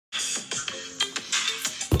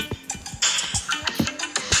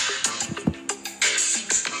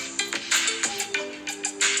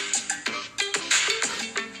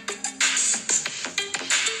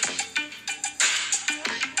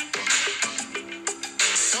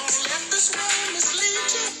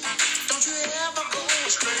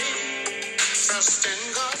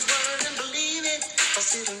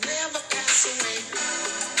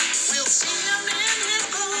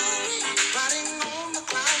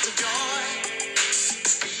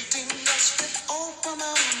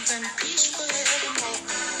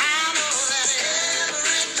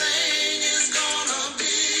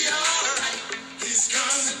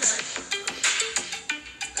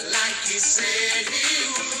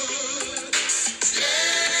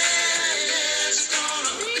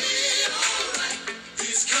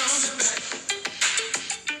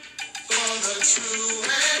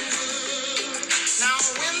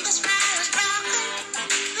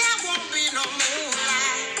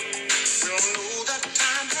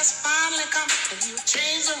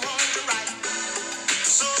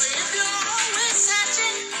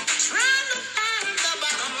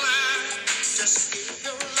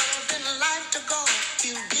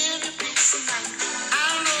He'll give you peace of mind. I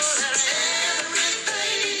know that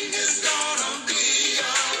everything is gonna be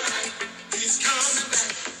alright. He's coming back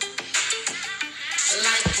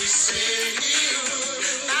like he said he would.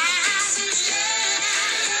 I said,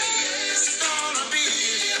 yeah, it's gonna be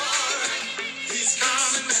alright. He's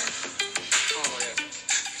coming back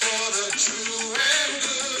for the true and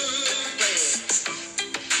good.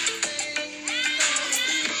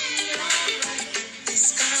 He's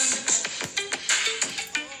coming back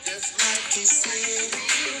just like he said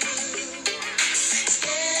he would.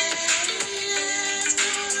 Yeah, it's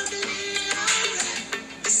gonna be alright.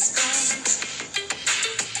 He's coming back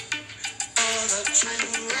for the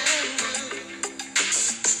true and good.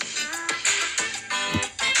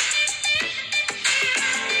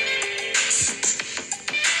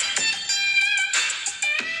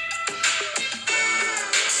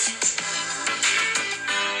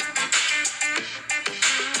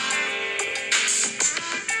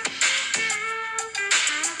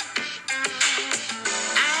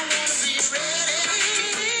 I wanna be ready,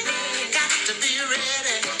 got to be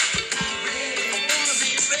ready. I wanna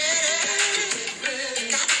be ready,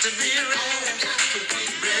 got to be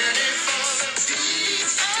ready for the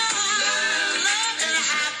peace of love and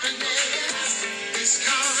happiness is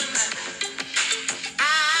coming back.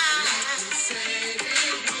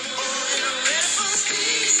 Ready for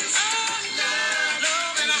peace of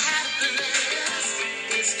love and happiness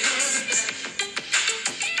is coming back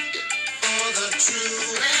for the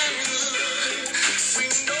true and good. We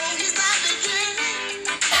know he's not beginning.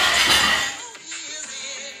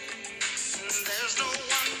 There's no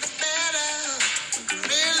one better.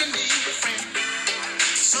 Really need a friend.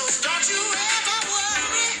 So don't you ever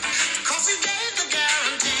worry, 'cause he gave the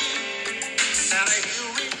guarantee that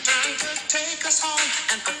he'll return to take us home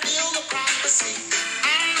and fulfill the prophecy. I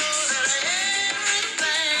know that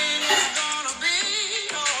everything is gonna be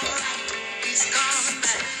alright. He's coming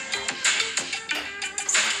back.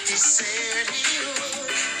 He said he would.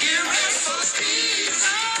 Get ready for peace,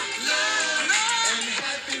 love, and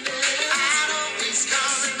happiness. I know he's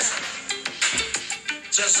coming back,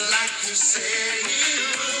 just like you said he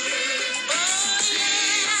would. Oh,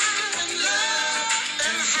 yeah, and love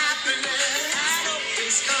and happiness. I know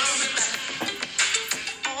he's coming back.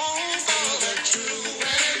 Oh, for the true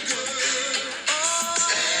and good. Oh,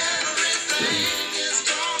 everything is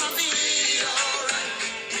gonna be alright.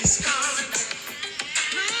 He's coming back.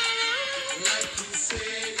 Like you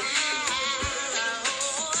said, oh,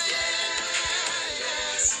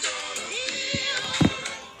 yeah, it's gonna be alright.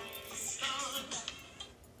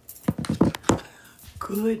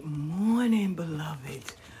 Good morning,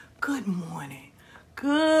 beloveds. Good morning.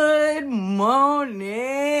 Good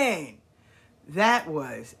morning. That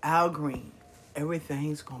was Al Green.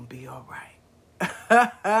 Everything's gonna be alright.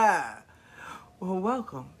 Well,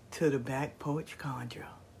 welcome to the Back Porch Conjure.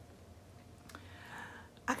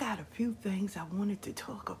 I got a few things I wanted to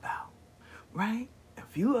talk about, right? A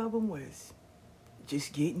few of them was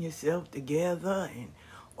just getting yourself together and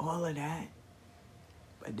all of that.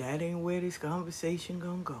 But that ain't where this conversation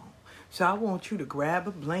gonna go. So I want you to grab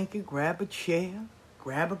a blanket, grab a chair,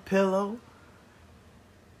 grab a pillow.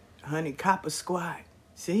 Honey, cop a squat.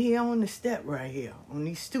 Sit here on the step right here, on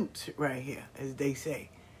these stoops right here, as they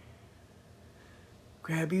say.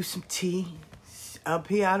 Grab you some tea. Up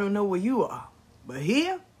here, I don't know where you are. But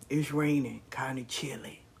here, it's raining, kind of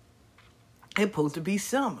chilly. It's supposed to be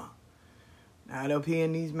summer. Not up here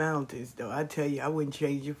in these mountains, though. I tell you, I wouldn't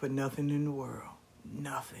change it for nothing in the world.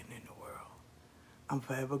 Nothing in the world. I'm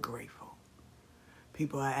forever grateful.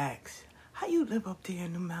 People I ask, how you live up there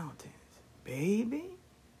in the mountains? Baby,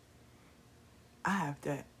 I have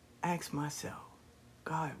to ask myself,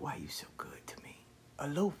 God, why you so good to me?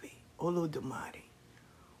 Alofi, Olodumare,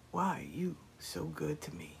 why are you so good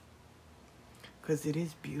to me? Because it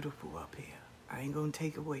is beautiful up here. I ain't going to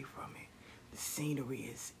take away from it. The scenery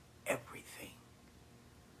is everything.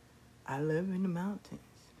 I live in the mountains.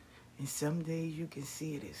 And some days you can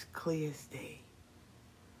see it as clear as day.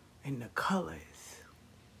 And the colors.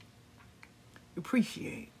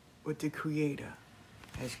 Appreciate what the Creator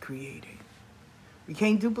has created. We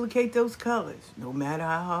can't duplicate those colors, no matter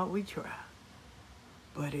how hard we try.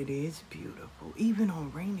 But it is beautiful, even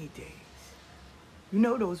on rainy days. You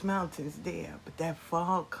know those mountains there, but that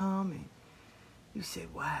fog coming, you say,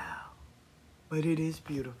 wow. But it is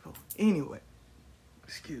beautiful. Anyway,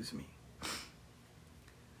 excuse me.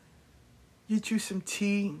 Get you some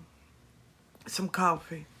tea, some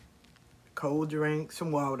coffee, cold drink,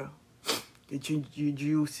 some water. Get your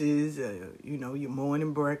juices, your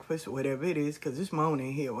morning breakfast, whatever it is, because it's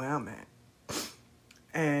morning here where I'm at.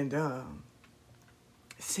 And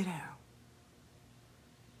sit down.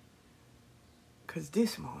 Because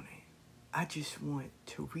this morning, I just want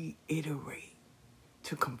to reiterate,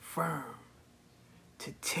 to confirm,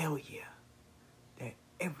 to tell you that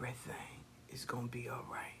everything is going to be all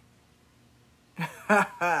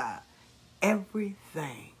right.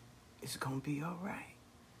 Everything is going to be all right.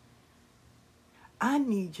 I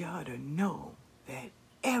need y'all to know that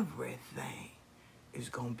everything is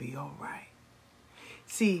going to be all right.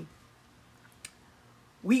 See,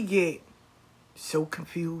 we get so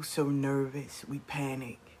confused, so nervous, we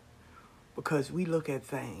panic because we look at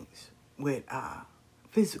things with our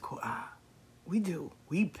physical eye. We do.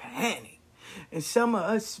 We panic. And some of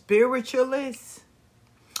us spiritualists,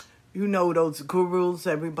 you know those gurus,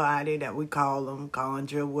 everybody that we call them,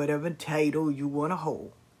 conjure, whatever title you want to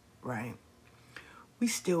hold, right? We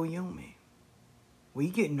still human. We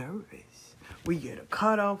get nervous. We get a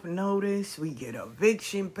cutoff notice. We get an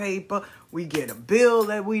eviction paper. We get a bill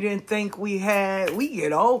that we didn't think we had. We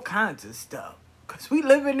get all kinds of stuff because we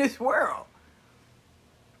live in this world.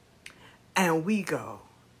 And we go,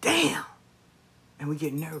 damn. And we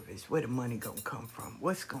get nervous. Where the money going to come from?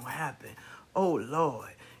 What's going to happen? Oh,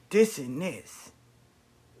 Lord, this and this.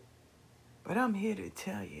 But I'm here to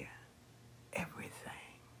tell you, everything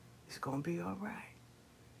is going to be all right.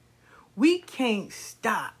 We can't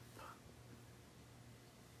stop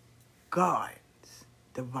God's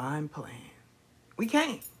divine plan. We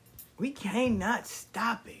can't. We cannot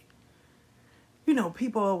stop it. You know,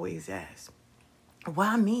 people always ask,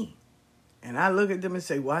 why me? And I look at them and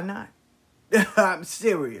say, why not? I'm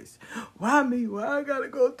serious. Why me? Why I gotta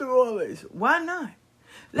go through all this? Why not?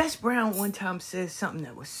 Les Brown one time said something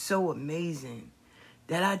that was so amazing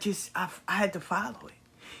that I had to follow it.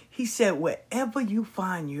 He said, wherever you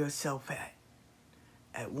find yourself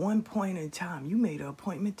at one point in time, you made an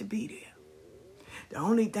appointment to be there. The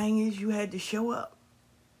only thing is you had to show up.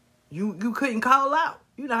 You couldn't call out.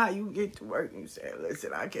 You know how you get to work and you say,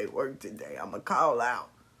 listen, I can't work today. I'm going to call out.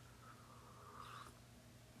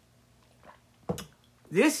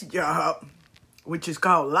 This job, which is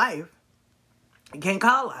called life, you can't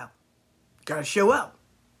call out. You got to show up.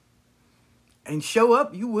 And show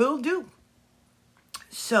up you will do.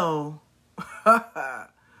 So,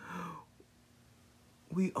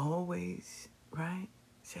 we always, right,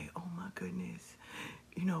 say, oh my goodness,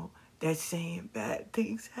 you know, that saying bad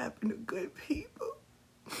things happen to good people.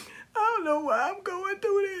 I don't know why I'm going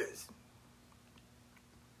through this.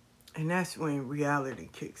 And that's when reality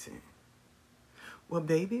kicks in. Well,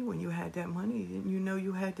 baby, when you had that money, didn't you know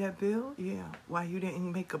you had that bill? Yeah. Why you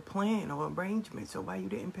didn't make a plan or arrangement? So why you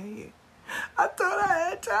didn't pay it? I thought I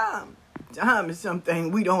had time. Time is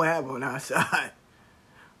something we don't have on our side.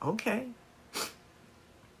 Okay.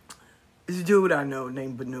 This dude I know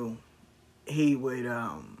named Banu, he would,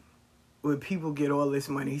 when people get all this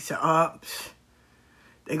money, he said,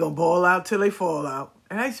 they gonna ball out till they fall out.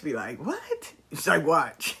 And I used to be like, what? It's like,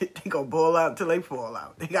 watch. They gonna ball out till they fall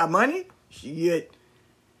out. They got money? Shit.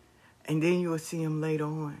 And then you will see him later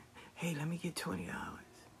on. Hey, let me get $20.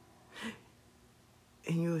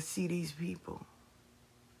 And you will see these people.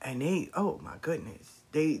 And they, oh my goodness,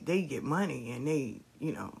 they get money and they,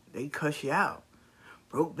 you know, they cuss you out.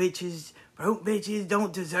 Broke bitches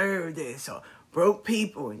don't deserve this. Or broke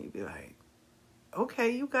people. And you be like, okay,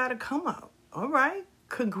 you got to come up. All right.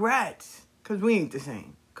 Congrats. Because we ain't the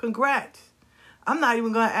same. Congrats. I'm not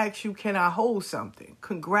even going to ask you, can I hold something?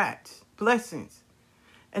 Congrats. Blessings.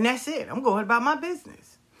 And that's it. I'm going about my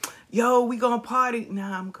business. Yo, we gonna party?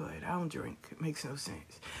 Nah, I'm good. I don't drink. It makes no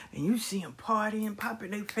sense. And you see them partying,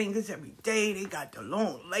 popping their fingers every day. They got the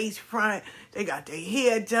long lace front. They got their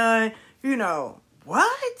hair done. You know,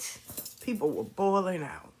 what? People were balling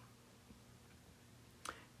out.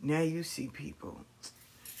 Now you see people.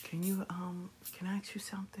 Can I ask you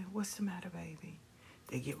something? What's the matter, baby?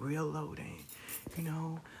 They get real low then. You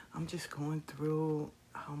know, I'm just going through,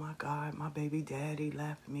 oh my God, my baby daddy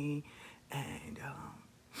left me. And,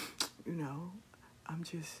 you know, I'm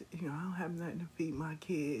just, you know, I don't have nothing to feed my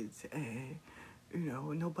kids. And, you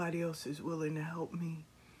know, nobody else is willing to help me.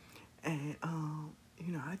 And,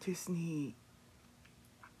 you know, I just need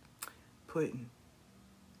pudding.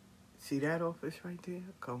 See that office right there?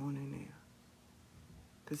 Go on in there.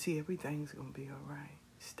 Because, see, everything's going to be all right.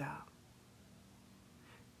 Stop.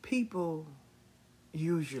 People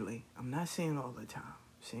usually, I'm not saying all the time,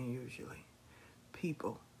 I'm saying usually,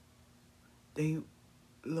 people, they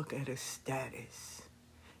look at a status.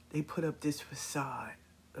 They put up this facade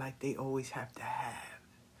like they always have to have.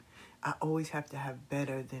 I always have to have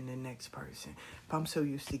better than the next person. If I'm so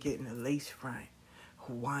used to getting a lace front,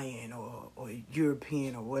 Hawaiian or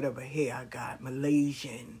European or whatever hair I got,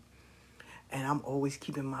 Malaysian, and I'm always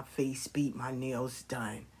keeping my face beat, my nails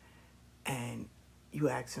done, and you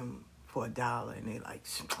ask them for $1 and they like,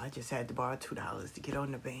 I just had to borrow $2 to get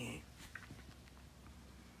on the van.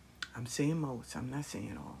 I'm saying most, I'm not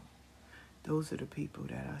saying all. Those are the people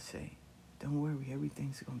that I say, don't worry,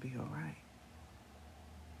 everything's going to be all right.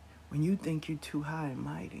 When you think you're too high and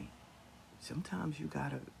mighty, sometimes you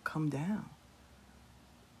got to come down.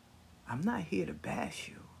 I'm not here to bash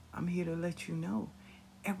you. I'm here to let you know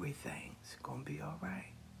everything's going to be all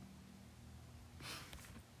right.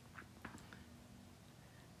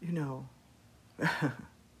 You know,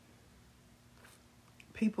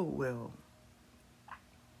 people will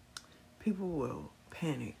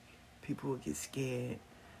panic. People will get scared.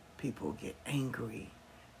 People will get angry.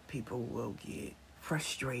 People will get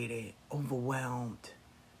frustrated, overwhelmed.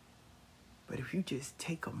 But if you just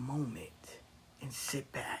take a moment and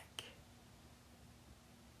sit back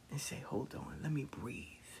and say, hold on, let me breathe.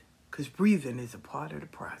 Because breathing is a part of the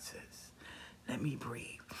process. Let me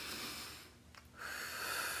breathe.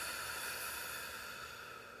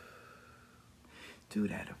 Do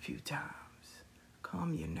that a few times.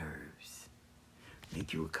 Calm your nerves.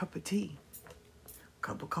 Make you a cup of tea, a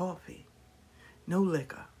cup of coffee. No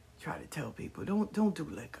liquor. Try to tell people, don't do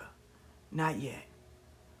liquor. Not yet.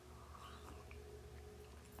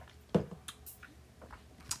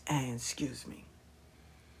 And, excuse me.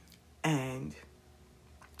 And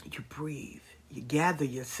you breathe. You gather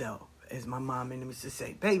yourself, as my mom and them used to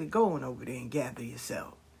say, baby, go on over there and gather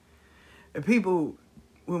yourself. And people,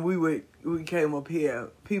 when we came up here,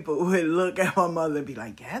 people would look at my mother and be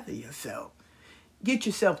like, gather yourself. Get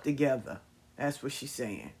yourself together. That's what she's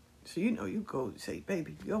saying. So, you know, you go and say,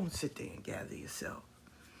 baby, go and sit there and gather yourself.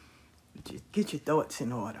 Just get your thoughts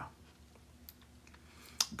in order.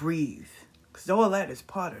 Breathe. Because all that is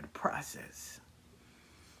part of the process.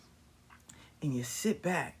 And you sit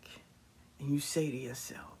back and you say to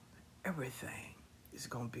yourself, everything is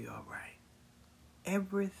going to be all right.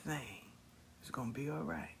 Everything is going to be all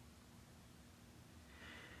right.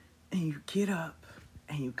 And you get up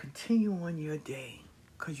and you continue on your day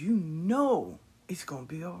because you know it's going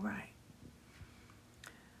to be all right.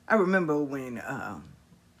 I remember when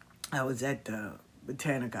I was at the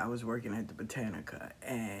Botanica, I was working at the Botanica,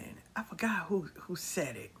 and I forgot who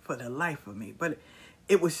said it for the life of me, but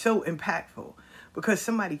it was so impactful because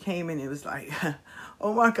somebody came in and it was like,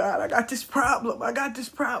 oh my God, I got this problem.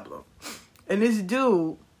 And this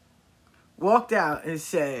dude walked out and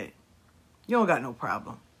said, you don't got no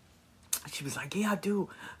problem. She was like, yeah, I do.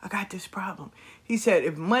 I got this problem. He said,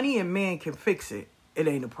 if money and man can fix it, it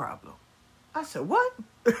ain't a problem. I said, what?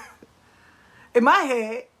 In my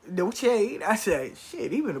head, no shade, I said,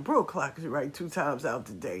 shit, even a broke clock is right 2 times out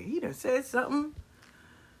the day. He done said something,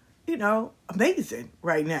 you know, amazing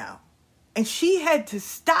right now. And she had to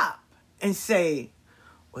stop and say,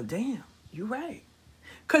 well, damn, you're right.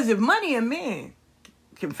 Because if money and man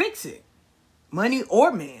can fix it, money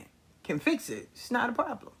or man can fix it, it's not a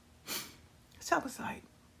problem. So I was like,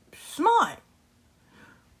 smart.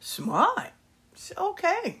 So,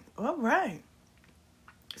 okay, all right.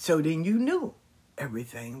 So then you knew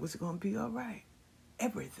everything was going to be all right.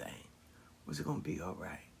 Everything was going to be all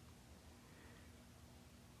right.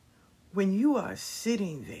 When you are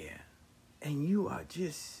sitting there and you are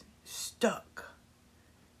just stuck,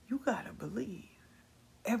 you got to believe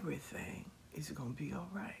everything is going to be all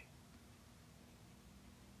right.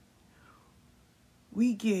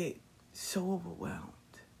 We get so overwhelmed,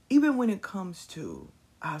 even when it comes to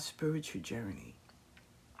our spiritual journey.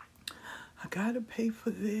 I got to pay for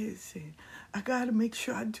this, and I got to make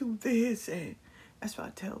sure I do this, and that's what I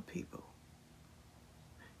tell people.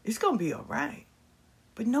 It's going to be all right,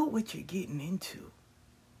 but know what you're getting into.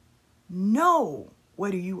 Know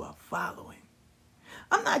whether you are following.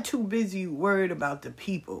 I'm not too busy worried about the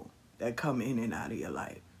people that come in and out of your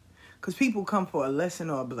life, because people come for a lesson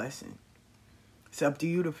or a blessing. It's up to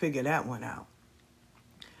you to figure that one out.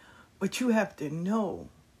 But you have to know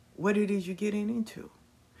what it is you're getting into.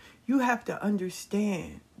 You have to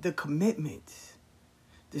understand the commitments,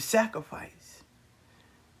 the sacrifice,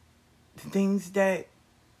 the things that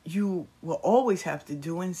you will always have to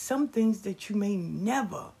do, and some things that you may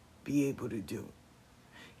never be able to do.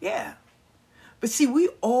 Yeah. But see, we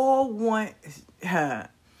all want,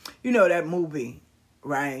 you know that movie,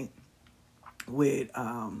 right, with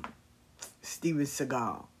Steven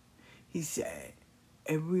Seagal. He said,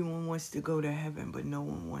 everyone wants to go to heaven, but no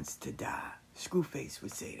one wants to die. Screwface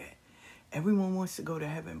would say that. Everyone wants to go to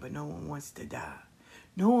heaven, but no one wants to die.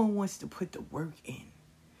 No one wants to put the work in.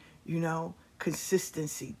 You know,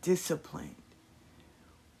 consistency, discipline.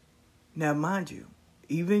 Now, mind you,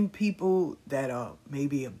 even people that are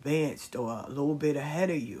maybe advanced or a little bit ahead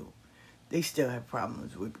of you, they still have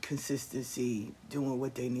problems with consistency, doing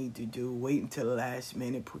what they need to do, waiting till the last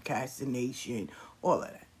minute, procrastination, all of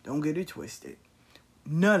that. Don't get it twisted.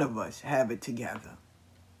 None of us have it together.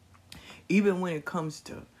 Even when it comes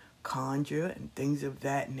to conjure and things of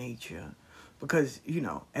that nature, because,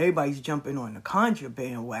 everybody's jumping on the conjure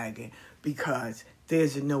bandwagon because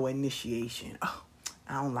there's no initiation. Oh,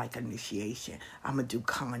 I don't like initiation. I'm going to do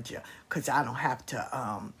conjure because I don't have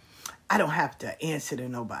to answer to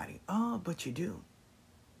nobody. Oh, but you do.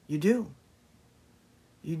 You do.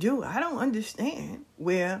 You do. I don't understand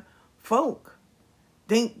where folk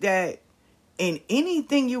think that in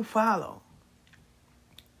anything you follow,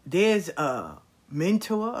 there's a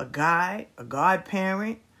mentor, a guide, a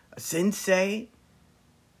godparent, a sensei.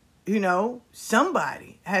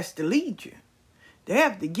 Somebody has to lead you. They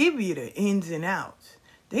have to give you the ins and outs.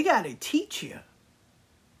 They got to teach you.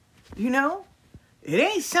 It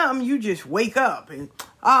ain't something you just wake up and,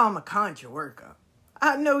 I'm a conjure worker.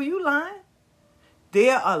 I know you lying.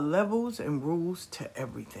 There are levels and rules to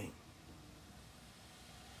everything.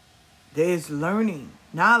 There's learning,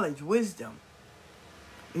 knowledge, wisdom.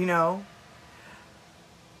 I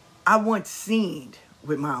once seen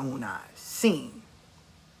with my own eyes,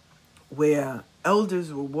 where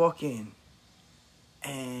elders will walk in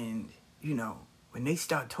and, when they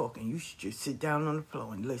start talking, you should just sit down on the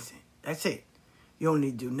floor and listen. That's it. You don't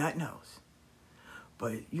need to do nothing else.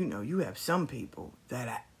 But, you have some people that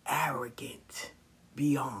are arrogant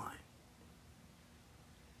beyond.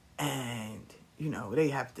 And, they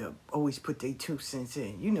have to always put their 2 cents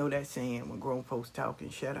in. You know that saying, when grown folks talk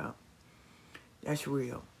and shut up. That's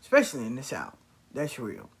real. Especially in the South. That's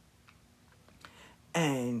real.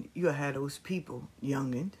 And you'll have those people,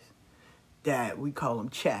 youngins, that we call them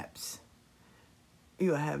chaps.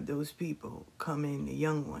 You'll have those people come in, the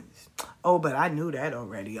young ones. Oh, but I knew that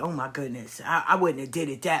already. Oh, my goodness. I wouldn't have did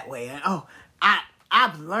it that way. Oh,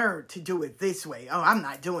 I've learned to do it this way. Oh, I'm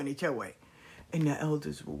not doing it your way. And the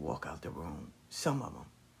elders will walk out the room. Some of them.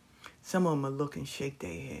 Some of them will look and shake their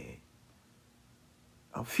head.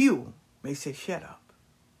 A few may say, shut up.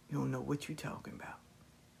 You don't know what you're talking about.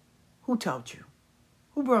 Who taught you?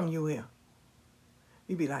 Who brought you here?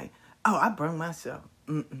 You be like, oh, I brought myself.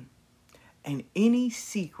 Mm-mm. And any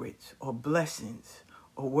secrets or blessings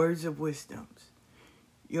or words of wisdoms,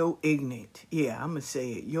 your ignorant, I'm going to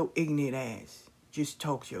say it, your ignorant ass just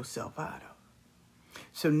talks yourself out of.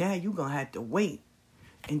 So now you're going to have to wait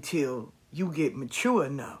until you get mature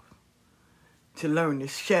enough to learn to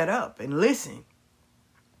shut up and listen.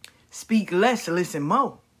 Speak less, listen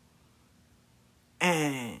more.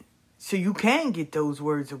 And so you can get those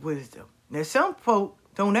words of wisdom. Now, some folk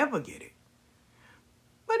don't ever get it.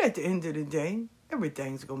 But at the end of the day,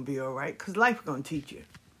 everything's going to be all right because life's going to teach you.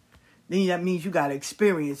 Then that means you got to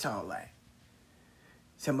experience all that.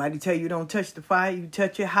 Somebody tell you don't touch the fire, you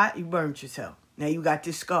touch it hot, you burnt yourself. Now you got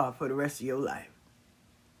this scar for the rest of your life.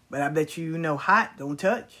 But I bet you hot, don't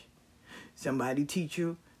touch. Somebody teach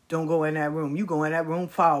you, don't go in that room. You go in that room,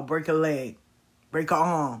 fall, break a leg, break an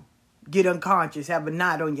arm, get unconscious, have a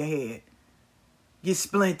knot on your head, get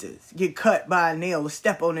splinters, get cut by a nail or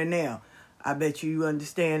step on a nail. I bet you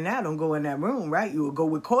understand now. Don't go in that room, right? You will go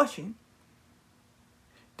with caution.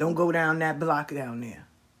 Don't go down that block down there.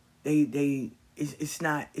 It's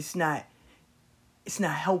not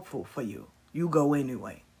helpful for you. You go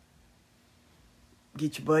anyway.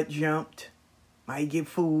 Get your butt jumped. Might get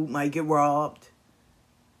food. Might get robbed.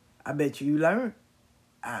 I bet you learn.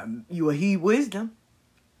 You will heed wisdom.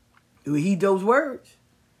 You will heed those words.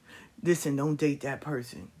 Listen, don't date that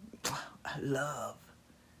person.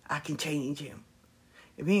 I can change him.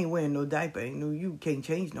 If he ain't wearing no diaper, you can't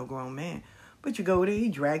change no grown man. But you go there, he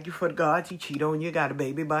drag you for the gods, he cheat on you, got a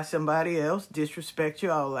baby by somebody else, disrespect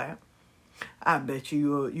you, all that. I bet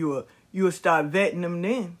you'll start vetting them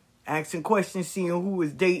then. Asking questions, seeing who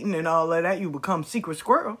was dating and all of that. You become secret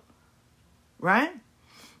squirrel. Right?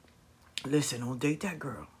 Listen, don't date that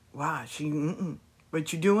girl. Why?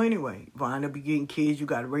 But you do anyway. Wind up getting kids, you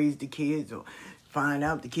got to raise the kids, or find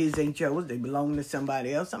out the kids ain't yours, they belong to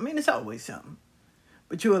somebody else. I mean, it's always something.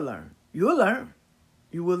 But you'll learn. You'll learn.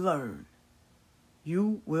 You will learn.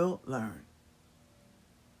 You will learn.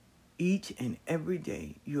 Each and every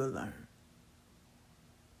day you'll learn.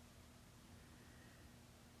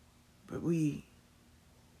 But we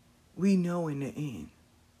know in the end,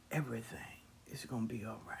 everything is going to be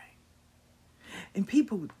all right. And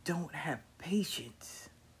people don't have patience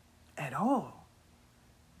at all.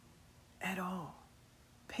 At all.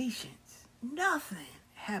 Patience. Nothing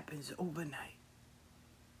happens overnight.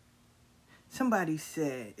 Somebody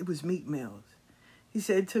said, it was Meek Mills. He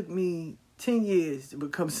said, it took me 10 years to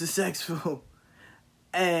become successful.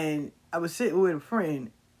 And I was sitting with a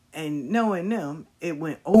friend, and knowing them, it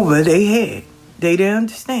went over their head. They didn't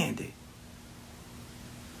understand it.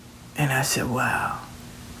 And I said, wow.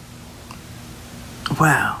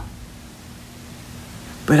 Wow.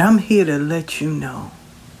 But I'm here to let you know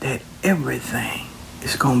that everything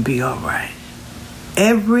is going to be all right.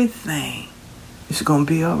 Everything is going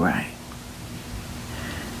to be all right.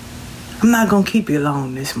 I'm not going to keep you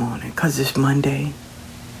long this morning because it's Monday.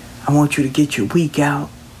 I want you to get your week out.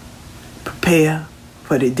 Prepare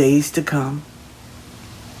for the days to come.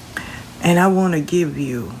 And I want to give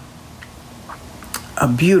you a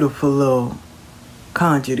beautiful little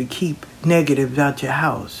conjure to keep negatives out your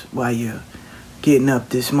house while you're getting up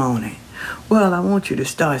this morning. Well, I want you to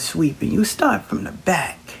start sweeping. You start from the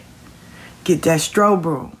back. Get that straw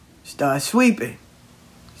broom. Start sweeping.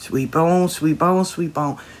 Sweep on, sweep on, sweep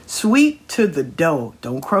on. Sweep to the door.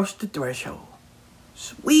 Don't cross the threshold.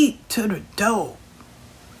 Sweep to the door.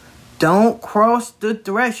 Don't cross the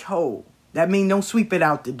threshold. That means don't sweep it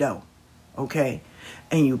out the door. Okay?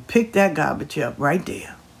 And you pick that garbage up right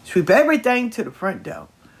there. Sweep everything to the front door.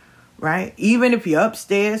 Right? Even if you're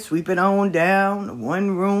upstairs, sweep it on down the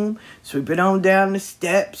one room. Sweep it on down the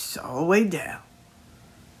steps all the way down.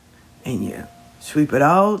 And you sweep it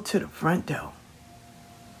all to the front door.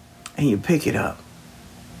 And you pick it up.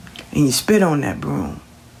 And you spit on that broom.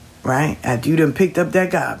 Right? After you done picked up that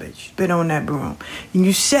garbage, spit on that broom. And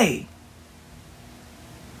you say,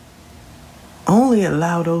 only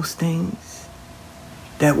allow those things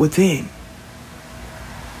that within,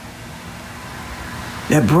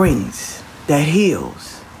 that brings, that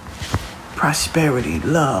heals, prosperity,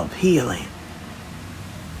 love, healing.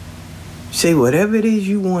 Say whatever it is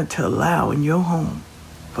you want to allow in your home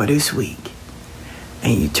for this week.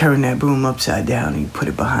 And you turn that broom upside down and you put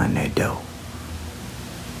it behind that door.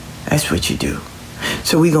 That's what you do.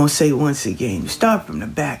 So we're going to say once again, you start from the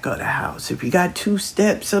back of the house. If you got 2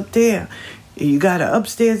 steps up there, you got an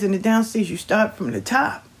upstairs and a downstairs, you start from the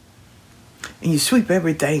top. And you sweep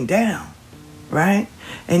everything down, right?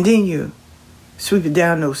 And then you sweep it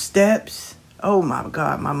down those steps. Oh my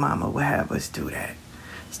God, my mama would have us do that.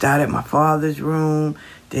 Start at my father's room,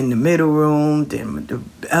 then the middle room, then the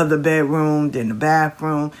other bedroom, then the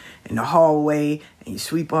bathroom, and the hallway, and you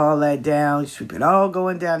sweep all that down. You sweep it all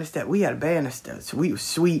going down the step. We had a banister, so we would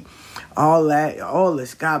sweep all that, all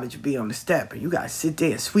this garbage would be on the step, and you got to sit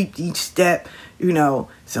there and sweep each step. You know,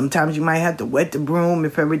 sometimes you might have to wet the broom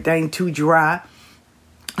if everything too dry.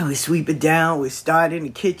 And we sweep it down. We start in the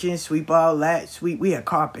kitchen, sweep all that. Sweep. We had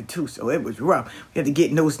carpet too, so it was rough. We had to get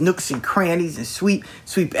in those nooks and crannies and sweep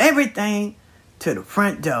everything to the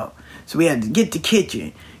front door. So we had to get the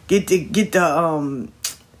kitchen, get the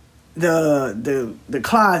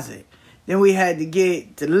closet. Then we had to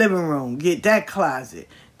get the living room, get that closet.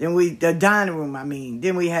 Then the dining room,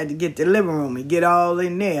 Then we had to get the living room and get all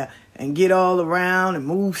in there and get all around and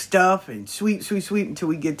move stuff and sweep until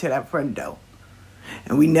we get to that front door.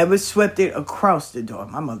 And we never swept it across the door.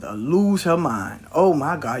 My mother lose her mind. Oh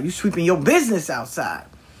my God, you sweeping your business outside.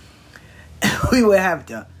 We would have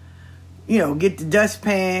to, get the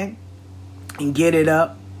dustpan and get it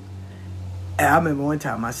up. And I remember one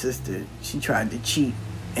time my sister, she tried to cheat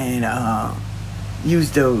and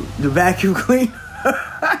used the vacuum cleaner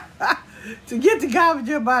to get the garbage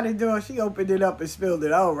up out the door. She opened it up and spilled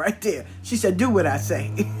it all right there. She said, do what I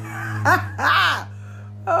say.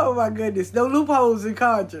 Oh my goodness. No loopholes in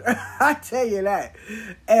conjure. I tell you that.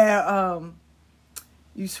 And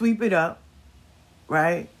you sweep it up,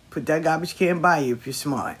 right? Put that garbage can by you if you're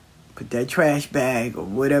smart. Put that trash bag or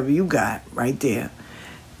whatever you got right there.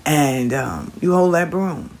 And you hold that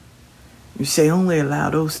broom. You say, only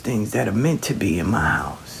allow those things that are meant to be in my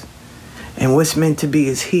house. And what's meant to be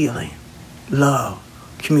is healing, love,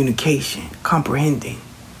 communication, comprehending,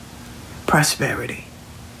 prosperity.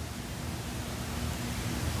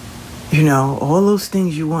 All those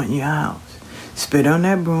things you want in your house. Spit on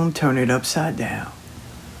that broom, turn it upside down.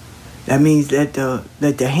 That means let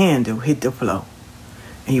the handle hit the floor.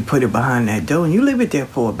 And you put it behind that door and you leave it there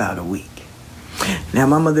for about a week. Now,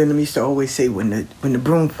 my mother and them used to always say when the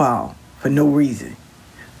broom fall for no reason,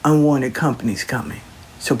 unwanted company's coming.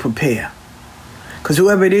 So prepare. Because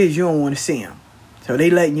whoever it is, you don't want to see them. So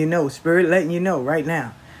they letting you know, spirit letting you know right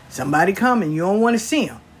now. Somebody coming, you don't want to see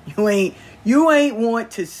them. You ain't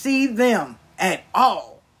want to see them at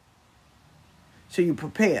all. So you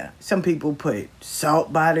prepare. Some people put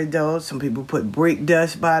salt by the door. Some people put brick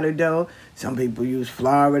dust by the door. Some people use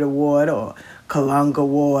Florida water or Kalunga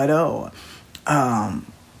water or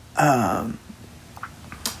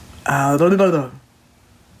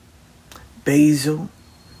basil.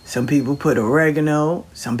 Some people put oregano.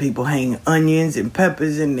 Some people hang onions and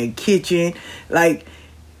peppers in their kitchen. Like,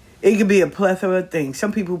 it could be a plethora of things.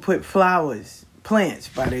 Some people put flowers, plants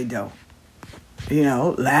by their door. You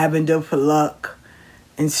know, lavender for luck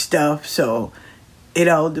and stuff. So it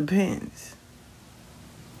all depends.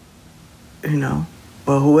 You know.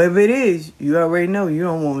 But whoever it is, you already know you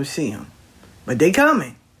don't want to see them. But they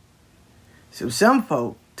coming. So some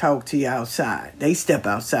folk talk to you outside. They step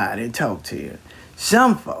outside and talk to you.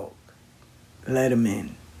 Some folk let them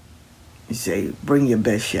in and say, bring your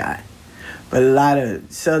best shot. But a lot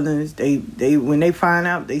of Southerners, they when they find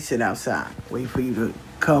out, they sit outside, wait for you to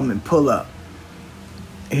come and pull up.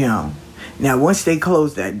 You know. Now, once they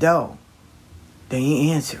close that door, they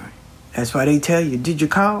ain't answering. That's why they tell you, did you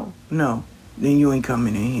call? No. Then you ain't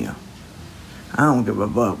coming in here. I don't give a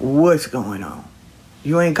fuck what's going on.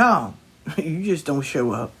 You ain't called. You just don't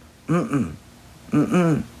show up. We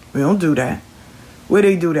don't do that. Where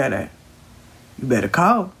they do that at? You better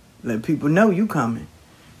call. Let people know you coming.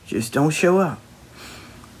 Just don't show up.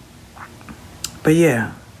 But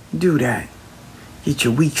yeah, do that. Get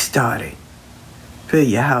your week started. Fill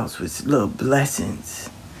your house with little blessings.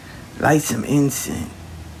 Light some incense.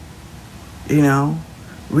 You know?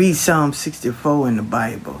 Read Psalm 64 in the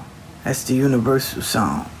Bible. That's the universal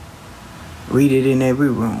psalm. Read it in every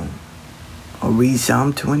room. Or read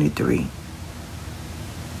Psalm 23.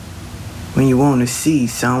 When you want to see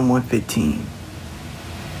Psalm 115.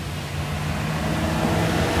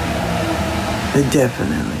 But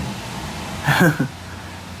definitely.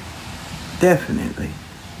 Definitely.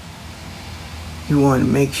 You want to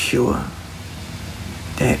make sure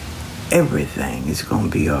that everything is going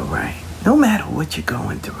to be all right. No matter what you're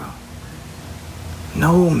going through.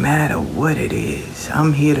 No matter what it is.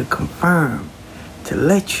 I'm here to confirm, to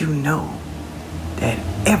let you know that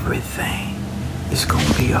everything is going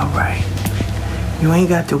to be all right. You ain't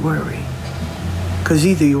got to worry. Because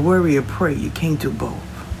either you worry or pray. You can't do both.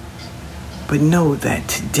 But know that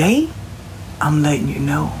today, I'm letting you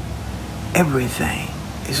know everything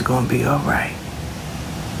is going to be all right.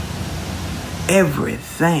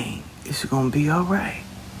 Everything is going to be all right.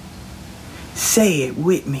 Say it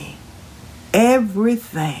with me.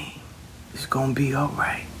 Everything is going to be all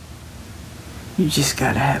right. You just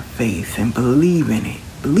got to have faith and believe in it.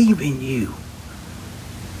 Believe in you.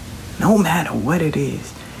 No matter what it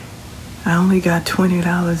is. I only got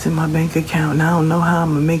 $20 in my bank account and I don't know how I'm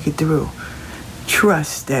going to make it through.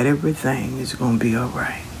 Trust that everything is going to be all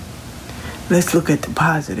right. Let's look at the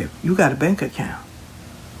positive. You got a bank account.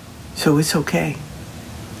 So it's okay.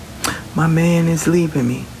 My man is leaving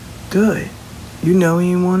me. Good. You know he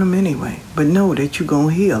didn't want him anyway. But know that you're going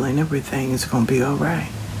to heal and everything is going to be all right.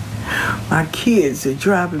 My kids are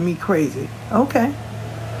driving me crazy. Okay.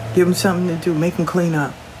 Give them something to do. Make them clean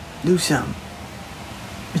up. Do something.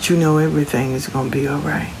 But you know everything is going to be all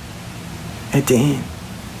right. At the end.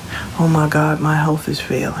 Oh my God, my health is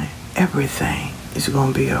failing. Everything is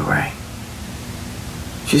going to be all right.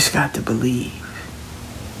 Just got to believe.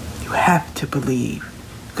 You have to believe.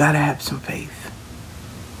 You got to have some faith.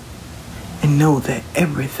 And know that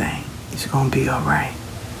everything is going to be all right.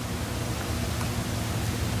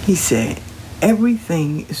 He said,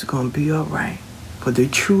 everything is going to be all right for the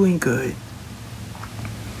true and good.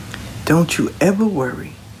 Don't you ever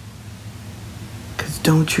worry. Because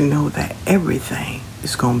don't you know that everything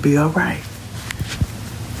is going to be all right.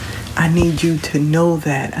 I need you to know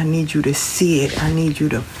that. I need you to see it. I need you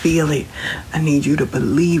to feel it. I need you to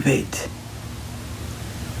believe it.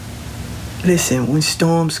 Listen, when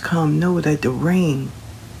storms come, know that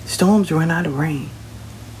storms run out of rain.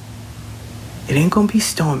 It ain't going to be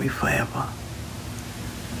stormy forever.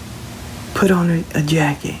 Put on a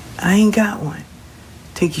jacket. I ain't got one.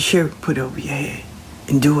 Take your shirt and put it over your head.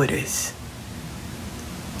 Endure this.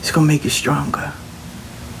 It's going to make you stronger.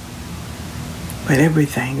 But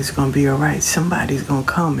everything is going to be all right. Somebody's going to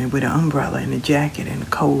come in with an umbrella and a jacket and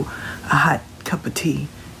a hot cup of tea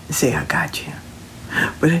and say, I got you.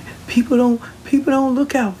 But people don't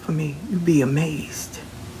look out for me. You'd be amazed.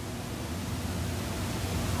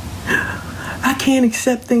 I can't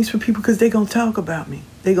accept things from people because they're going to talk about me.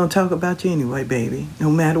 They're going to talk about you anyway, baby. No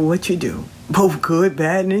matter what you do. Both good,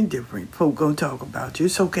 bad, and indifferent. Folk going to talk about you.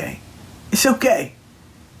 It's okay. It's okay.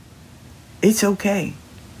 It's okay.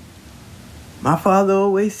 My father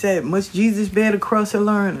always said, must Jesus bear the cross and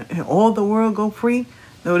learn and all the world go free?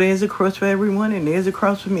 No, there's a cross for everyone and there's a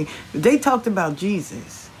cross for me. They talked about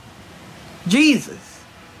Jesus. Jesus.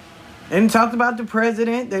 They didn't talk about the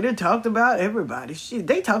president. They didn't talk about everybody. Shit,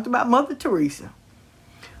 they talked about Mother Teresa.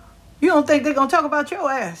 You don't think they're going to talk about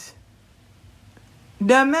your ass?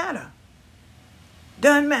 Doesn't matter.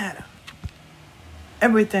 Doesn't matter.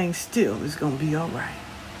 everything still is going to be all right.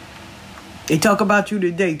 They talk about you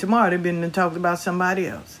today. Tomorrow they've been talking about somebody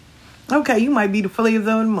else. Okay, you might be the flavor of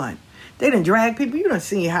the month. They done drag people. You done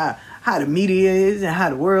seen how the media is and how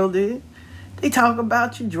the world is. They talk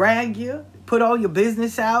about you, drag you, put all your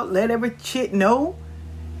business out, let every shit know.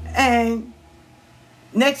 And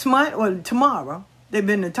next month or tomorrow, they've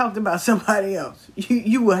been talking about somebody else.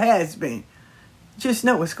 You a has-been. Just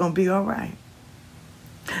know it's going to be all right.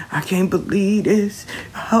 I can't believe this.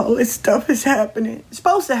 All this stuff is happening. It's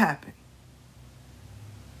supposed to happen.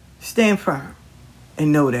 Stand firm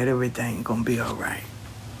and know that everything's going to be all right.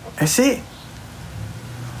 That's it.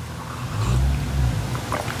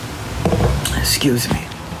 Excuse me.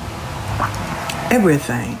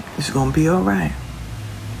 Everything is going to be all right.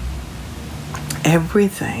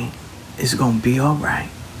 Everything is going to be all right.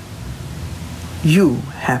 You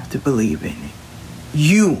have to believe in it.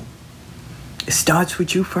 You. It starts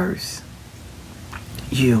with you first.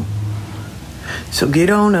 You. So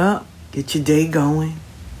get on up. Get your day going.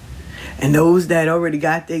 And those that already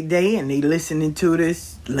got their day and they listening to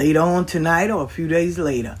this later on tonight or a few days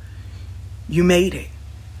later, you made it.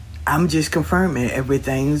 I'm just confirming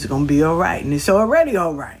everything is going to be all right. And it's already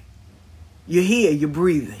all right. You're here. You're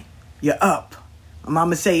breathing. You're up. My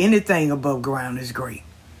mama say anything above ground is great.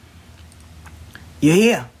 You're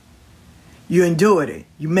here. You endured it.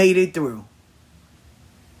 You made it through.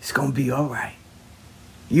 It's going to be all right.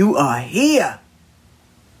 You are here.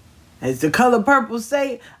 As the Color Purple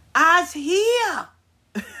say, I's here.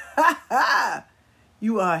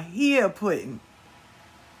 You are here, Puddin'.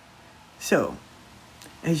 So,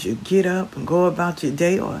 as you get up and go about your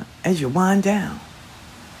day or as you wind down,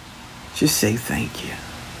 just say thank you.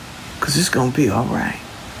 Because it's going to be all right.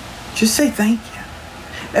 Just say thank you.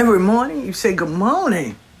 Every morning you say good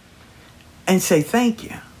morning and say thank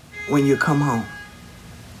you when you come home.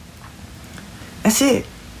 That's it.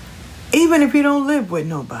 Even if you don't live with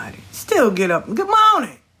nobody, still get up and good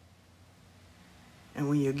morning. And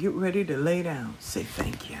when you get ready to lay down, say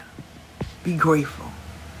thank you. Be grateful.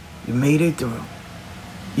 You made it through.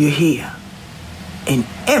 You're here. And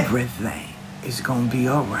everything is going to be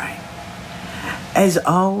all right. As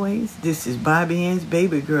always, this is Bobby Ann's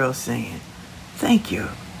baby girl saying thank you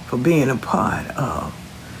for being a part of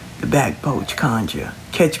the Back Porch Conjure.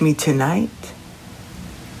 Catch me tonight.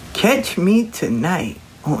 Catch me tonight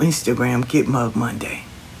on Instagram, Get Mug Monday.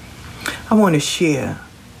 I want to share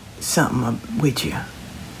something with you.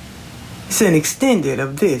 It's an extended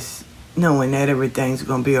of this, knowing that everything's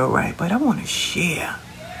going to be all right. But I want to share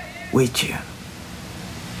with you.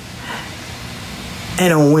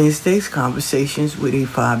 And on Wednesdays, Conversations with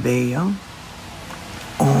Ifa Bayo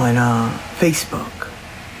on Facebook.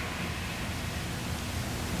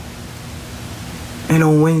 And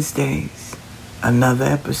on Wednesdays, another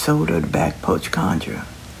episode of the Back Porch Conjure.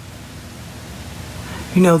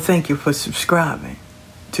 Thank you for subscribing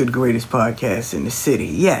to the greatest podcast in the city.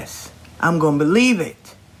 Yes, I'm going to believe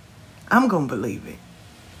it. I'm going to believe it.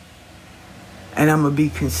 And I'm going to be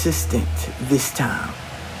consistent this time.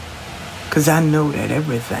 Because I know that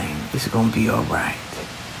everything is going to be all right.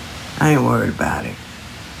 I ain't worried about it.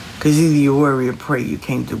 Because either you worry or pray, you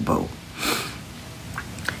can't do both.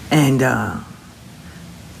 And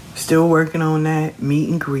still working on that meet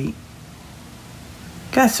and greet.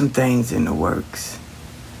 Got some things in the works.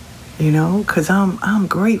 Because I'm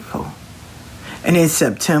grateful. And in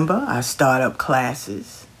September, I start up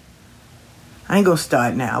classes. I ain't going to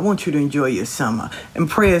start now. I want you to enjoy your summer. And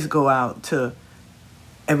prayers go out to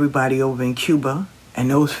everybody over in Cuba and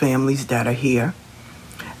those families that are here,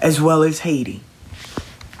 as well as Haiti.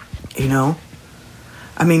 The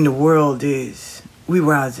world we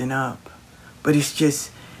rising up, but it's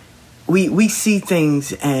just, we see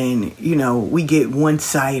things and, we get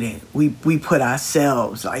one-sided. We put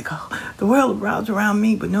ourselves like, oh, the world revolves around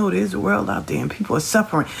me, but no, there's a world out there and people are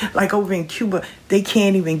suffering. Like over in Cuba, they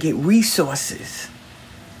can't even get resources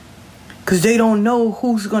because they don't know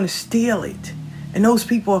who's going to steal it. And those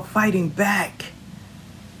people are fighting back.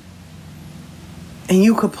 And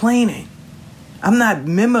you complaining. I'm not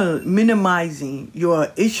minimizing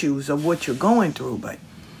your issues of what you're going through, but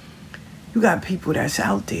you got people that's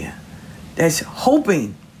out there that's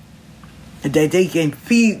hoping that they can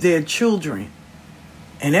feed their children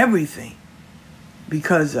and everything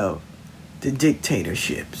because of the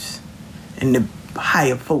dictatorships and the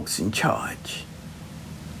higher folks in charge.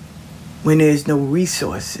 When there's no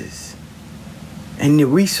resources. And the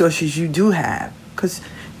resources you do have. Because,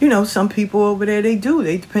 some people over there, they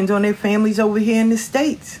depend on their families over here in the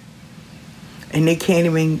States. And they can't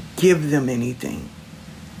even give them anything.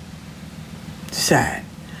 Sad.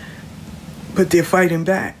 But they're fighting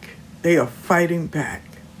back. They are fighting back.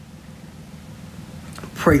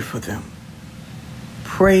 Pray for them.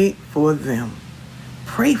 Pray for them.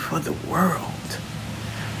 Pray for the world.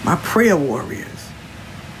 My prayer warriors.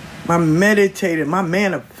 My meditators. My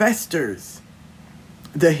manifestors.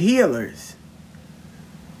 The healers.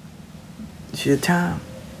 It's your time.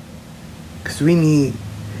 Because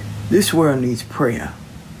this world needs prayer.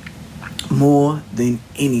 More than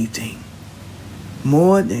anything.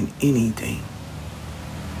 More than anything.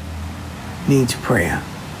 Needs prayer.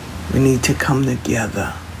 We need to come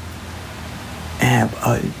together and have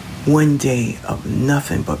one day of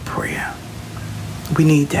nothing but prayer. We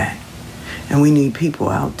need that. And we need people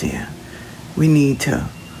out there. We need to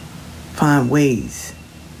find ways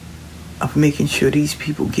of making sure these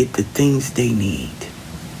people get the things they need.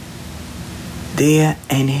 There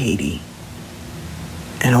and Haiti.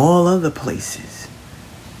 And all other places.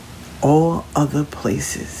 All other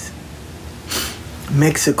places.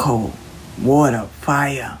 Mexico. Water.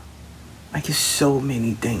 Fire. Like there's so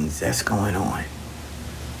many things that's going on.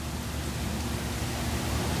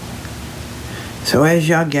 So as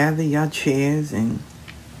y'all gather your chairs and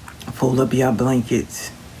fold up your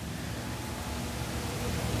blankets,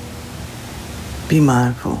 be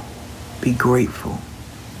mindful, be grateful.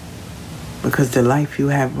 Because the life you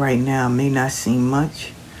have right now may not seem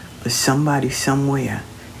much, but somebody somewhere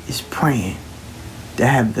is praying to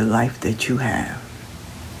have the life that you have.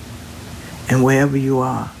 And wherever you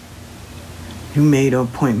are, you made an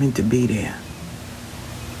appointment to be there.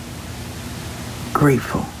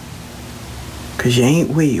 Grateful. Because you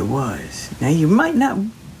ain't where you was. Now, you might not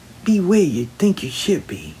be where you think you should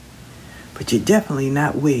be, but you're definitely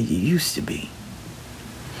not where you used to be.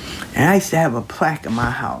 And I used to have a plaque in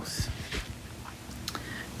my house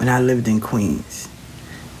when I lived in Queens.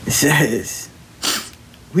 It says,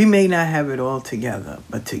 we may not have it all together,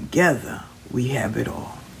 but together we have it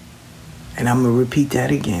all. And I'm going to repeat that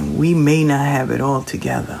again. We may not have it all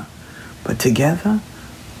together, but together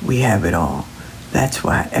we have it all. That's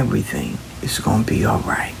why everything is going to be all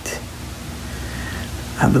right.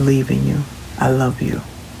 I believe in you. I love you.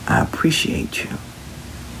 I appreciate you.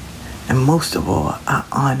 And most of all, I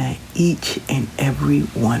honor each and every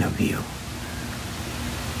one of you.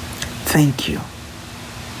 Thank you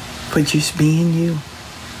for just being you.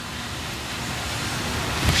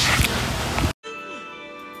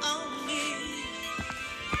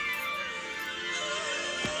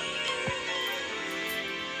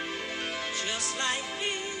 Just like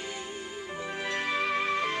me,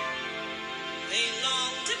 they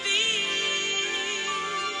long to be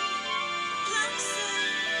closer,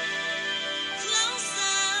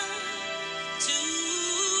 closer to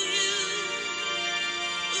you.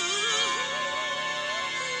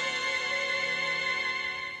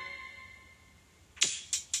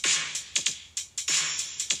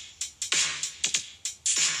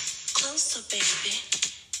 Closer, baby,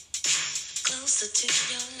 closer to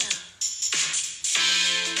your love.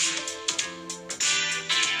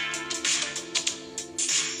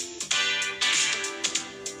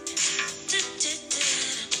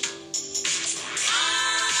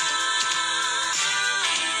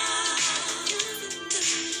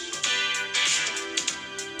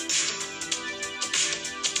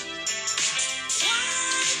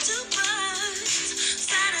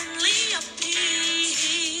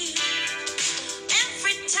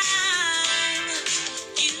 Every time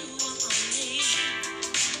you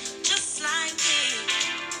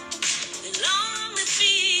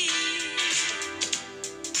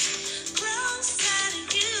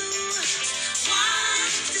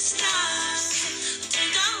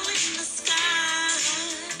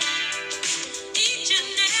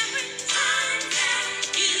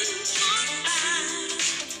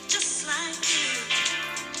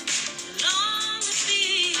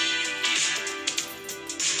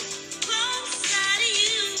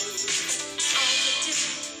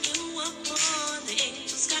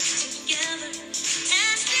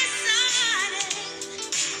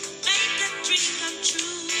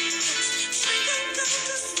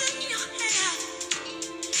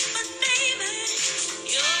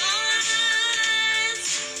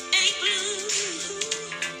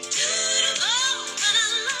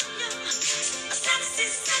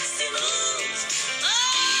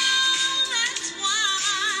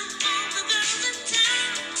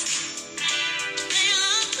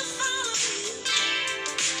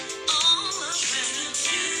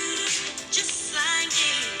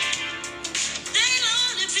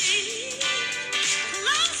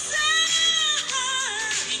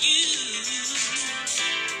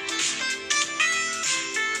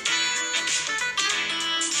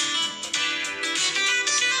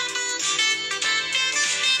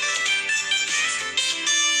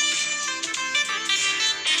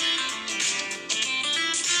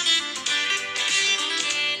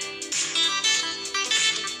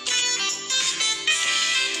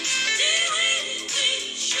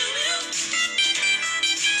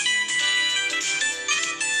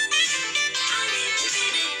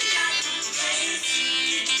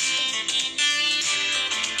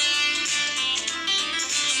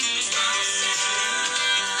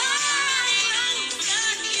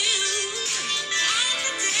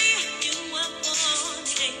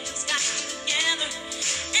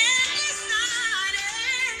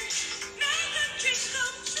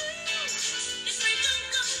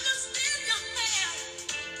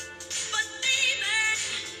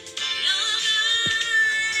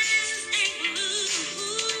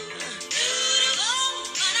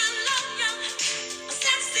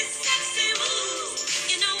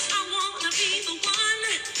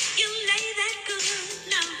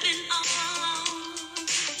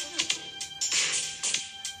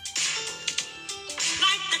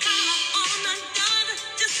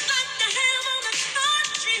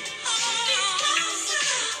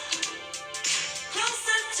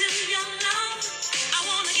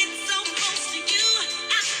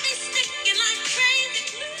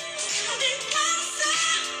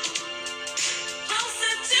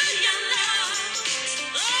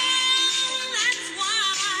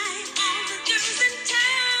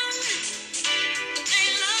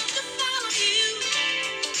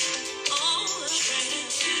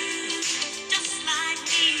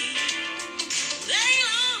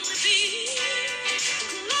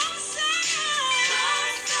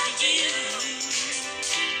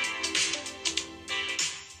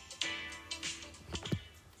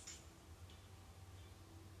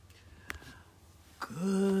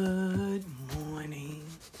Good morning.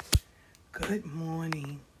 Good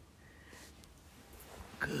morning.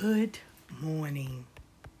 Good morning.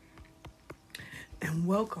 And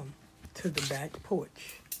welcome to the Back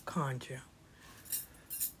Porch Conjure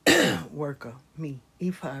Worker, me,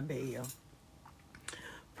 Ifa Bayo.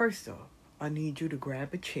 First off, I need you to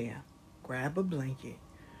grab a chair, grab a blanket,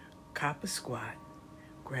 cop a squat,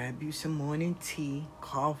 grab you some morning tea,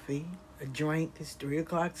 coffee, a drink. It's 3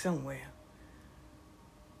 o'clock somewhere.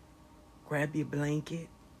 Grab your blanket,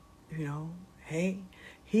 Hey,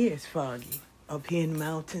 here it's foggy. Up here in the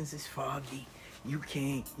mountains, it's foggy. You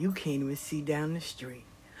can't even see down the street.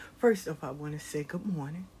 First off, I want to say good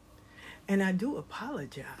morning. And I do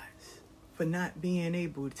apologize for not being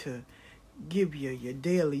able to give you your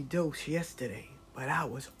daily dose yesterday. But I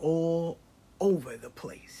was all over the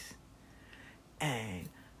place. And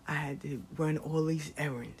I had to run all these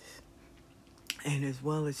errands. And as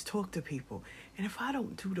well as talk to people. And if I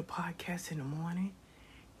don't do the podcast in the morning,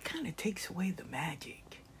 it kind of takes away the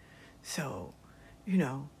magic. So,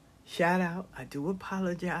 shout out. I do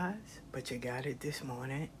apologize, but you got it this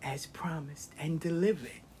morning as promised and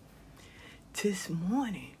delivered. This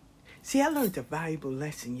morning. See, I learned a valuable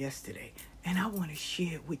lesson yesterday, and I want to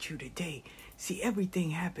share it with you today. See, everything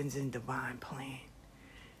happens in divine plan.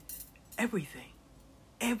 Everything.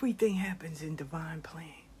 Everything happens in divine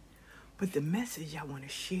plan. But the message I want to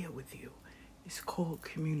share with you is called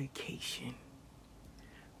communication.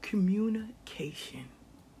 Communication.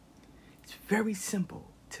 It's very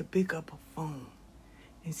simple to pick up a phone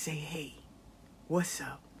and say, hey, what's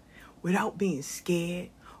up? Without being scared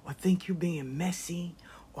or think you're being messy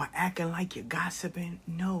or acting like you're gossiping.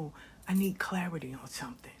 No, I need clarity on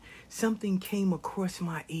something. Something came across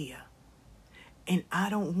my ear and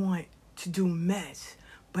I don't want to do mess.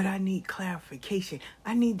 But I need clarification.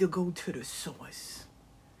 I need to go to the source.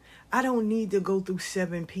 I don't need to go through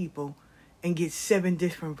 7 people and get 7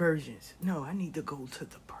 different versions. No, I need to go to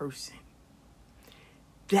the person.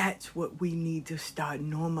 That's what we need to start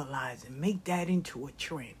normalizing. Make that into a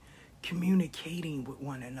trend. Communicating with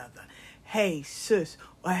one another. Hey, sis,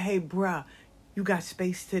 or hey, bruh, you got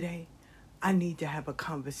space today? I need to have a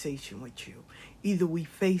conversation with you. Either we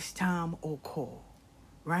FaceTime or call,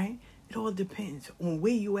 right? It all depends on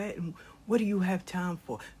where you at and what do you have time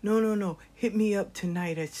for. No. Hit me up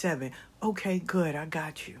tonight at 7. Okay, good. I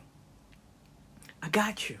got you.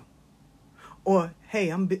 Or, hey,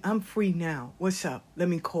 I'm free now. What's up? Let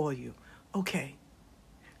me call you. Okay.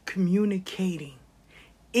 Communicating.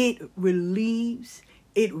 It relieves.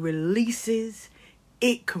 It releases.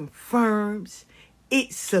 It confirms.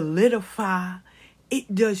 It solidifies.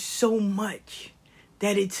 It does so much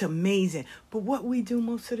that it's amazing. But what we do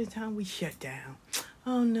most of the time, we shut down.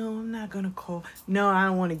 Oh, no, I'm not going to call. No, I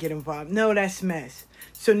don't want to get involved. No, that's mess.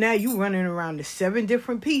 So now you running around to 7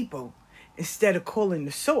 different people instead of calling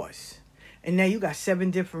the source. And now you got 7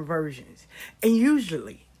 different versions. And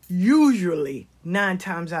usually, 9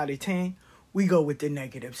 times out of 10, we go with the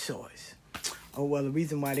negative source. Oh, well, the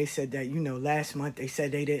reason why they said that, last month they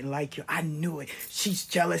said they didn't like you. I knew it. She's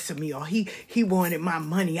jealous of me. Or he wanted my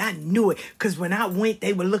money. I knew it. Because when I went,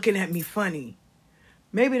 they were looking at me funny.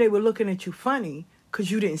 Maybe they were looking at you funny because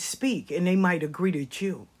you didn't speak and they might agree with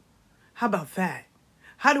you. How about that?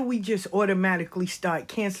 How do we just automatically start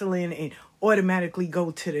canceling and automatically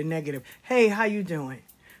go to the negative? Hey, how you doing?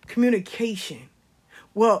 Communication.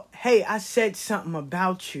 Well, hey, I said something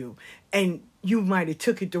about you and you might have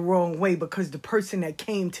took it the wrong way because the person that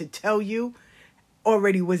came to tell you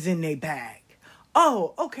already was in their bag.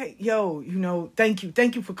 Oh, okay. Yo, thank you.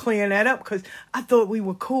 Thank you for clearing that up because I thought we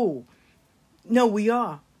were cool. No, we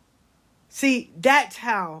are. See, that's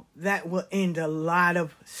how that will end a lot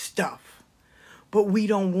of stuff. But we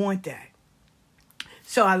don't want that.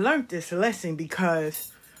 So I learned this lesson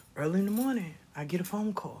because early in the morning, I get a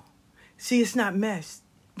phone call. See, it's not mess.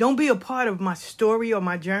 Don't be a part of my story or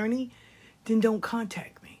my journey. Then don't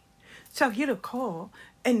contact me. So I get a call,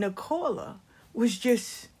 and the caller was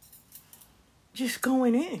just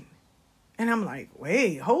going in. And I'm like,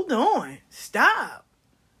 wait, hold on. Stop.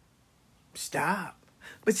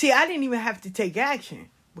 But see, I didn't even have to take action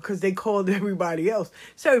because they called everybody else.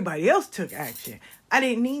 So everybody else took action. I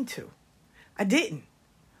didn't need to. I didn't.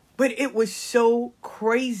 But it was so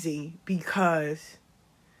crazy because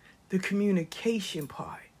the communication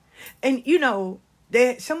part. And,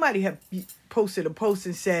 somebody had posted a post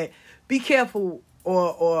and said, be careful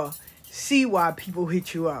or see why people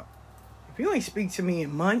hit you up. If you ain't speak to me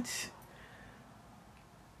in months,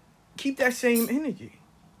 keep that same energy.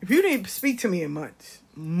 If you didn't speak to me in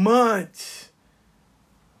months,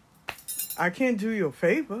 I can't do you a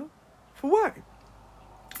favor. For what?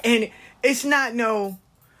 And It's not no,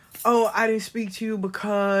 oh, I didn't speak to you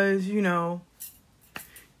because,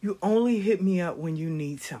 you only hit me up when you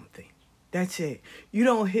need something. That's it. You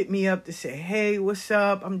don't hit me up to say, hey, what's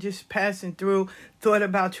up? I'm just passing through. Thought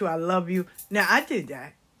about you. I love you. Now, I did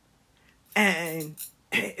that. And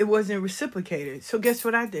it wasn't reciprocated. So guess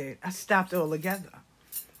what I did? I stopped altogether.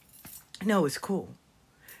 No, it's cool.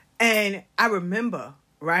 And I remember,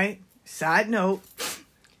 right? Side note,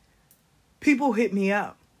 people hit me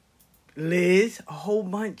up. Liz, a whole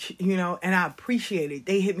bunch, and I appreciate it.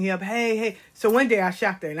 They hit me up, hey. So one day I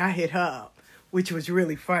shocked her and I hit her up, which was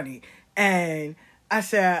really funny. And I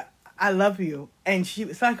said, I love you. And she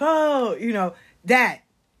was like, oh, that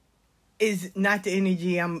is not the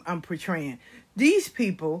energy I'm portraying. These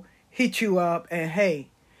people hit you up and, hey,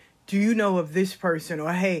 do you know of this person?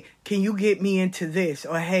 Or, hey, can you get me into this?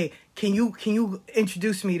 Or, hey, can you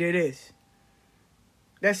introduce me to this?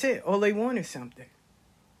 That's it. All they want is something.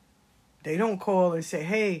 They don't call and say,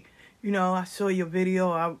 hey, I saw your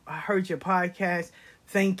video. I heard your podcast.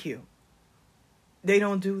 Thank you. They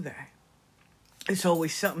don't do that. It's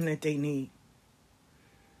always something that they need.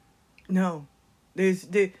 No. There's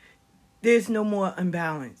no more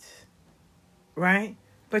imbalance. Right?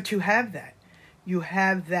 But you have that. You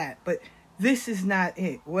have that. But this is not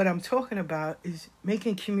it. What I'm talking about is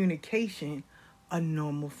making communication a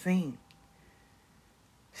normal thing.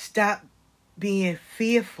 Stop being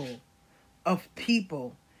fearful of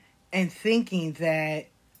people and thinking that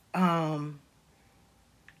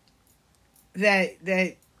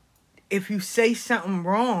that if you say something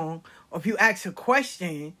wrong or if you ask a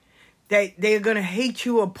question that they're going to hate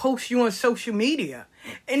you or post you on social media.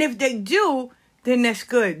 And if they do, then that's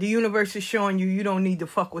good. The universe is showing you don't need to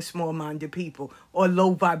fuck with small-minded people or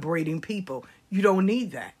low-vibrating people. You don't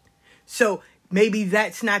need that. So maybe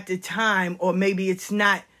that's not the time, or maybe it's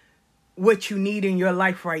not what you need in your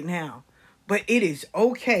life right now. But it is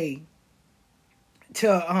okay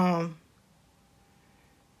to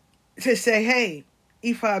say, hey,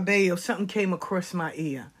 Ifa Bayo, something came across my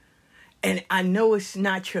ear. And I know it's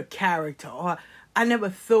not your character, or I never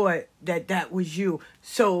thought that was you.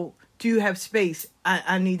 So do you have space?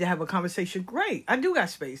 I need to have a conversation. Great. I do got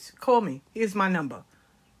space. Call me. Here's my number.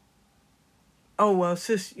 Oh, well,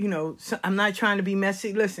 sis, I'm not trying to be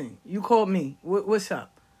messy. Listen, you called me. What's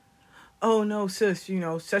up? Oh, no, sis,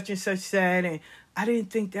 such and such said, and I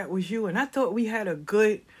didn't think that was you. And I thought we had a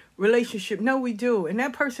good relationship. No, we do. And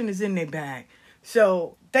that person is in their bag.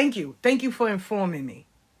 So thank you. Thank you for informing me.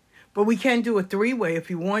 But we can do a three-way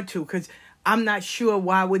if you want to, because I'm not sure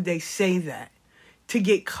why would they say that. To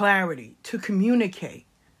get clarity, to communicate.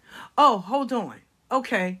 Oh, hold on.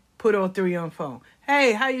 Okay, put all three on phone.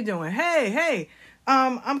 Hey, how you doing? Hey,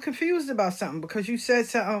 I'm confused about something because you said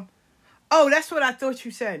something. Oh, that's what I thought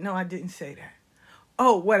you said. No, I didn't say that.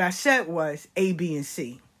 Oh, what I said was A, B, and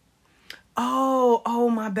C. Oh,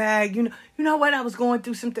 my bad. You know what? I was going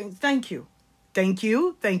through some things. Thank you.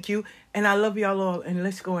 And I love y'all all. And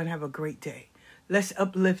let's go and have a great day. Let's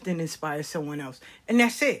uplift and inspire someone else. And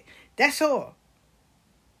that's it. That's all.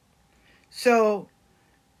 So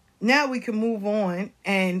now we can move on.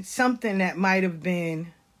 And something that might have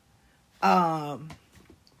been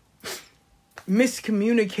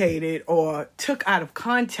miscommunicated or took out of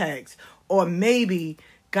context or maybe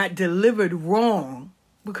got delivered wrong,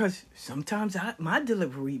 because sometimes my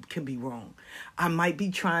delivery can be wrong. I might be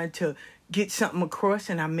trying to get something across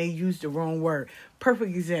and I may use the wrong word.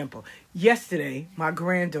 Perfect example. Yesterday, my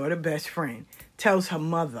granddaughter, best friend, tells her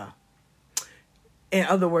mother, in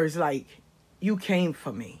other words, like, you came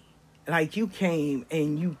for me. Like, you came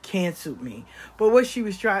and you canceled me. But what she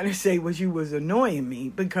was trying to say was you was annoying me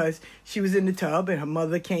because she was in the tub and her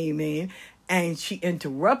mother came in and she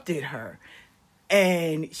interrupted her.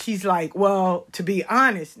 And she's like, well, to be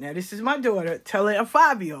honest, now this is my daughter telling a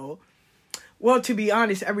 5-year-old, well, to be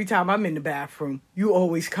honest, every time I'm in the bathroom, you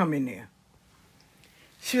always come in there.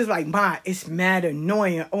 She was like, Ma, it's mad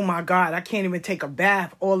annoying. Oh, my God, I can't even take a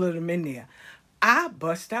bath. All of them in there. I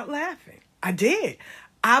bust out laughing. I did.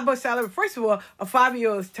 I bust out laughing. First of all, a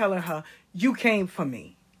 5-year-old is telling her, you came for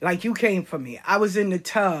me. Like, you came for me. I was in the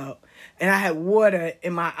tub, and I had water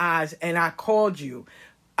in my eyes, and I called you.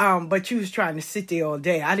 But you was trying to sit there all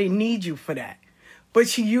day. I didn't need you for that. But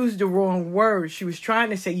she used the wrong word. She was trying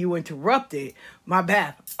to say you interrupted my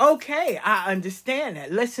bath. Okay, I understand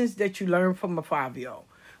that. Lessons that you learn from a 5-year-old.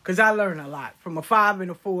 Because I learn a lot from a 5 and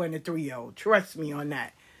a 4 and a 3-year-old. Trust me on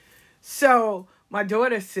that. So my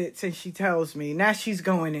daughter sits and she tells me, now she's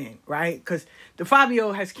going in, right? Because the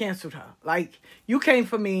 5-year-old has canceled her. Like, you came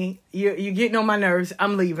for me. You're getting on my nerves.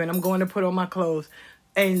 I'm leaving. I'm going to put on my clothes.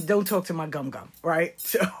 And don't talk to my gum, right?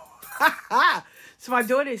 So my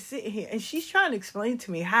daughter is sitting here, and she's trying to explain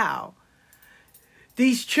to me how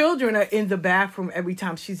these children are in the bathroom every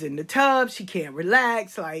time she's in the tub. She can't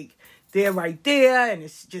relax. Like, they're right there, and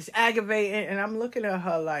it's just aggravating. And I'm looking at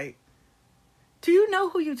her like, do you know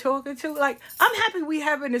who you're talking to? Like, I'm happy we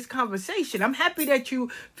having this conversation. I'm happy that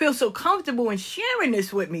you feel so comfortable in sharing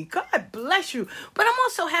this with me. God bless you. But I'm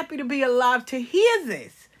also happy to be alive to hear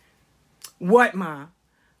this. What, Ma?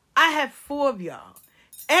 I have 4 of y'all.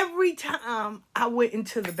 Every time I went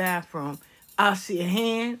into the bathroom, I'll see a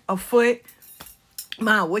hand, a foot.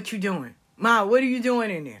 Ma, what you doing? Ma, what are you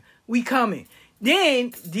doing in there? We coming.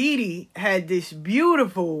 Then Dee Dee had this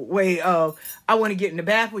beautiful way of, I want to get in the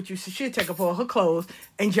bath with you. So she'll take off all her clothes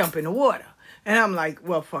and jump in the water. And I'm like,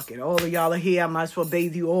 well, fuck it. All of y'all are here. I might as well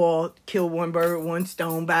bathe you all. Kill one bird, one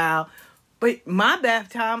stone, bow. But my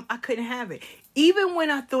bath time, I couldn't have it. Even when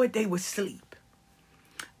I thought they would sleep,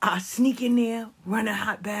 I sneak in there, run a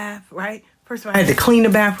hot bath, right? First of all, I had to clean the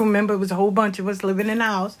bathroom. Remember, it was a whole bunch of us living in the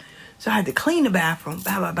house. So I had to clean the bathroom,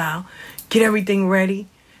 get everything ready.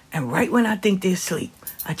 And right when I think they're asleep,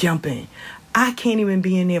 I jump in. I can't even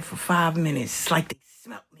be in there for 5 minutes. It's like they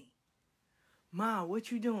smelt me. Ma, what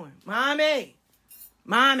you doing? Mommy,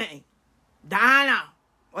 Donna,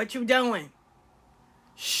 what you doing?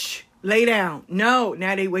 Shh, lay down. No,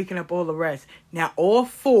 now they waking up all the rest. Now all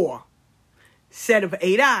 4 set of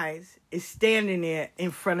 8 eyes is standing there in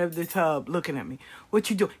front of the tub looking at me. What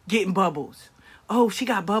you doing? Getting bubbles. Oh, she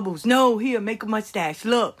got bubbles. No, here, make a mustache.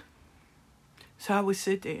 Look. So I would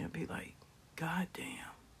sit there and be like, God damn,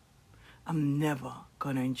 I'm never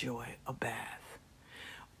going to enjoy a bath.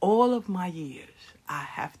 All of my years, I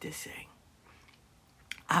have to say,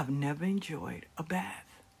 I've never enjoyed a bath.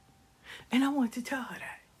 And I want to tell her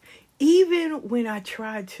that. Even when I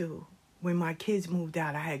tried to, when my kids moved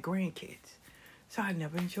out, I had grandkids. So I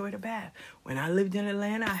never enjoyed a bath. When I lived in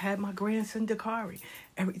Atlanta, I had my grandson, Dakari.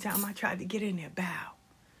 Every time I tried to get in there, bow.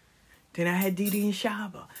 Then I had Dee Dee and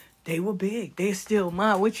Shaba. They were big. They're still,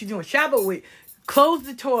 Ma, what you doing? Shaba would close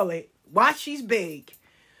the toilet, watch she's big.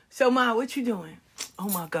 So, Ma, what you doing? Oh,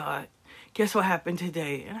 my God. Guess what happened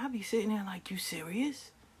today? And I'll be sitting there like, you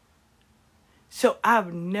serious? So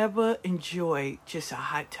I've never enjoyed just a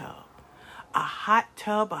hot tub. A hot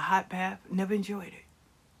tub, a hot bath, never enjoyed it.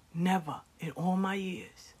 Never in all my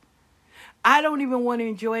years. I don't even want to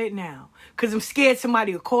enjoy it now because I'm scared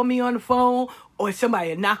somebody will call me on the phone or somebody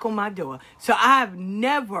will knock on my door. So I've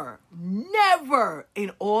never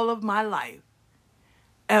in all of my life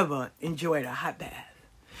ever enjoyed a hot bath.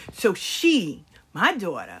 So she, my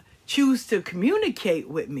daughter, choose to communicate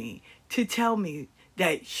with me to tell me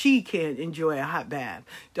that she can enjoy a hot bath.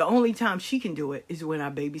 The only time she can do it is when I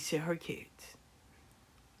babysit her kids.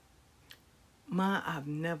 Ma, I've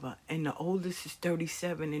never, and the oldest is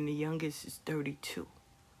 37 and the youngest is 32.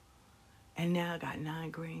 And now I got 9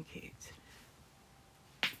 grandkids.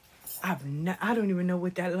 I don't even know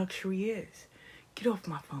what that luxury is. Get off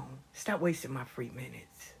my phone. Stop wasting my free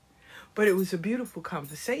minutes. But it was a beautiful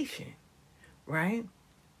conversation, right?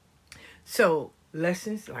 So,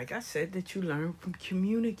 lessons, like I said, that you learn from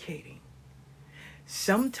communicating.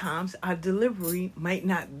 Sometimes our delivery might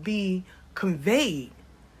not be conveyed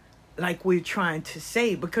like we're trying to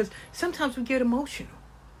say, because sometimes we get emotional.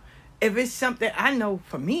 If it's something, I know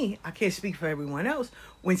for me, I can't speak for everyone else,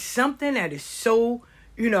 when something that is so,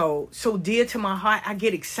 so dear to my heart, I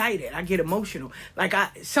get excited, I get emotional. Like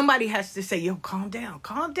somebody has to say, yo, calm down.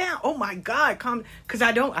 Oh my God, calm, because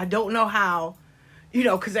I don't know how,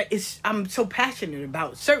 because I'm so passionate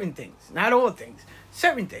about certain things, not all things,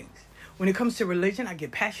 certain things. When it comes to religion, I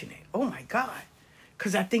get passionate. Oh my God,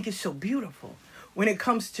 because I think it's so beautiful. When it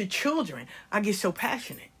comes to children, I get so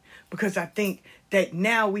passionate because I think that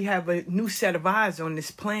now we have a new set of eyes on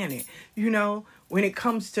this planet. When it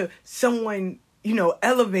comes to someone,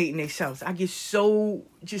 elevating themselves, I get so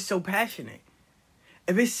passionate.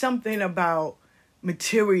 If it's something about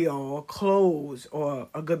material or clothes or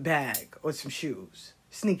a good bag or some shoes,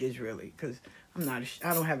 sneakers really, because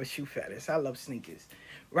I don't have a shoe fetish. I love sneakers,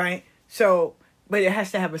 right? So, but it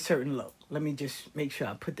has to have a certain look. Let me just make sure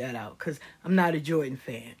I put that out because I'm not a Jordan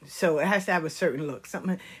fan. So it has to have a certain look.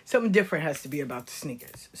 Something different has to be about the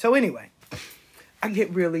sneakers. So anyway, I get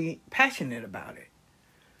really passionate about it.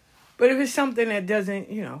 But if it's something that doesn't,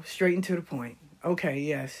 straight and to the point, okay,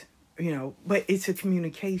 yes, but it's a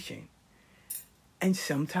communication. And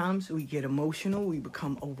sometimes we get emotional, we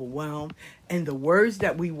become overwhelmed, and the words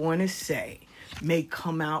that we want to say may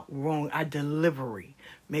come out wrong. Our delivery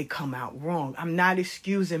may come out wrong. I'm not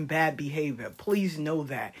excusing bad behavior. Please know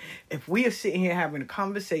that. If we are sitting here having a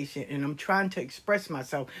conversation and I'm trying to express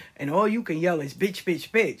myself and all you can yell is bitch,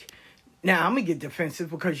 bitch, bitch, Now, I'm going to get defensive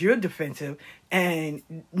because you're defensive and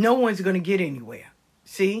no one's going to get anywhere.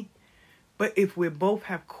 See? But if we both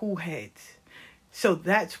have cool heads, so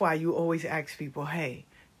that's why you always ask people, hey,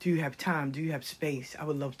 do you have time? Do you have space? I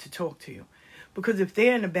would love to talk to you. Because if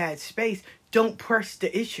they're in a bad space, don't press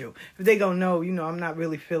the issue. If they go, no, I'm not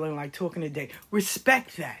really feeling like talking today.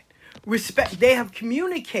 Respect that. They have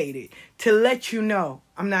communicated to let you know,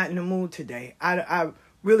 I'm not in the mood today. I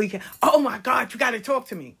really can't. Oh my God, you got to talk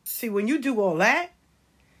to me. See, when you do all that,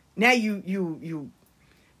 now you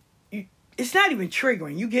it's not even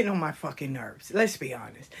triggering. You getting on my fucking nerves. Let's be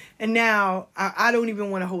honest. And now I don't even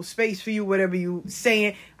want to hold space for you. Whatever you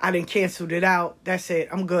saying, I done canceled it out. That's it.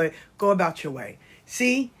 I'm good. Go about your way.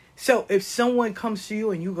 See? So if someone comes to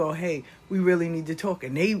you and you go, hey, we really need to talk,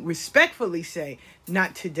 and they respectfully say,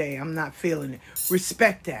 not today. I'm not feeling it.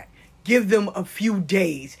 Respect that. Give them a few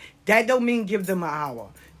days. That don't mean give them an hour.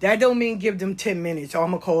 That don't mean give them 10 minutes. Oh,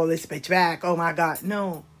 I'm going to call this bitch back. Oh my God.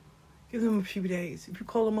 No. Give them a few days. If you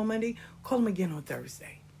call them on Monday, call them again on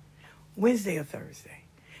Thursday. Wednesday or Thursday.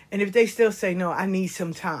 And if they still say, no, I need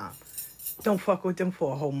some time, don't fuck with them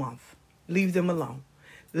for a whole month. Leave them alone.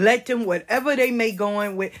 Let them, whatever they may go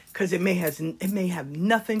on with, because it may have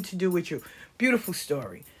nothing to do with you. Beautiful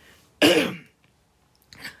story. A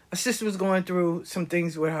sister was going through some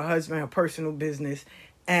things with her husband, her personal business,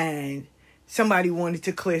 and somebody wanted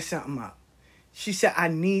to clear something up. She said, I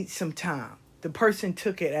need some time. The person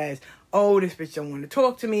took it as, oh, this bitch don't want to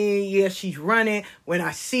talk to me. Yeah, she's running. When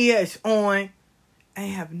I see her, it's on. I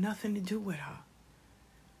ain't have nothing to do with her.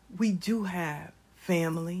 We do have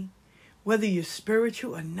family. Whether you're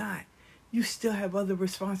spiritual or not, you still have other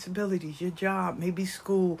responsibilities. Your job, maybe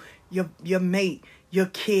school, your mate, your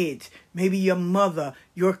kids, maybe your mother,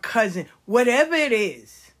 your cousin, whatever it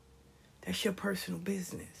is. That's your personal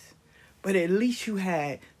business. But at least you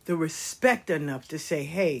had the respect enough to say,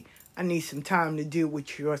 hey, I need some time to deal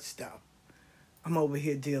with your stuff. I'm over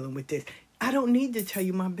here dealing with this. I don't need to tell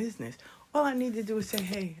you my business. All I need to do is say,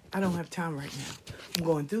 hey, I don't have time right now. I'm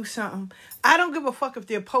going through something. I don't give a fuck if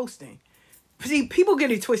they're posting. See, people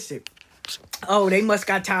get it twisted. Oh, they must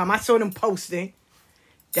got time. I saw them posting.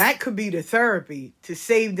 That could be the therapy to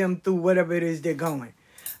save them through whatever it is they're going.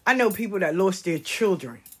 I know people that lost their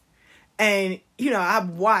children. And, I've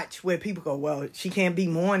watched where people go, well, she can't be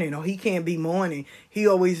mourning or he can't be mourning. He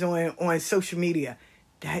always on social media.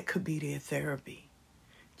 That could be their therapy.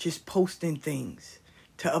 Just posting things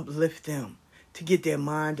to uplift them, to get their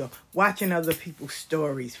mind off. Watching other people's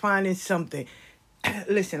stories, finding something.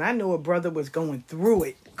 Listen, I know a brother was going through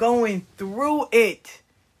it.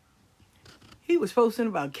 He was posting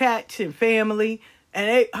about cats and family.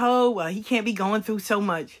 And he can't be going through so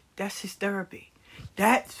much. That's his therapy.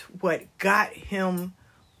 That's what got him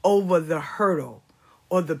over the hurdle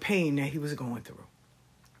or the pain that he was going through.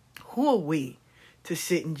 Who are we to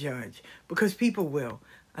sit and judge? Because people will.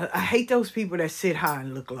 I hate those people that sit high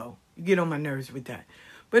and look low. You get on my nerves with that.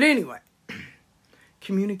 But anyway,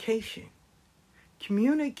 communication.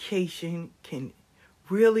 Communication can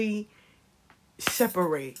really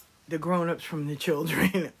separate the grown-ups from the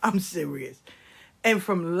children. I'm serious. And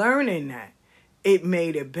from learning that, it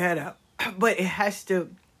made it better. But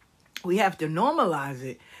we have to normalize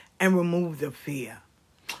it and remove the fear.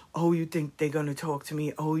 Oh, you think they're going to talk to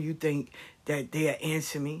me? Oh, you think that they'll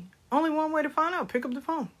answer me? Only one way to find out. Pick up the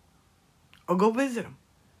phone. Or go visit them.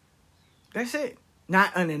 That's it.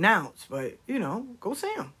 Not unannounced, but, go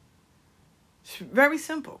see them. It's very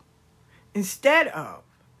simple. Instead of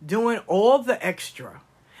doing all the extra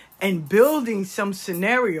and building some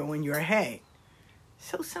scenario in your head,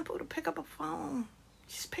 it's so simple to pick up a phone.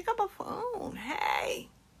 Just pick up a phone. Hey.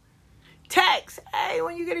 Text. Hey,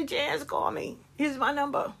 when you get a chance, call me. Here's my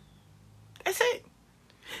number. That's it.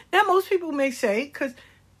 Now, most people may say, because,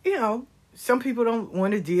 some people don't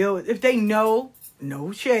want to deal. If they know,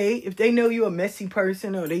 no shade. If they know you're a messy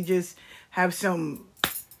person or they just have some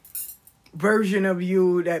version of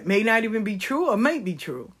you that may not even be true or might be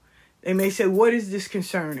true, they may say, what is this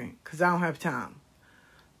concerning? Because I don't have time.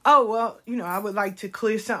 Oh, well, I would like to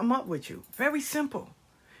clear something up with you. Very simple.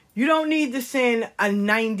 You don't need to send a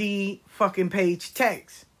 90 fucking page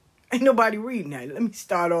text. Ain't nobody reading that. Let me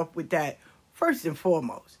start off with that first and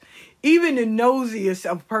foremost. Even the nosiest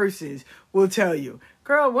of persons will tell you,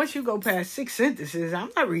 girl, once you go past 6 sentences, I'm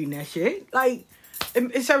not reading that shit. Like,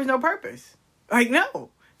 it serves no purpose. Like, no.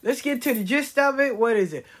 Let's get to the gist of it. What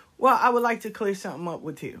is it? Well, I would like to clear something up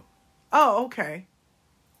with you. Oh, okay.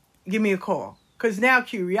 Give me a call. Because now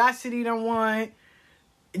curiosity done won.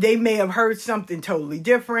 They may have heard something totally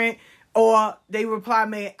different. Or they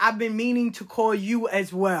reply, I've been meaning to call you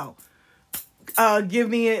as well. give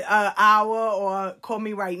me an hour, or call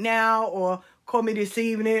me right now, or call me this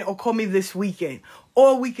evening, or call me this weekend.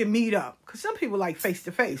 Or we can meet up. Because some people like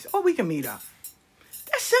face-to-face. Or we can meet up.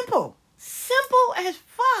 That's simple. Simple as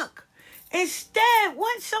fuck. Instead,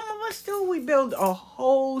 what some of us do, we build a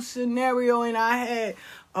whole scenario in our head.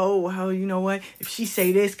 Oh, well, you know what? If she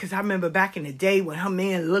say this, because I remember back in the day when her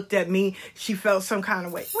man looked at me, she felt some kind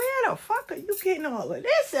of way. Where the fuck are you getting all of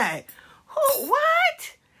this at? Who?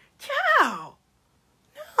 What? Child.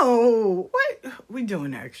 No. What? We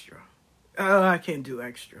doing extra. I can't do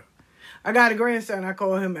extra. I got a grandson, I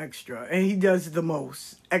call him extra, and he does the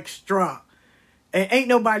most. Extra. And ain't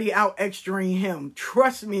nobody out extraing him.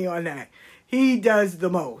 Trust me on that. He does the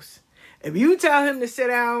most. If you tell him to sit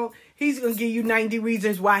down, he's going to give you 90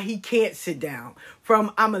 reasons why he can't sit down.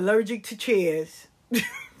 From I'm allergic to chairs.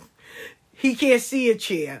 He can't see a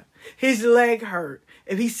chair. His leg hurt.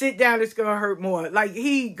 If he sit down, it's going to hurt more. Like,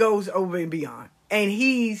 he goes over and beyond. And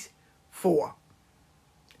he's 4.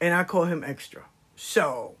 And I call him extra.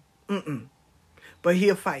 So, But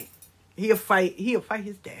he'll fight. He'll fight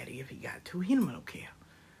his daddy if he got to. He don't care.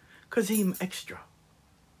 Because he's extra.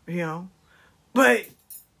 You know? But,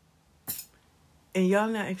 and y'all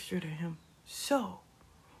not extra to him. So,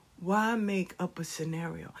 why make up a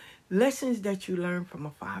scenario? Lessons that you learn from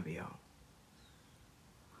a 5-year-old.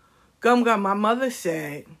 Gum, my mother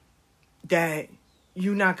said that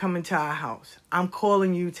you not coming to our house. I'm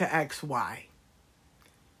calling you to ask why.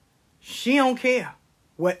 She don't care.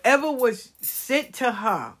 Whatever was said to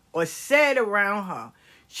her or said around her,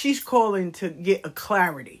 she's calling to get a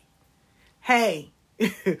clarity. Hey,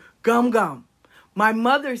 Gum, my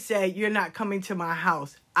mother said you're not coming to my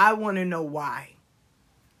house. I want to know why.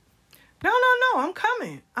 No, I'm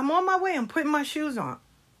coming. I'm on my way. I'm putting my shoes on.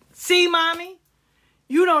 See, Mommy?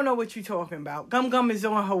 You don't know what you're talking about. Gum is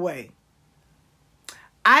on her way.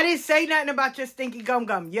 I didn't say nothing about your stinky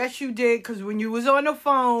Gum. Yes, you did, because when you was on the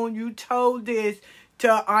phone, you told this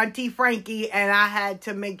to Auntie Frankie, and I had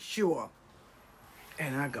to make sure.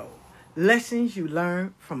 And I go, lessons you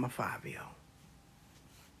learn from a 5-year-old.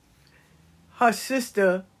 Her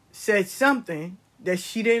sister said something that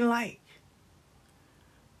she didn't like.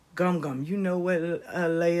 Gum, you know what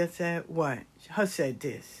Leia said? What? Her said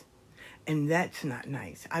this. And that's not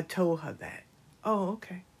nice. I told her that. Oh,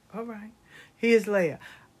 okay. All right. Here's Leia.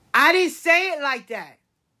 I didn't say it like that.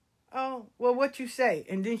 Oh, well, what you say?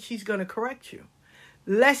 And then she's going to correct you.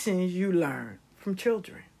 Lessons you learn from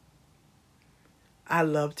children. I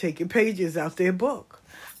love taking pages out their book.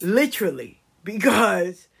 Literally.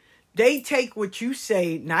 Because they take what you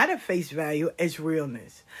say, not at face value, as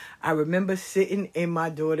realness. I remember sitting in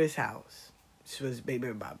my daughter's house. This was maybe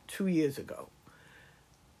about 2 years ago.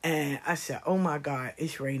 And I said, oh my God,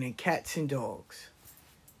 it's raining cats and dogs.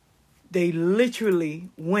 They literally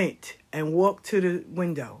went and walked to the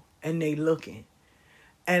window and they looking.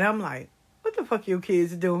 And I'm like, what the fuck your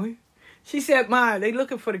kids doing? She said, Ma, they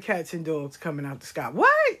looking for the cats and dogs coming out the sky.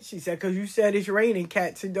 What? She said, because you said it's raining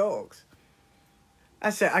cats and dogs. I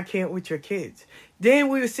said, I can't with your kids. Then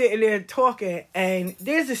we were sitting there talking, and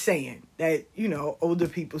there's a saying that, older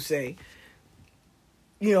people say,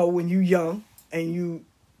 when you young and you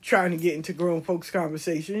trying to get into grown folks'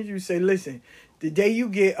 conversations, you say, listen, the day you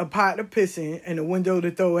get a pot of pissing and a window to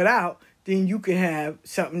throw it out, then you can have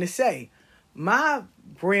something to say. My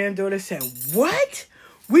granddaughter said, what?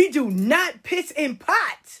 We do not piss in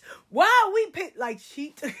pots. Why are we piss? Like,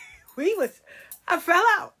 I fell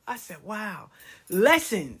out. I said, wow.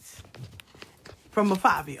 Lessons from a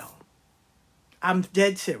 5-year-old. I'm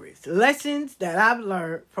dead serious. Lessons that I've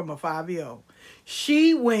learned from a 5-year-old.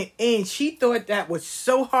 She went in. She thought that was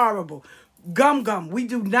so horrible. Gum, we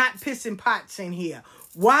do not piss in pots in here.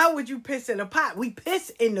 Why would you piss in a pot? We piss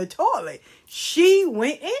in the toilet. She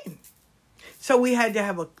went in. So we had to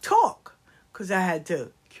have a talk because I had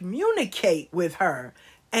to communicate with her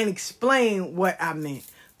and explain what I meant.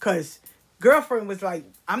 Because girlfriend was like,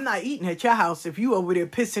 I'm not eating at your house if you over there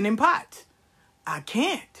pissing in pots. I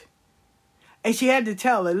can't. And she had to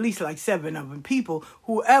tell at least like 7 of them people,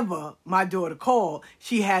 whoever my daughter called,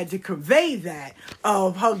 she had to convey that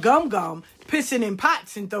of her Gum pissing in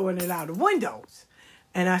pots and throwing it out of windows.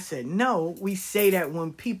 And I said, no, we say that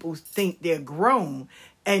when people think they're grown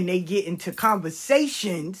and they get into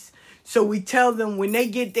conversations. So we tell them when they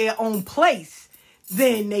get their own place,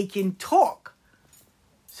 then they can talk.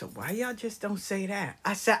 So why y'all just don't say that?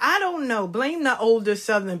 I said, I don't know. Blame the older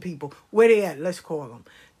Southern people. Where they at? Let's call them.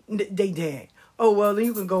 They dead. Oh, well, then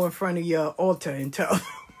you can go in front of your altar and tell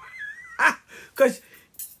them. Because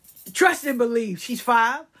trust and believe. She's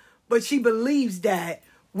 5, but she believes that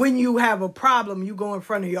when you have a problem, you go in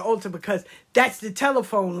front of your altar because that's the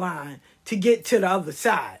telephone line to get to the other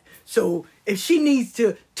side. So if she needs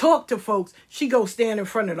to talk to folks, she goes stand in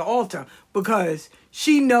front of the altar because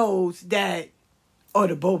she knows that, or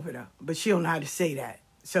the both of them, but she don't know how to say that.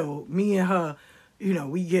 So me and her,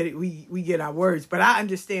 we get it, we get our words, but I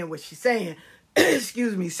understand what she's saying.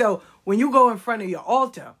 Excuse me. So when you go in front of your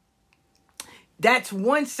altar, that's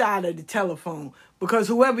one side of the telephone, because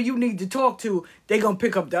whoever you need to talk to, they're going to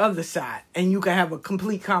pick up the other side and you can have a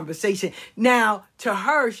complete conversation. Now, to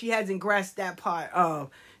her, she hasn't grasped that part of,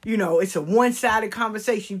 it's a one-sided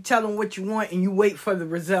conversation. You tell them what you want and you wait for the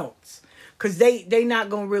results, because they not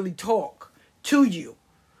going to really talk to you,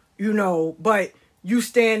 but you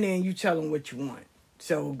stand there and you tell them what you want.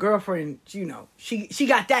 So girlfriend, she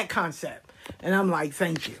got that concept. And I'm like,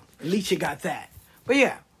 thank you. At least you got that. But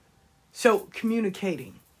yeah. So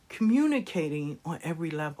communicating on every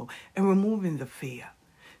level and removing the fear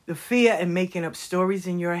and making up stories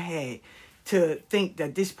in your head to think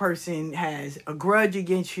that this person has a grudge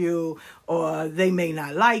against you or they may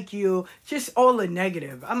not like you, just all the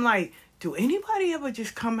negative. I'm like, do anybody ever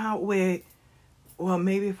just come out with, well,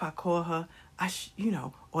 maybe if I call her,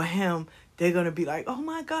 or him, they're going to be like, oh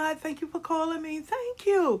my God, thank you for calling me. Thank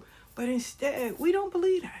you. But instead, we don't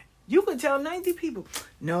believe that. You could tell 90 people.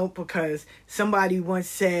 No, because somebody once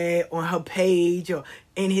said on her page or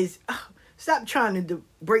in his... stop trying to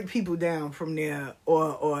break people down from their...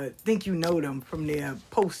 Or think you know them from their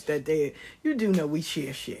posts that they... You do know we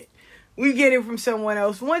share shit. We get it from someone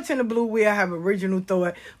else. Once in a blue, we'll have original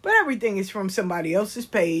thought. But everything is from somebody else's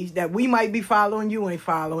page that we might be following, you ain't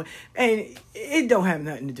following. And it don't have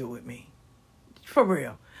nothing to do with me. For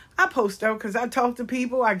real. I post out because I talk to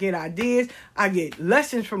people. I get ideas. I get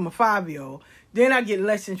lessons from a 5-year-old. Then I get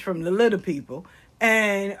lessons from the little people.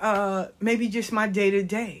 And maybe just my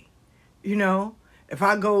day-to-day. If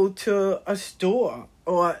I go to a store,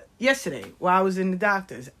 or yesterday while I was in the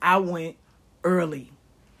doctor's, I went early.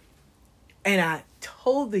 And I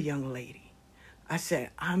told the young lady, I said,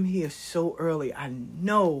 I'm here so early. I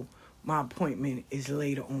know my appointment is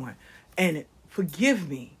later on. And forgive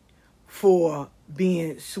me for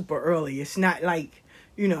being super early. It's not like,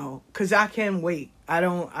 because I can wait.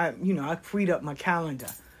 I freed up my calendar.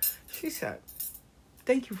 She said,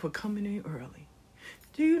 thank you for coming in early.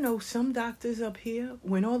 Do you know some doctors up here,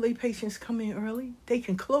 when all their patients come in early, they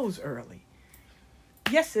can close early.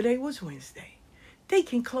 Yesterday was Wednesday. They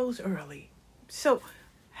can close early. So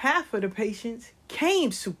half of the patients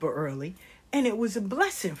came super early, and it was a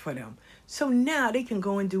blessing for them. So now they can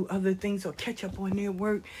go and do other things or catch up on their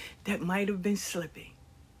work that might have been slipping.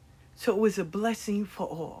 So it was a blessing for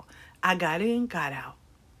all. I got in, got out.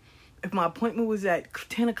 If my appointment was at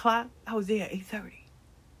 10 o'clock, I was there at 8:30.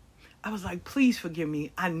 I was like, please forgive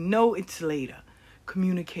me. I know it's later.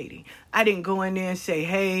 Communicating. I didn't go in there and say,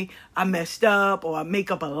 hey, I messed up, or I make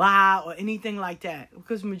up a lie or anything like that,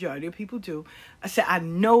 because the majority of people do. I said, I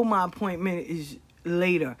know my appointment is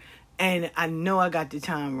later. And I know I got the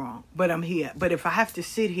time wrong, but I'm here. But if I have to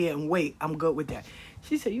sit here and wait, I'm good with that.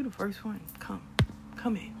 She said, you the first one.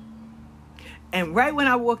 Come in. And right when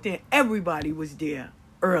I walked in, everybody was there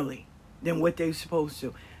early than what they were supposed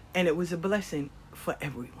to. And it was a blessing for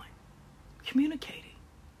everyone. Communicating.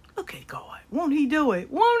 Look at God. Won't he do it?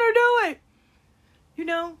 Won't he do it?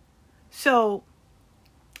 So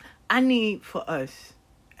I need for us,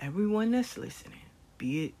 everyone that's listening,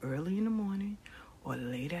 be it early in the morning or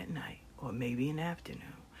late at night, or maybe in the afternoon,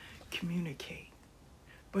 communicate.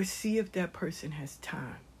 But see if that person has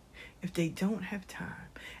time. If they don't have time,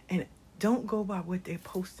 and don't go by what they're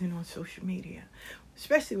posting on social media.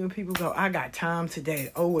 Especially when people go, I got time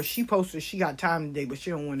today. Oh, well, she posted she got time today, but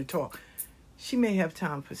she don't want to talk. She may have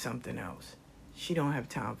time for something else. She don't have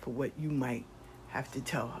time for what you might have to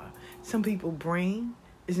tell her. Some people's brain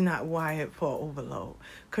is not wired for overload.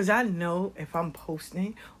 Because I know if I'm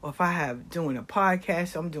posting, or if I have doing a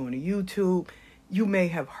podcast, I'm doing a YouTube, you may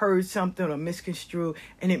have heard something or misconstrued,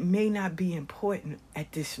 and it may not be important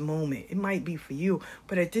at this moment. It might be for you,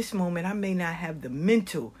 but at this moment, I may not have the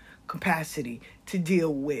mental capacity to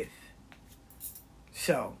deal with.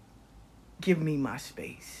 So, give me my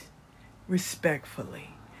space, respectfully,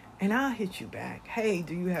 and I'll hit you back. Hey,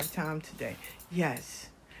 do you have time today? Yes.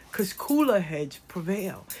 Because cooler heads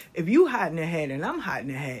prevail. If you hiding the head and I'm hiding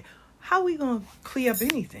the head, how are we going to clear up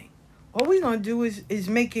anything? All we're going to do is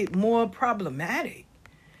make it more problematic.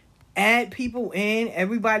 Add people in.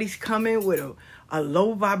 Everybody's coming with a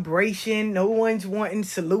low vibration. No one's wanting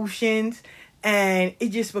solutions. And it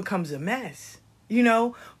just becomes a mess.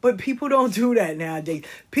 But people don't do that nowadays.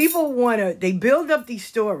 People they build up these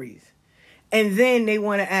stories. And then they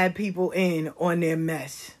want to add people in on their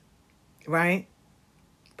mess. Right?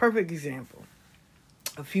 Perfect example.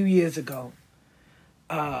 a few years ago,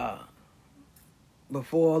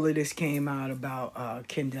 before all of this came out about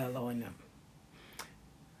Candelo and them,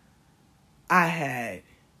 I had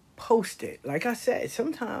posted, like I said,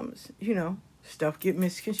 sometimes, stuff get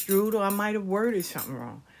misconstrued or I might have worded something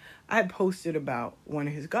wrong. I had posted about one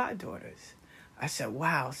of his goddaughters. I said,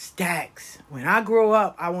 wow, Stacks. When I grow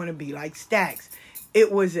up, I want to be like Stacks.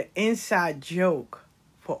 It was an inside joke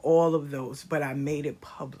for all of those, but I made it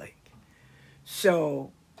public.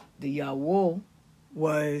 So the Yawul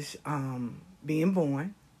was being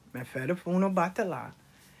born, Mefeta Funo Batala,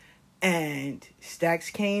 and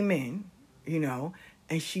Stacks came in,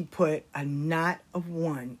 and she put a knot of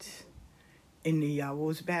ones in the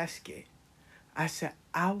Yawul's basket. I said,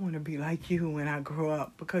 I want to be like you when I grow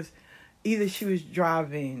up, because either she was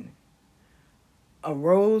driving a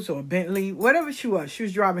Rolls or a Bentley, whatever she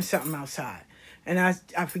was driving something outside. And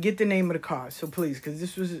I forget the name of the car, so please, because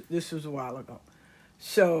this was a while ago.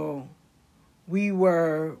 So we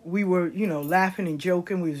were laughing and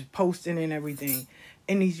joking. We was posting and everything.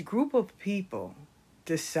 And these group of people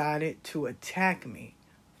decided to attack me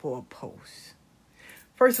for a post.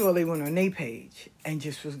 First of all, they went on their page and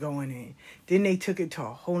just was going in. Then they took it to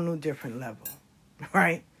a whole new different level,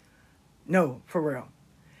 right? No, for real.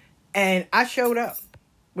 And I showed up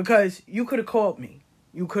because you could have called me.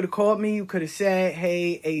 You could have said,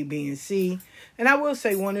 hey, A, B, and C. And I will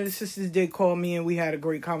say one of the sisters did call me and we had a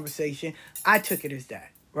great conversation. I took it as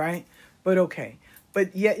that, right? But okay.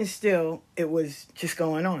 But yet and still, it was just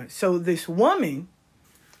going on. So this woman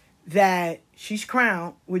that she's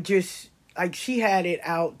crowned would just, like, she had it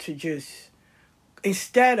out to just,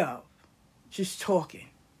 instead of just talking,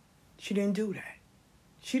 she didn't do that.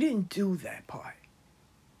 She didn't do that part.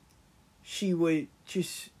 She would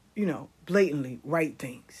just, blatantly write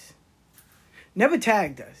things. Never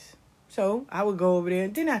tagged us. So I would go over there.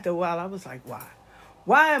 And then after a while, I was like, why?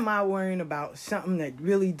 Why am I worrying about something that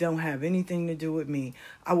really don't have anything to do with me?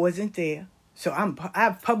 I wasn't there. So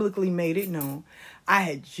I've publicly made it known. I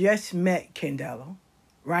had just met Candelo,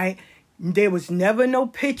 right? There was never no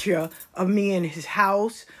picture of me in his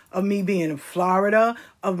house, of me being in Florida,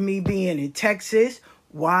 of me being in Texas.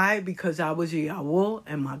 Why? Because I was a Yawul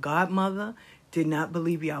and my godmother did not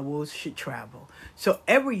believe Yawuls should travel. So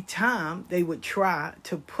every time they would try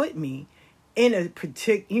to put me in a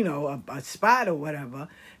particular, a spot or whatever,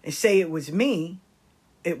 and say it was me,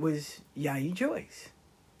 it was Yayi Joyce,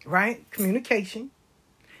 right? Communication.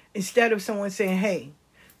 Instead of someone saying, hey,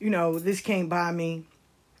 this came by me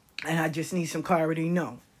and I just need some clarity.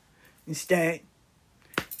 No. Instead,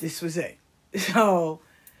 this was it. So,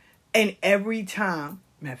 and every time,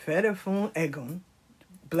 Mefeta Fun Egun,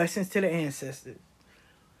 blessings to the ancestors,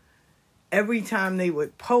 every time they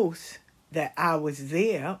would post that I was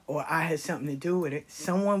there or I had something to do with it,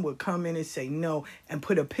 someone would come in and say no and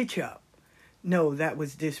put a picture up. No, that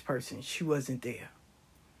was this person. She wasn't there.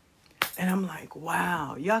 And I'm like,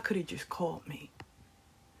 wow, y'all could have just called me.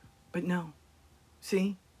 But no.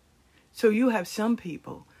 See? So you have some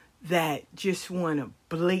people that just want to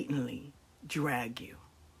blatantly drag you.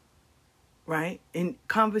 Right? In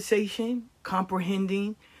conversation,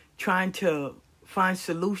 comprehending, trying to find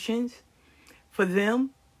solutions. For them,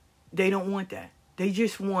 they don't want that. They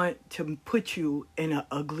just want to put you in an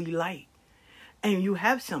ugly light. And you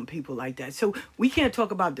have some people like that. So we can't talk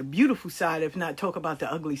about the beautiful side if not talk about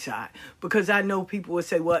the ugly side. Because I know people will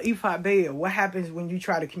say, well, Ifa Beya, what happens when you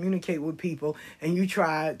try to communicate with people and you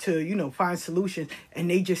try to, find solutions and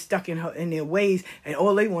they just stuck in their ways and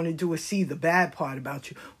all they want to do is see the bad part about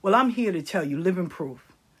you. Well, I'm here to tell you, living proof.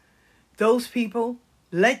 Those people,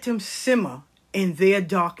 let them simmer in their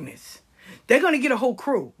darkness. They're going to get a whole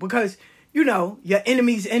crew because, your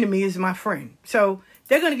enemy's enemy is my friend. So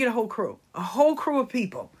they're going to get a whole crew of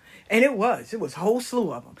people. And it was a whole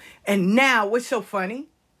slew of them. And now what's so funny,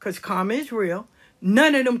 because karma is real,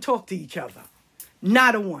 none of them talk to each other.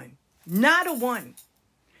 Not a one. Not a one.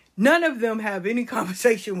 None of them have any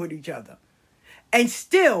conversation with each other. And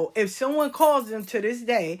still, if someone calls them to this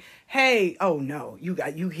day, hey, oh no, you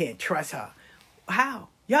can't trust her. How?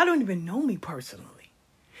 Y'all don't even know me personally.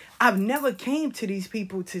 I've never came to these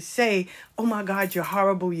people to say, oh my God, you're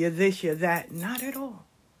horrible, you're this, you're that. Not at all.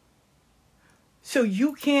 So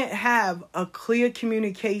you can't have a clear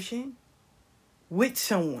communication with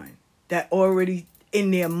someone that already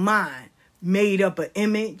in their mind made up an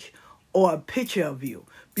image or a picture of you.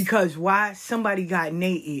 Because why? Somebody got in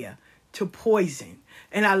their ear to poison.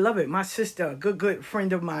 And I love it. My sister, a good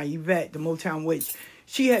friend of mine, Yvette, the Motown Witch,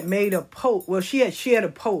 she had made a post. Well, she had shared a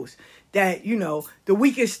post that, the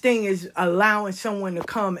weakest thing is allowing someone to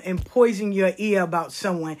come and poison your ear about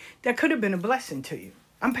someone that could have been a blessing to you.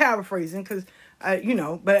 I'm paraphrasing because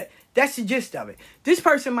but that's the gist of it. This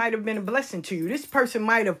person might have been a blessing to you. This person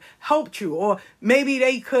might have helped you, or maybe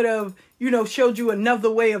they could have, showed you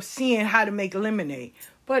another way of seeing how to make lemonade.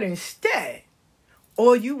 But instead,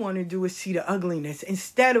 all you want to do is see the ugliness.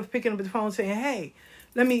 Instead of picking up the phone and saying, hey,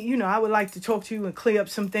 let me, I would like to talk to you and clear up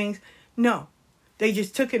some things. No, they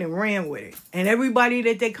just took it and ran with it. And everybody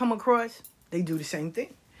that they come across, they do the same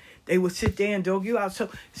thing. They will sit there and dog you out. So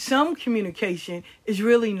some communication is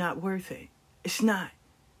really not worth it. It's not.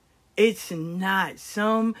 It's not.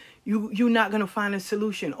 You're not going to find a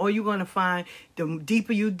solution. All you're going to find, the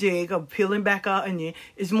deeper you dig of peeling back our onion,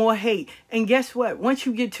 is more hate. And guess what? Once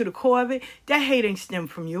you get to the core of it, that hate ain't stem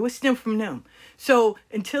from you. It stem from them. So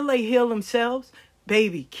until they heal themselves,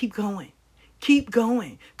 baby, keep going. Keep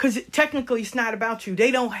going. Because technically it's not about you. They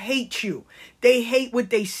don't hate you. They hate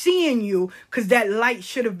what they see in you because that light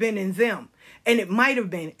should have been in them. And it might have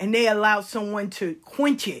been. And they allowed someone to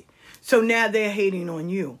quench it. So now they're hating on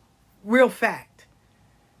you. Real fact.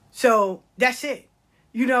 So that's it.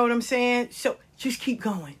 You know what I'm saying? So just keep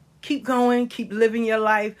going. Keep going. Keep living your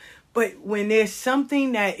life. But when there's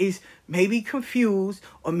something that is maybe confused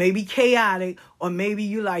or maybe chaotic or maybe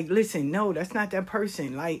you like, listen, no, that's not that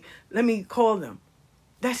person. Like, let me call them.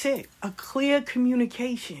 That's it. A clear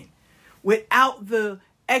communication without the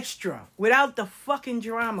extra, without the fucking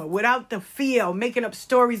drama, without the fear of making up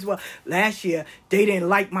stories. Well, last year they didn't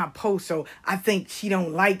like my post, so I think she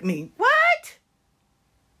don't like me. What?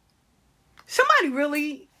 Somebody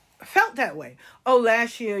really felt that way. Oh,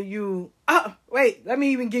 last year wait, let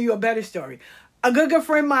me even give you a better story. A good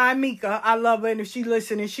friend of mine, Mika, I love her, and if she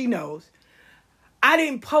listens, she knows. I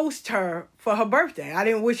didn't post her for her birthday. I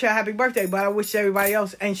didn't wish her happy birthday, but I wished everybody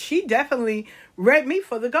else. And she definitely read me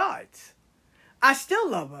for the gods. I still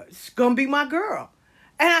love her. It's going to be my girl.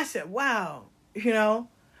 And I said, wow,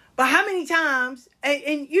 But how many times,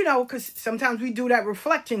 and because sometimes we do that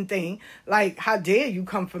reflection thing, like, how dare you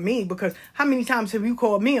come for me? Because how many times have you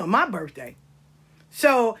called me on my birthday?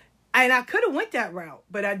 So, and I could have went that route,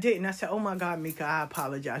 but I didn't. I said, oh my God, Mika, I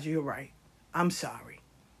apologize. You're right. I'm sorry.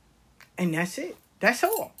 And that's it. That's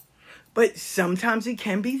all. But sometimes it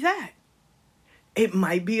can be that. It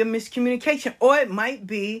might be a miscommunication, or it might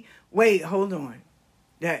be, wait, hold on.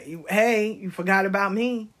 Hey, you forgot about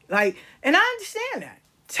me. Like, and I understand that.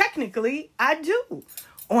 Technically, I do.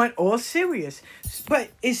 On all serious.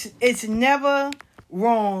 But it's never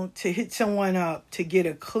wrong to hit someone up to get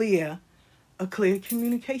a clear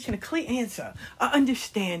communication, a clear answer, a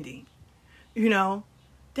understanding.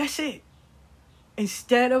 That's it.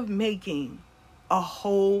 Instead of making a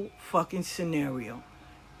whole fucking scenario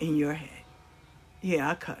in your head. Yeah,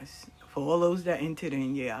 I cuss. For all those that entered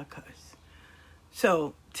in, yeah, I cuss.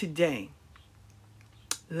 So today,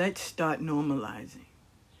 let's start normalizing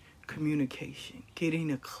communication,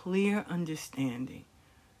 getting a clear understanding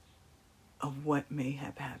of what may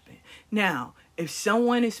have happened. Now, if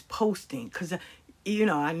someone is posting, because,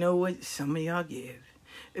 I know what some of y'all give.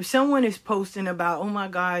 If someone is posting about, oh my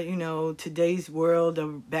God, today's world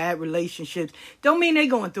of bad relationships, don't mean they're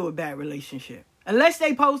going through a bad relationship. Unless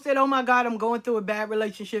they posted, oh my God, I'm going through a bad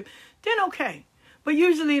relationship, then okay. But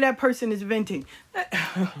usually that person is venting.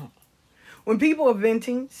 When people are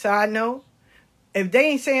venting, side note, if they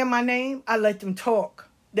ain't saying my name, I let them talk.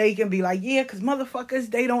 They can be like, yeah, because motherfuckers,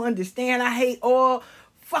 they don't understand. I hate all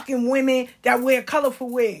fucking women that wear colorful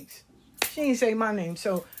wigs. She ain't say my name,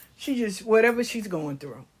 so she just, whatever she's going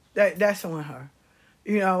through, that's on her.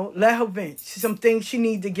 Let her vent. Some things she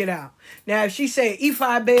need to get out. Now, if she say,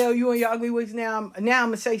 E5 Bell, you and your ugly wigs, now I'm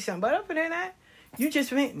going to say something. But other than that, you just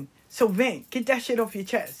venting. So vent. Get that shit off your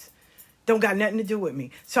chest. Don't got nothing to do with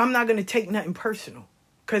me. So I'm not going to take nothing personal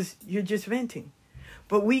because you're just venting.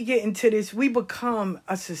 But we get into this, we become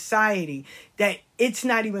a society that it's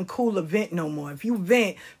not even cool to vent no more. If you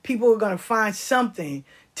vent, people are going to find something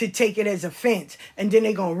to take it as offense. And then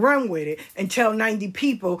they're going to run with it and tell 90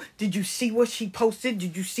 people, did you see what she posted?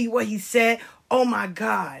 Did you see what he said? Oh my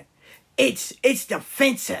God. It's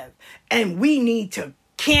defensive. And we need to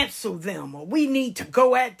cancel them or we need to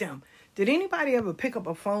go at them. Did anybody ever pick up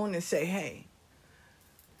a phone and say, hey,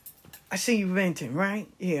 I see you venting, right?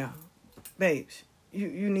 Yeah. Babes,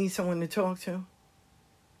 you need someone to talk to?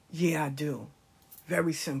 Yeah, I do.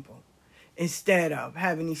 Very simple. Instead of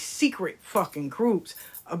having these secret fucking groups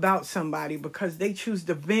about somebody because they choose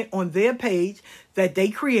to vent on their page that they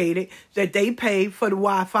created, that they pay for the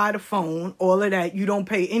Wi-Fi, the phone, all of that. You don't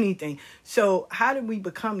pay anything. So how did we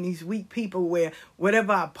become these weak people where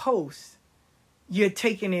whatever I post, you're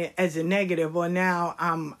taking it as a negative, or now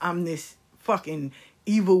I'm this fucking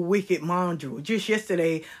evil, wicked mongrel. Just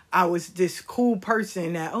yesterday, I was this cool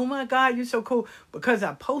person that, oh my God, you're so cool, because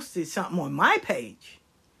I posted something on my page.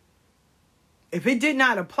 If it did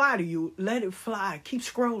not apply to you, let it fly. Keep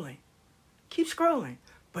scrolling. Keep scrolling.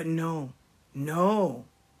 But no.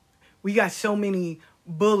 We got so many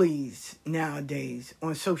bullies nowadays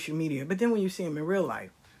on social media. But then when you see them in real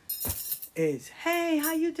life, it's, hey,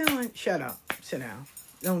 how you doing? Shut up. Sit down.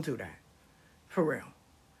 Don't do that. For real.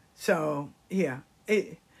 So, yeah.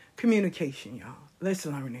 Communication, y'all. Let's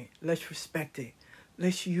learn it. Let's respect it.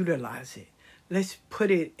 Let's utilize it. Let's put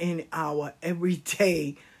it in our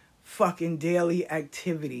everyday fucking daily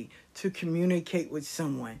activity to communicate with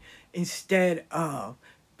someone instead of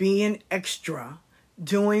being extra,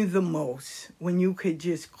 doing the most when you could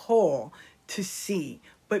just call to see,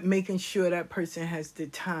 but making sure that person has the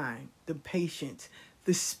time, the patience,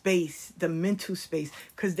 the space, the mental space,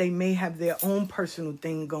 because they may have their own personal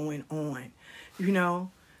thing going on. You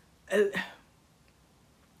know,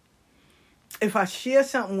 if I share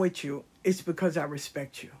something with you, it's because I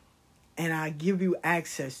respect you. And I give you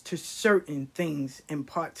access to certain things and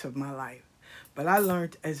parts of my life. But I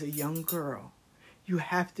learned as a young girl, you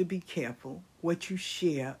have to be careful what you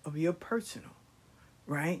share of your personal,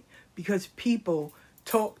 right? Because people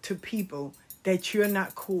talk to people that you're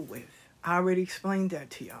not cool with. I already explained that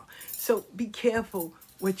to y'all. So be careful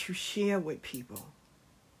what you share with people.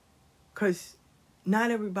 Because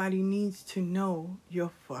not everybody needs to know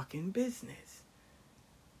your fucking business.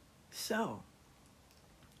 So,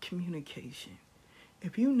 communication.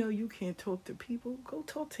 If you know you can't talk to people, go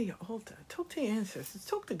talk to your altar. Talk to your ancestors.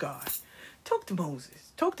 Talk to God. Talk to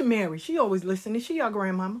Moses. Talk to Mary. She always listening. She your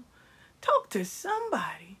grandmama. Talk to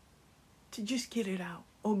somebody to just get it out.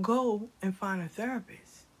 Or go and find a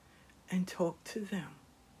therapist and talk to them.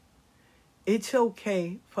 It's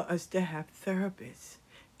okay for us to have therapists.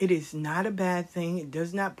 It is not a bad thing. It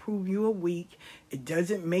does not prove you a weak. It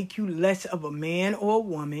doesn't make you less of a man or a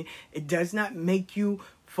woman. It does not make you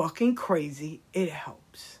fucking crazy. It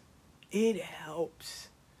helps. It helps.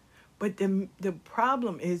 But the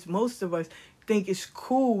problem is most of us think it's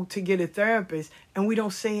cool to get a therapist and we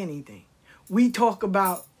don't say anything. We talk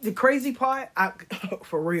about the crazy part,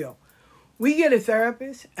 for real. We get a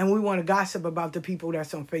therapist and we want to gossip about the people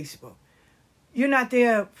that's on Facebook. You're not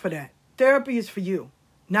there for that. Therapy is for you.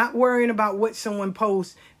 Not worrying about what someone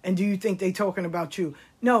posts and do you think they talking about you.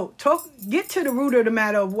 No, get to the root of the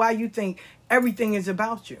matter of why you think everything is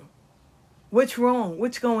about you. What's wrong?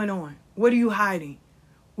 What's going on? What are you hiding?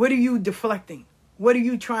 What are you deflecting? What are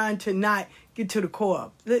you trying to not get to the core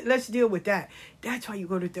of? Let's deal with that. That's why you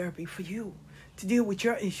go to therapy, for you, to deal with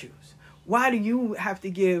your issues. Why do you have to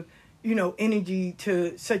give, energy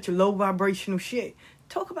to such a low vibrational shit?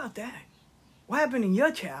 Talk about that. What happened in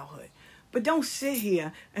your childhood? But don't sit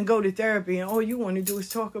here and go to therapy and all you want to do is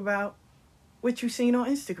talk about what you've seen on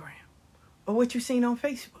Instagram or what you've seen on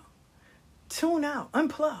Facebook. Tune out.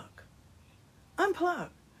 Unplug.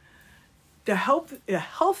 The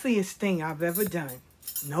healthiest thing I've ever done,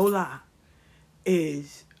 no lie,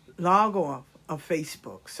 is log off of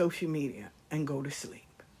Facebook, social media, and go to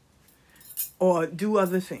sleep. Or do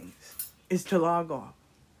other things, is to log off.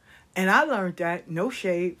 And I learned that, no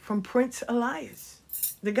shade, from Prince Elias,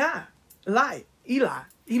 the guy.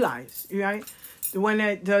 Elias, right? The one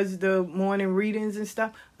that does the morning readings and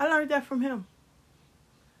stuff. I learned that from him.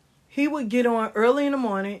 He would get on early in the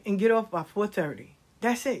morning and get off by 4:30.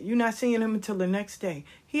 That's it. You're not seeing him until the next day.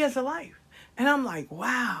 He has a life. And I'm like,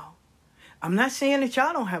 wow. I'm not saying that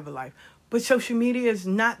y'all don't have a life, but social media is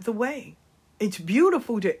not the way. It's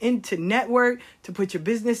beautiful to network, to put your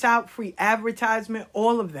business out, free advertisement,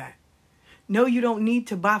 all of that. No, you don't need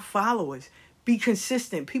to buy followers. Be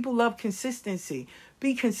consistent. People love consistency.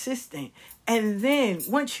 Be consistent. And then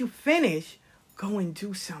once you finish, go and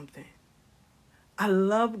do something. I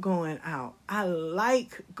love going out. I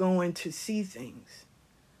like going to see things.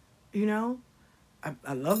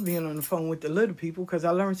 I love being on the phone with the little people because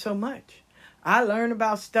I learn so much. I learn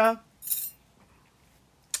about stuff.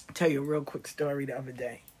 I'll tell you a real quick story the other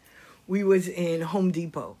day. We was in Home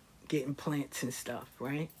Depot getting plants and stuff,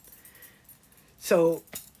 right? So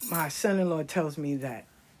my son-in-law tells me that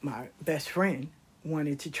my best friend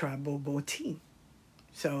wanted to try boba tea.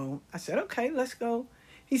 So I said, okay, let's go.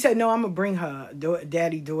 He said, no, I'm going to bring her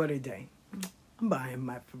daddy-daughter day. I'm buying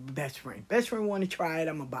my best friend. Best friend want to try it,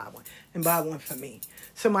 I'm going to buy one. And buy one for me.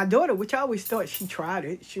 So my daughter, which I always thought she tried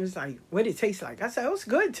it, she was like, what did it taste like? I said, it was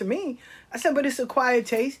good to me. I said, but it's a quiet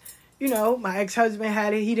taste. My ex-husband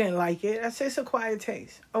had it. He didn't like it. I said, it's a quiet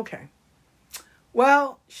taste. Okay.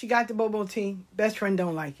 Well, she got the boba tea. Best friend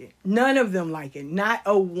don't like it. None of them like it. Not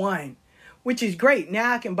a one. which is great.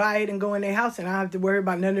 Now I can buy it and go in their house and I don't have to worry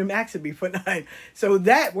about none of them asking me for nothing. So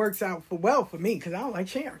that works out well for me because I don't like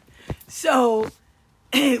sharing. So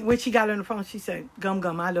when she got on the phone, she said,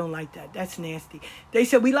 Gum, I don't like that. That's nasty. They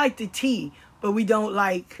said, we like the tea, but we don't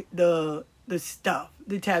like the stuff,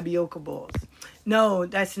 the tapioca balls. No,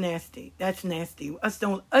 that's nasty. That's nasty. Us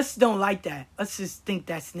don't like that. Us just think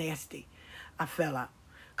that's nasty. I fell out.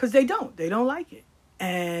 Because they don't like it.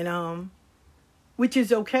 And, which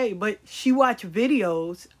is okay. But she watched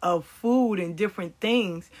videos of food and different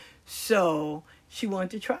things. So she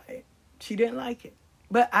wanted to try it. She didn't like it.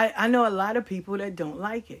 But I know a lot of people that don't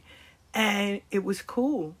like it. And it was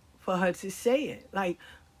cool for her to say it. Like,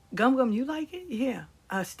 Gum, you like it? Yeah.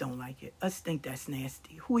 Us don't like it. Us think that's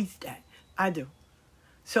nasty. Who eats that? I do.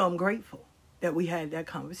 So I'm grateful that we had that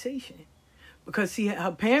conversation. Because, see,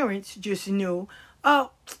 her parents just knew,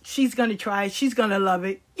 oh, she's going to try it. She's going to love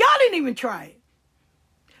it. Y'all didn't even try it.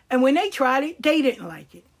 And when they tried it, they didn't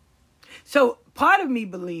like it. So part of me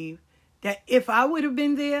believed that if I would have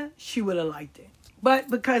been there, she would have liked it. But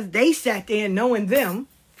because they sat there knowing them,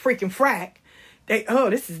 freaking frack,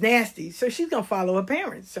 this is nasty. So she's going to follow her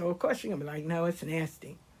parents. So, of course, she's going to be like, no, it's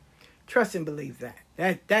nasty. Trust and believe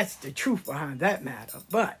that. That's the truth behind that matter.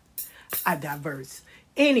 But I diverse.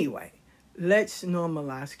 Anyway, let's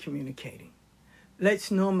normalize communicating. Let's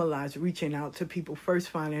normalize reaching out to people, first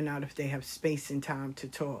finding out if they have space and time to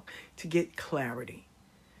talk, to get clarity,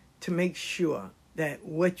 to make sure that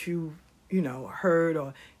what you heard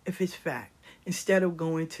or if it's fact, instead of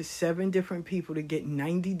going to 7 different people to get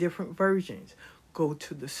 90 different versions, go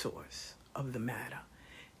to the source of the matter.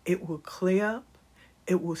 It will clear up.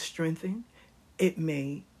 It will strengthen. It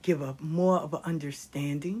may give up more of an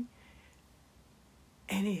understanding.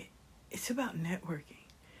 And it's about networking.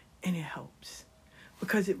 And it helps.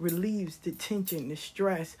 Because it relieves the tension, the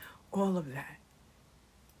stress, all of that.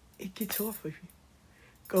 It gets off of you.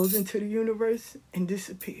 Goes into the universe and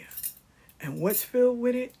disappears. And what's filled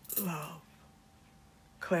with it? Love.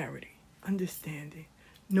 Clarity. Understanding.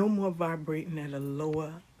 No more vibrating at a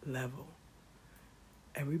lower level.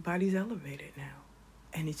 Everybody's elevated now.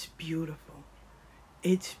 And it's beautiful.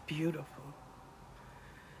 It's beautiful.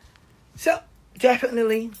 So,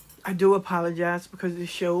 definitely, I do apologize because the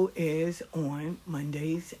show is on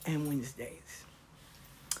Mondays and Wednesdays.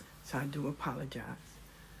 So, I do apologize.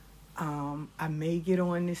 I may get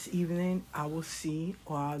on this evening. I will see.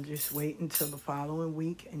 Or I'll just wait until the following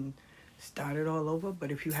week and start it all over.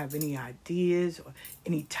 But if you have any ideas or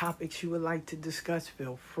any topics you would like to discuss,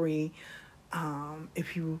 feel free.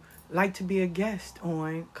 If you like to be a guest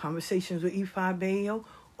on Conversations with E5 Bayo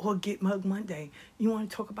or Get Mug Monday, you want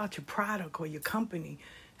to talk about your product or your company,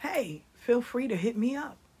 hey, feel free to hit me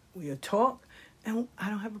up. We'll talk, and I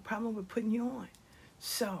don't have a problem with putting you on.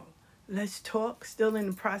 So, let's talk. Still in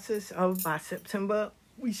the process of, by September,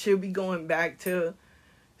 we should be going back to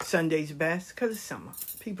Sunday's Best because it's summer.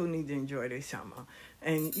 People need to enjoy their summer.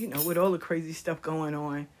 And, with all the crazy stuff going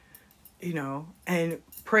on, and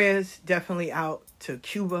prayers definitely out to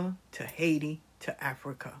Cuba, to Haiti, to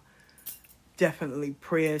Africa. Definitely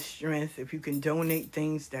prayers, strength. If you can donate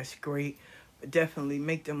things, that's great. But definitely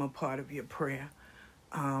make them a part of your prayer.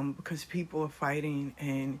 Because people are fighting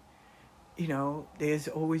and, there's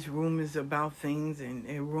always rumors about things and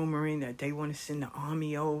they're rumoring that they want to send the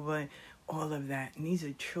army over and all of that. And these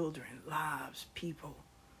are children, lives, people,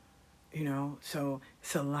 So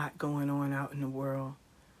it's a lot going on out in the world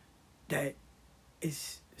that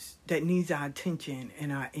needs our attention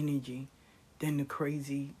and our energy than the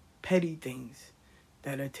crazy, petty things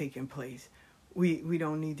that are taking place. We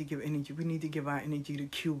don't need to give energy. We need to give our energy to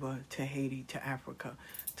Cuba, to Haiti, to Africa,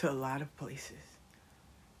 to a lot of places.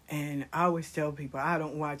 And I always tell people I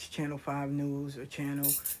don't watch Channel 5 News or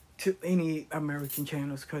any American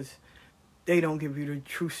channels because they don't give you the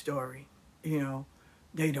true story.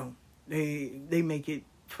 They don't. They make it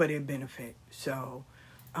for their benefit. So,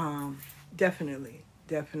 definitely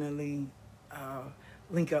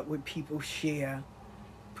link up with people, share,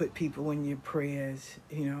 put people in your prayers,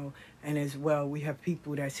 and as well, we have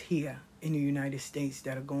people that's here in the United States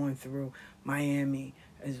that are going through Miami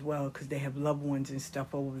as well because they have loved ones and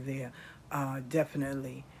stuff over there.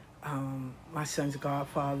 Definitely. My son's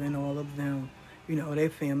godfather and all of them, their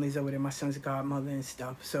families over there, my son's godmother and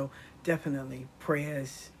stuff. So definitely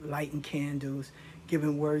prayers, lighting candles,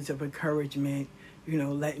 giving words of encouragement,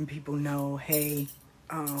 letting people know, hey,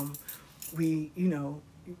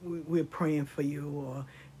 we're praying for you, or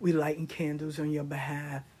we're lighting candles on your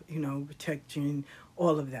behalf, protection,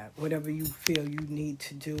 all of that. Whatever you feel you need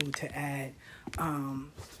to do to add,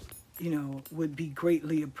 would be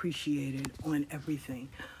greatly appreciated on everything.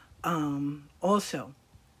 Also,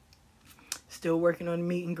 Still working on the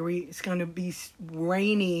meet and greet. It's going to be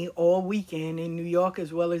rainy all weekend in New York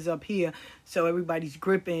as well as up here. So everybody's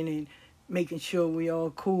gripping and making sure we all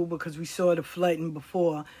cool because we saw the flooding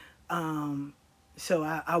before. So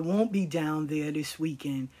I won't be down there this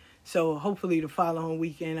weekend. So hopefully the following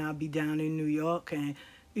weekend I'll be down in New York, and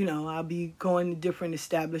I'll be going to different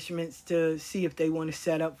establishments to see if they want to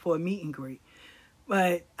set up for a meet and greet.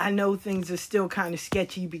 But I know things are still kind of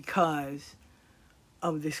sketchy because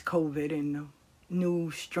of this COVID and the new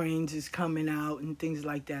strains is coming out and things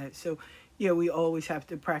like that. So yeah, we always have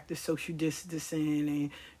to practice social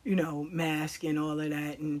distancing and, mask and all of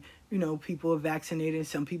that. And, people are vaccinated.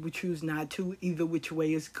 Some people choose not to. Either which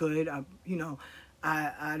way is good.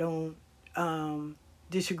 I don't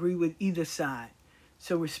disagree with either side.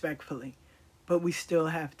 So respectfully. But we still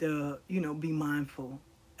have to, be mindful,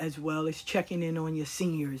 as well as checking in on your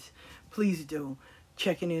seniors. Please do.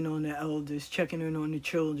 Checking in on the elders, checking in on the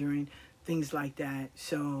children, things like that.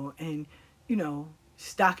 So, and,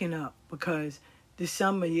 stocking up, because this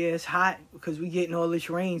summer, it's hot because we're getting all this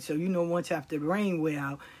rain. So, once after the rain wear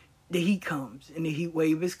out, the heat comes and the heat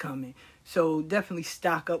wave is coming. So definitely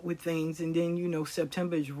stock up with things. And then,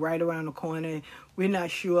 September is right around the corner. We're not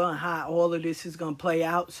sure how all of this is going to play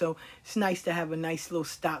out. So it's nice to have a nice little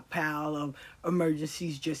stockpile of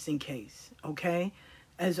emergencies just in case. Okay?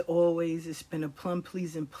 As always, it's been a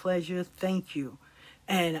plum-pleasing pleasure. Thank you.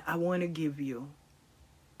 And I want to give you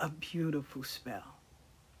a beautiful spell.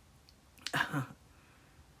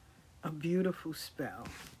 A beautiful spell,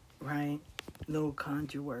 right? Little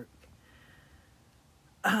conjure work.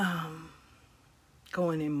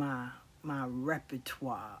 Going in my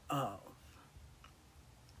repertoire of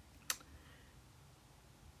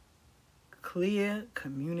clear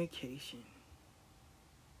communication.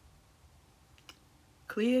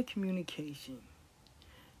 Clear communication.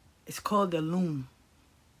 It's called the Loom,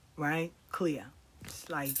 right? Clear. It's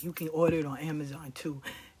like you can order it on Amazon too.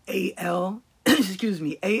 A-L,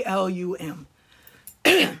 A-L-U-M.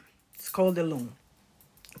 It's called the Loom.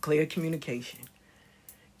 Clear communication.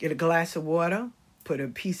 Get a glass of water, put a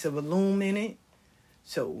piece of a loom in it,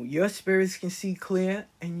 so your spirits can see clear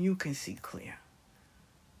and you can see clear.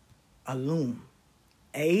 A loom.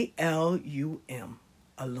 A-L-U-M.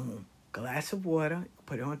 A loom. Glass of water,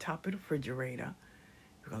 put it on top of the refrigerator.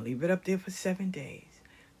 You're going to leave it up there for 7 days.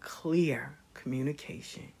 Clear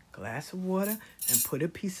communication. Glass of water and put a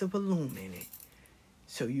piece of a loom in it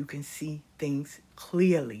so you can see things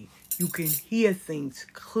clearly. You can hear things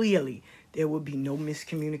clearly. There will be no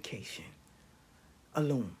miscommunication. A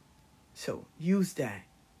loom. So use that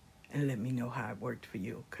and let me know how it worked for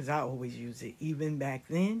you, because I always use it. Even back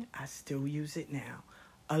then, I still use it now.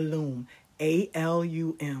 A loom.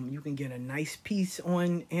 A-L-U-M. You can get a nice piece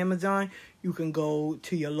on Amazon. You can go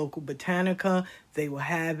to your local Botanica. They will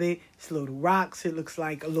have it. It's little rocks. It looks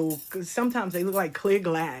like a little, sometimes they look like clear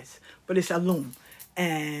glass, but it's a loom.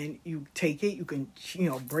 And you take it, you can,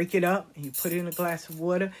 break it up, and you put it in a glass of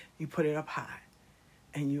water. You put it up high.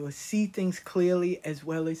 And you will see things clearly as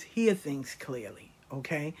well as hear things clearly.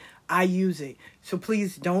 Okay? I use it. So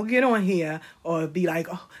please don't get on here or be like,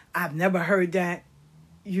 oh, I've never heard that.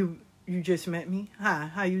 You just met me. Hi,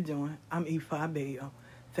 how you doing? I'm Ifa Bayo.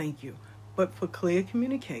 Thank you. But for clear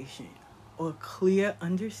communication or clear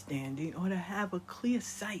understanding or to have a clear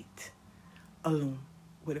sight, a loom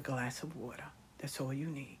with a glass of water. That's all you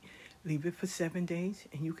need. Leave it for 7 days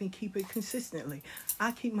and you can keep it consistently.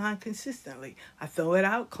 I keep mine consistently. I throw it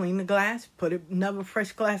out, clean the glass, put another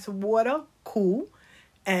fresh glass of water, cool,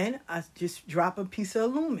 and I just drop a piece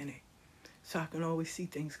of loom in it. So I can always see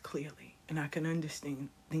things clearly and I can understand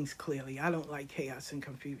things clearly. I don't like chaos and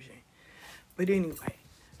confusion. But anyway,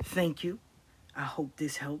 thank you. I hope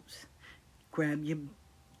this helps. Grab your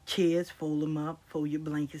chairs, fold them up, fold your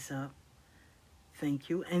blankets up. Thank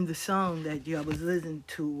you. And the song that I was listening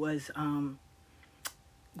to was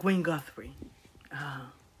Gwen Guthrie.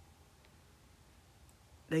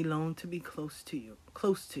 They long to be close to you.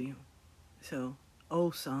 Close to you. So,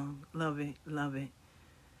 old song. Love it. Love it.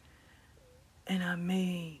 And I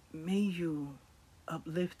may you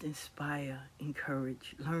uplift, inspire,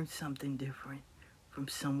 encourage, learn something different from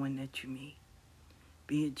someone that you meet.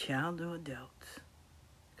 Be it child or adult.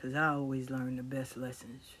 Because I always learn the best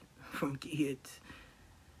lessons from kids.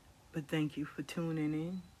 But thank you for tuning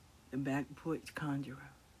in. The Back Porch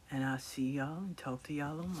Conjurer. And I'll see y'all and talk to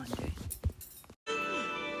y'all on Monday.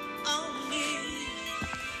 On me.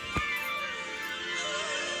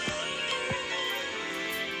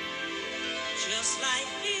 Just like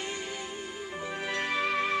you,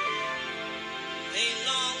 they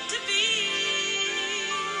long to be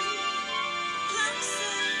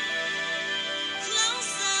closer,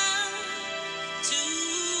 closer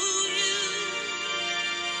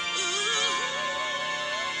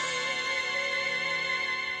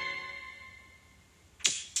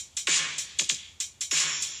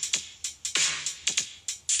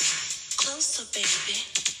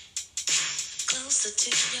to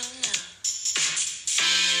your love.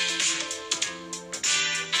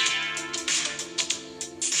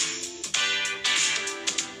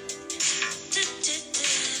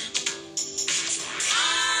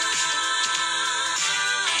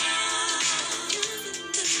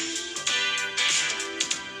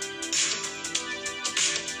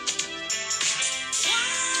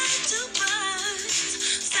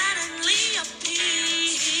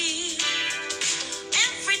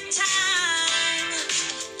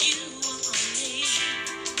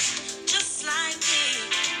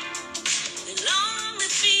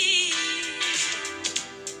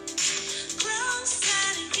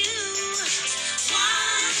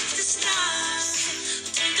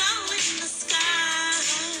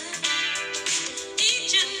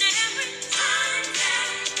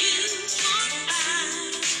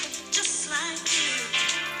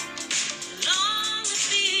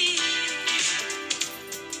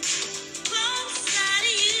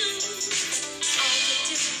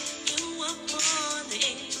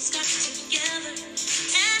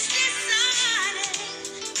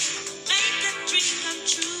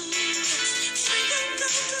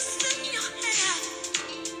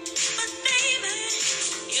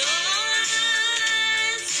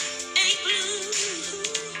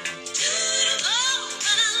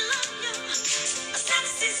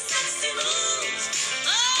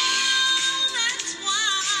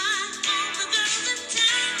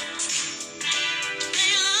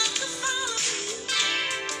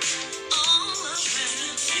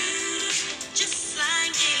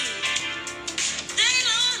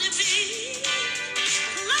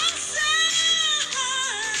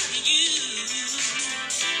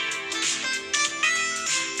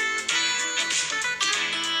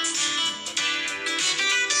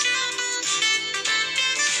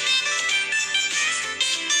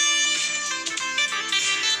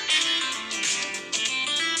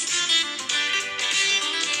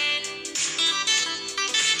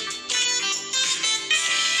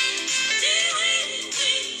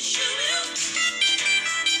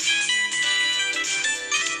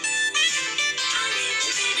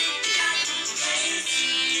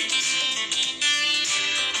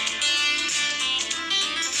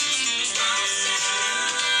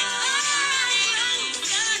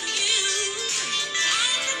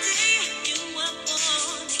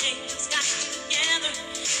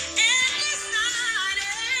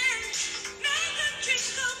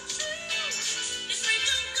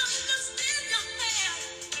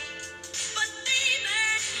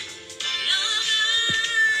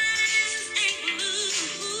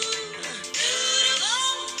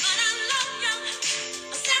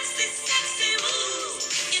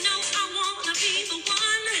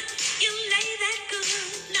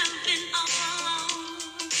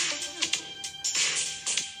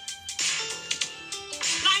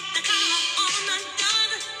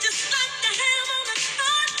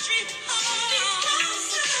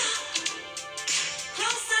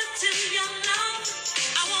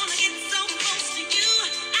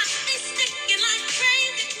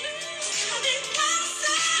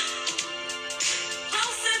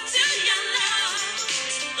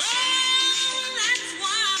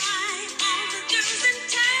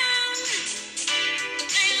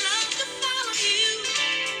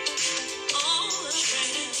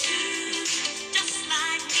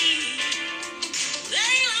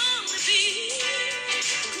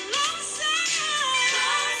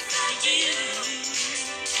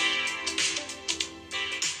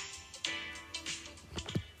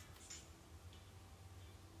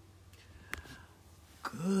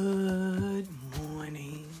 Good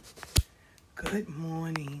morning. Good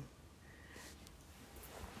morning.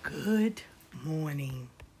 Good morning.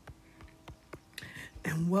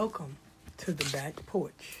 And welcome to the Back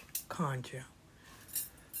Porch Conjure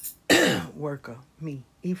Worker, me,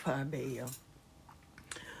 Ifa Bayo.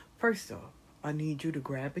 First off, I need you to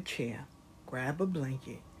grab a chair, grab a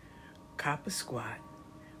blanket, cop a squat,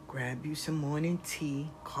 grab you some morning tea,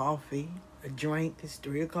 coffee, a drink. It's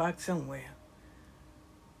 3 o'clock somewhere.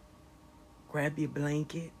 Grab your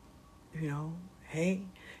blanket, Hey,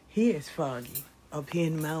 here it's foggy. Up here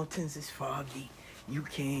in the mountains, it's foggy. You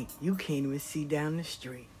can't even see down the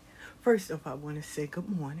street. First off, I want to say good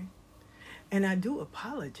morning. And I do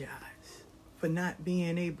apologize for not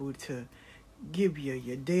being able to give you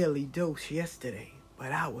your daily dose yesterday.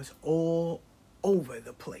 But I was all over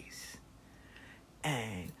the place.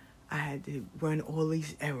 And I had to run all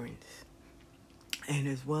these errands. And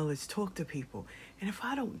as well as talk to people. And if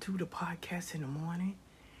I don't do the podcast in the morning,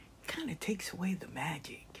 it kind of takes away the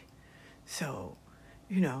magic. So,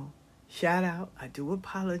 Shout out, I do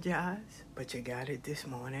apologize, but you got it this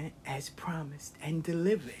morning as promised and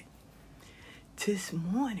delivered. This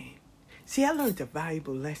morning, see, I learned a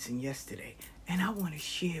valuable lesson yesterday, and I want to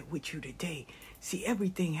share it with you today. See,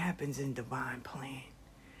 everything happens in divine plan.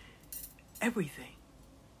 Everything.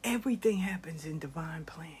 Everything happens in divine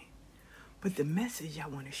plan. But the message I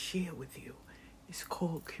want to share with you is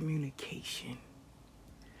called communication.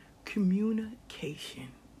 Communication.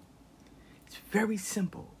 It's very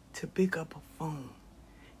simple to pick up a phone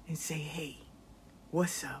and say, hey,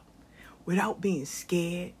 what's up? Without being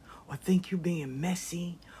scared or think you're being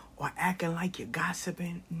messy or acting like you're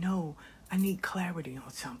gossiping. No, I need clarity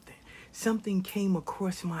on something. Something came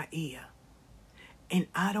across my ear and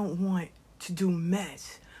I don't want to do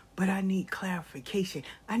mess, but I need clarification.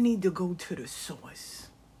 I need to go to the source.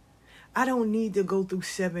 I don't need to go through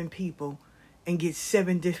 7 people and get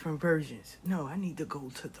 7 different versions. No, I need to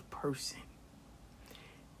go to the person.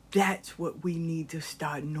 That's what we need to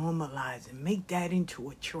start normalizing. Make that into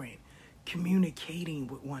a trend. Communicating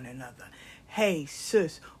with one another. Hey,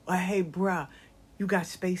 sis, or hey, bruh, you got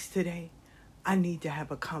space today? I need to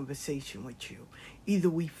have a conversation with you. Either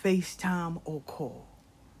we FaceTime or call,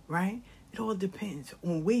 right? It all depends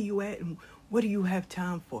on where you at and what do you have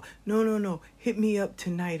time for. No. Hit me up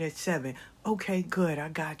tonight at 7. Okay, good. I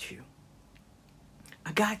got you.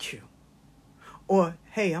 Or,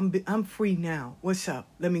 hey, I'm free now. What's up?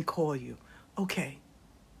 Let me call you. Okay.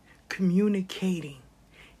 Communicating.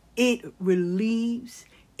 It relieves.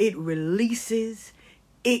 It releases.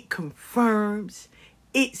 It confirms.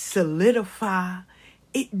 It solidifies.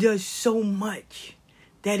 It does so much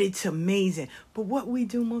that it's amazing. But what we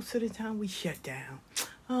do most of the time, we shut down.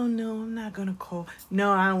 Oh, no, I'm not going to call.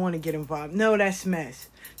 No, I don't want to get involved. No, that's mess.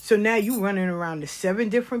 So now you running around to 7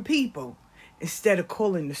 different people instead of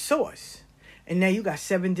calling the source. And now you got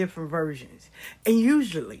 7 different versions. And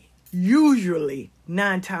usually,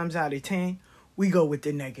 9 times out of 10, we go with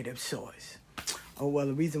the negative source. Oh, well,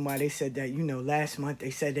 the reason why they said that, last month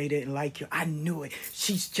they said they didn't like you. I knew it.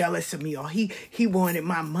 She's jealous of me. Or he wanted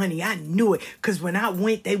my money. I knew it. Because when I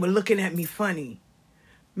went, they were looking at me funny.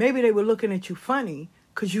 Maybe they were looking at you funny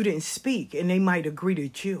because you didn't speak and they might have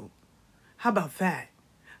greeted you. How about that?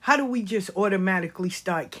 How do we just automatically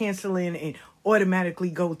start canceling and automatically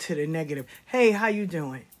go to the negative? Hey, how you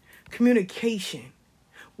doing? Communication.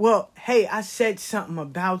 Well, hey, I said something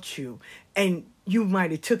about you and you might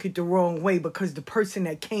have took it the wrong way because the person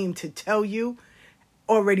that came to tell you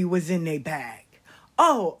already was in their bag.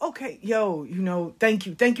 Oh, okay. Yo, thank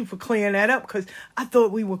you. Thank you for clearing that up because I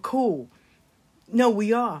thought we were cool. No,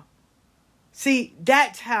 we are. See,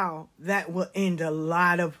 that's how that will end a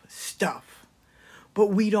lot of stuff. But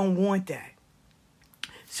we don't want that.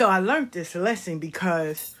 So I learned this lesson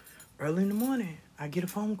because early in the morning, I get a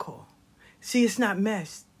phone call. See, it's not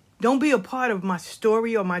mess. Don't be a part of my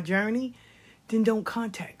story or my journey. Then don't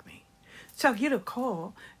contact me. So I get a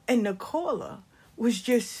call, and the caller was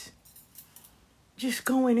just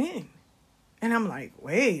going in. And I'm like,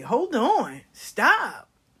 wait, hold on. Stop.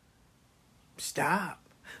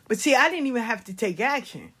 But see, I didn't even have to take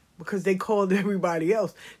action because they called everybody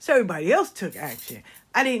else. So everybody else took action.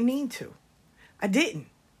 I didn't need to. I didn't.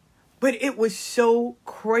 But it was so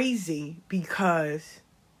crazy because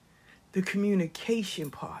the communication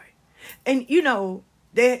part. And,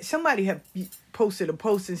 somebody had posted a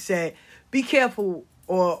post and said, be careful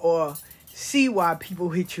or see why people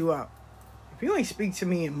hit you up. If you ain't speak to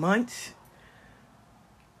me in months,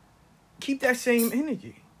 keep that same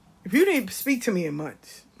energy. If you didn't speak to me in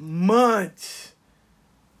months,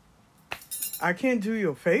 I can't do you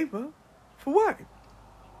a favor. For what?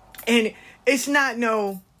 And it's not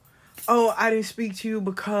I didn't speak to you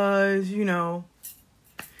because, you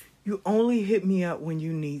only hit me up when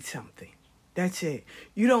you need something. That's it.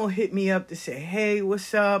 You don't hit me up to say, hey,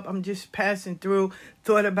 what's up? I'm just passing through.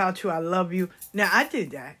 Thought about you. I love you. Now, I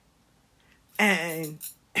did that. And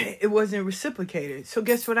it wasn't reciprocated. So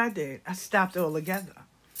guess what I did? I stopped altogether.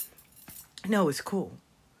 No, it's cool.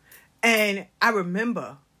 And I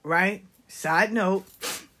remember, right? Side note,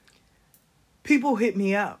 people hit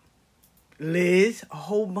me up. Liz, a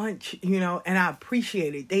whole bunch, and I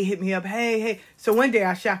appreciate it. They hit me up, hey. So one day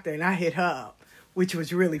I shocked her and I hit her up, which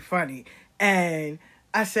was really funny. And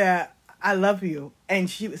I said, I love you. And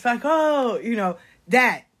she was like, oh,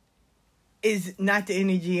 that is not the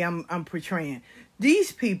energy I'm portraying.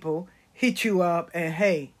 These people hit you up and,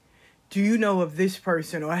 hey, do you know of this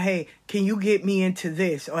person? Or, hey, can you get me into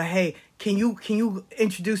this? Or, hey, can you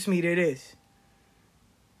introduce me to this?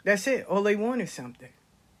 That's it. All they want is something.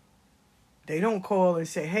 They don't call and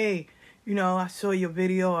say, hey, I saw your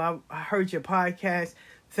video. I heard your podcast.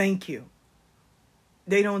 Thank you.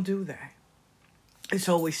 they don't do that. It's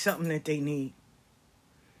always something that they need.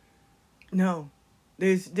 No,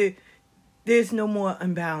 there's no more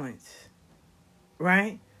imbalance,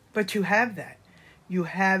 right? But you have that. You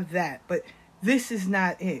have that. But this is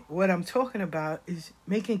not it. What I'm talking about is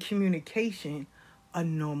making communication a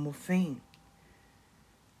normal thing.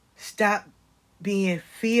 Stop being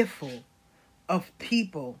fearful of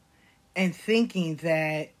people and thinking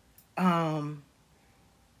that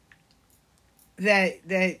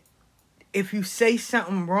that if you say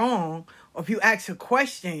something wrong or if you ask a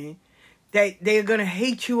question, that they're going to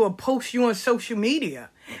hate you or post you on social media.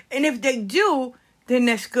 And if they do, then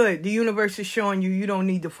that's good. The universe is showing you don't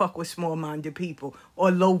need to fuck with small-minded people or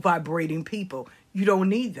low-vibrating people. You don't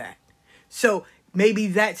need that. So maybe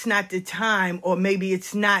that's not the time, or maybe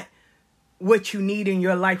it's not what you need in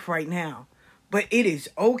your life right now. But it is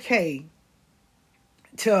okay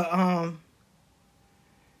to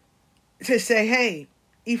say, hey,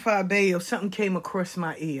 Ifa Bayo, something came across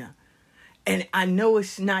my ear. And I know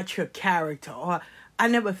it's not your character, or I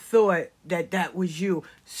never thought that was you.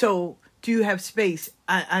 So do you have space?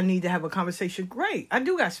 I need to have a conversation. Great. I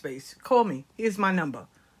do got space. Call me. Here's my number.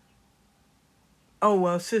 Oh,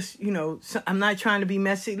 well, sis, I'm not trying to be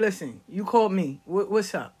messy. Listen, you called me.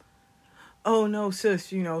 What's up? Oh, no,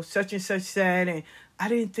 sis, such and such said, and I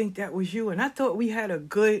didn't think that was you. And I thought we had a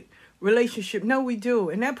good relationship. No, we do.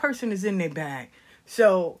 And that person is in their bag.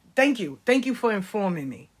 So thank you. Thank you for informing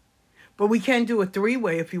me. But we can do a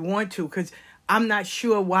three-way if you want to, because I'm not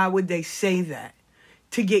sure why would they say that.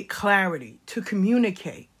 To get clarity, to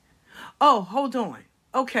communicate. Oh, hold on.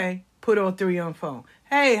 Okay, put all three on phone.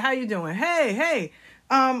 Hey, how you doing? Hey,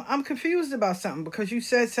 I'm confused about something because you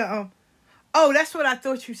said something. Oh, that's what I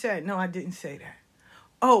thought you said. No, I didn't say that.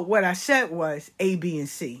 Oh, what I said was A, B, and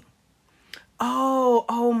C.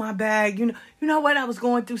 Oh, my bad. You know what? I was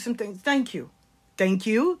going through some things. Thank you.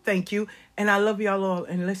 And I love y'all all.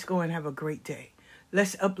 And let's go and have a great day.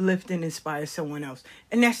 Let's uplift and inspire someone else.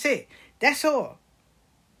 And that's it. That's all.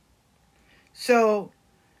 So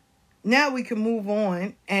now we can move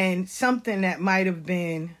on. And something that might have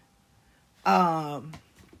been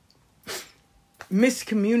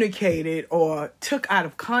miscommunicated or took out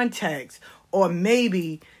of context or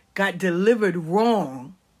maybe got delivered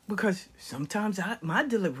wrong, because sometimes my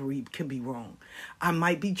delivery can be wrong. I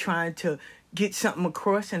might be trying to get something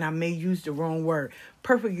across and I may use the wrong word.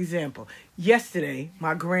 Perfect example. Yesterday,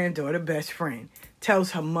 my granddaughter, best friend,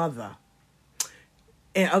 tells her mother,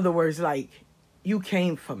 in other words, like, you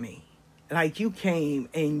came for me. Like, you came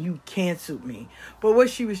and you canceled me. But what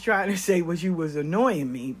she was trying to say was you was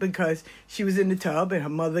annoying me, because she was in the tub and her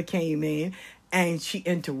mother came in and she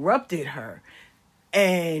interrupted her.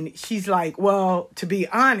 And she's like, well, to be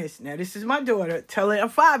honest, now this is my daughter telling a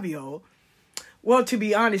 5-year-old, well, to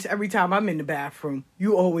be honest, every time I'm in the bathroom,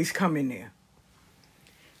 you always come in there.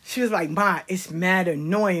 She was like, Ma, it's mad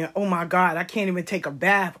annoying. Oh, my God, I can't even take a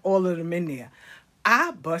bath, all of them in there.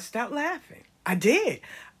 I bust out laughing. I did.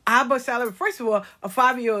 I bust out laughing. First of all, a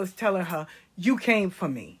 5-year-old is telling her, you came for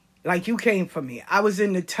me. Like, you came for me. I was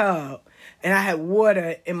in the tub, and I had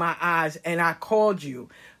water in my eyes, and I called you.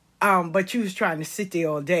 But you was trying to sit there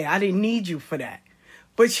all day. I didn't need you for that.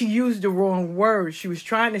 But she used the wrong word. She was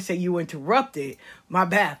trying to say you interrupted my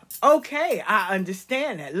bath. Okay, I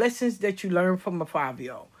understand that. Lessons that you learn from a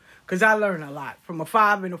 5-year-old. Because I learn a lot from a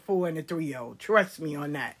 5 and a 4 and a 3-year-old. Trust me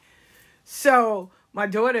on that. So my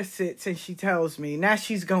daughter sits and she tells me, now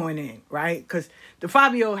she's going in, right? Because the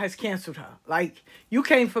 5-year-old has canceled her. Like, you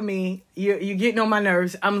came for me. You're getting on my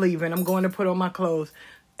nerves. I'm leaving. I'm going to put on my clothes.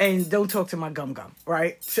 And don't talk to my gum-gum,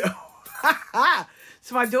 right? So,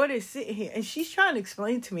 so my daughter is sitting here, and she's trying to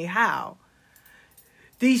explain to me how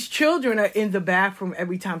these children are in the bathroom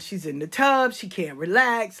every time she's in the tub. She can't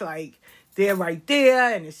relax. Like, they're right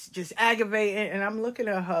there, and it's just aggravating. And I'm looking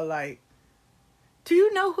at her like, do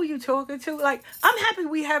you know who you're talking to? Like, I'm happy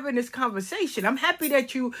we having this conversation. I'm happy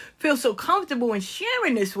that you feel so comfortable in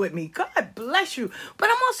sharing this with me. God bless you. But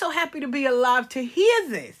I'm also happy to be alive to hear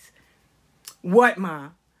this. What, Ma?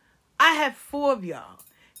 I have 4 of y'all.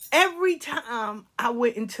 Every time I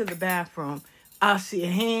went into the bathroom, I'll see a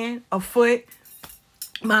hand, a foot.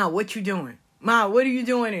 Ma, what you doing? Ma, what are you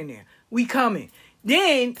doing in there? We coming.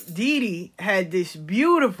 Then Dee Dee had this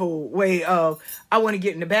beautiful way of, I want to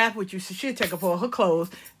get in the bath with you. So she'll take off all her clothes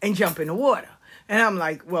and jump in the water. And I'm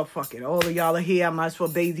like, well, fuck it. All of y'all are here. I might as well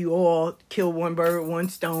bathe you all. Kill one bird, one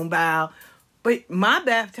stone bow. But my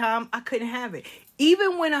bath time, I couldn't have it.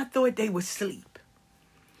 Even when I thought they would sleep.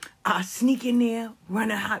 I sneak in there,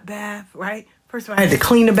 run a hot bath, right? First of all, I had to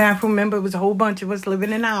clean the bathroom. Remember, it was a whole bunch of us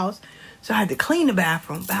living in the house. So I had to clean the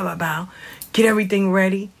bathroom, get everything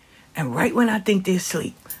ready. And right when I think they're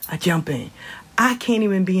asleep, I jump in. I can't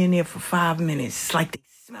even be in there for 5 minutes. It's like they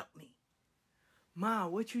smelt me. Ma,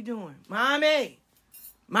 what you doing? Mommy,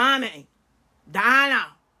 Donna,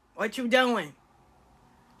 what you doing?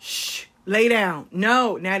 Shh, lay down.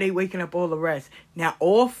 No, now they waking up all the rest. Now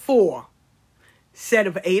all 4 set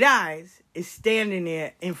of 8 eyes is standing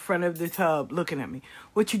there in front of the tub looking at me.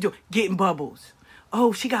 What you doing? Getting bubbles.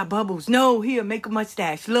 Oh, she got bubbles. No, here, make a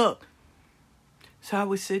mustache. Look. So I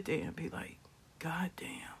would sit there and be like, God damn,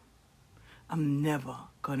 I'm never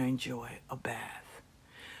going to enjoy a bath.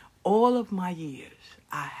 All of my years,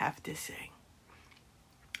 I have to say,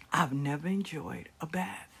 I've never enjoyed a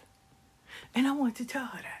bath. And I want to tell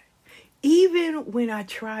her that. Even when I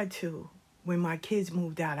tried to, when my kids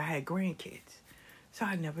moved out, I had grandkids. So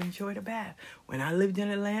I never enjoyed a bath. When I lived in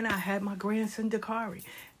Atlanta, I had my grandson, Dakari.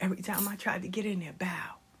 Every time I tried to get in there,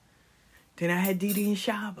 bow. Then I had Didi and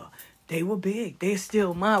Shaba. They were big. They're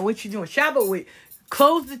still, Ma, what you doing? Shaba would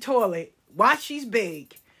close the toilet, watch she's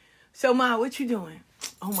big. So, Ma, what you doing?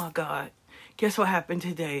 Oh, my God. Guess what happened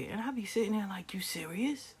today? And I'd be sitting there like, you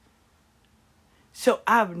serious? So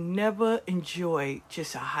I've never enjoyed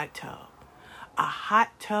just a hot tub. A hot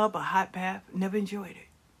tub, a hot bath, never enjoyed it.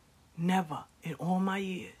 Never in all my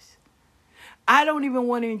years. I don't even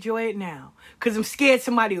want to enjoy it now because I'm scared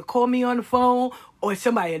somebody will call me on the phone or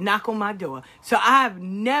somebody will knock on my door. So I've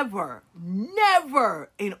never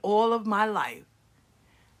in all of my life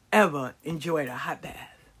ever enjoyed a hot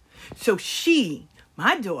bath. So she,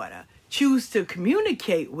 my daughter, choose to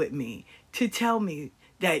communicate with me to tell me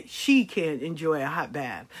that she can't enjoy a hot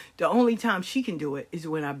bath. The only time she can do it is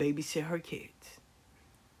when I babysit her kids.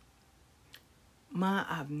 Ma,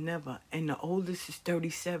 I've never, and the oldest is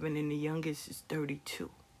 37 and the youngest is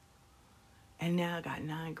 32. And now I got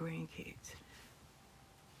 9 grandkids.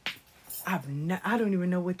 I don't even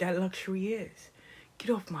know what that luxury is. Get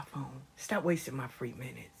off my phone. Stop wasting my free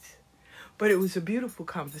minutes. But it was a beautiful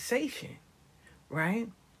conversation, right?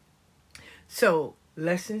 So,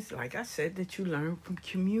 lessons, like I said, that you learn from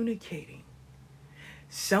communicating.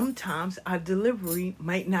 Sometimes our delivery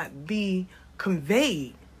might not be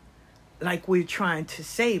conveyed like we're trying to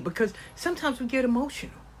say, because sometimes we get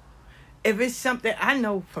emotional. If it's something, I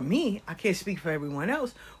know for me, I can't speak for everyone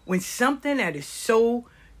else, when something that is so,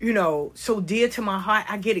 so dear to my heart,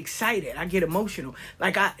 I get excited, I get emotional.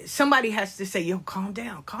 Like somebody has to say, yo, calm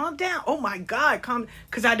down. Oh my God, calm,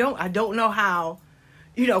 because I don't know how,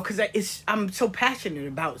 because I'm so passionate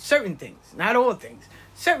about certain things, not all things,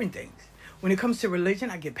 certain things. When it comes to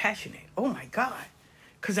religion, I get passionate. Oh my God,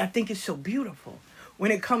 because I think it's so beautiful.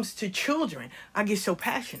 When it comes to children, I get so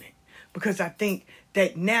passionate because I think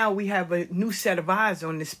that now we have a new set of eyes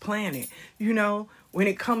on this planet. When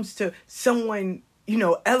it comes to someone,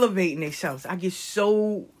 elevating themselves, I get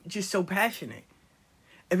so passionate.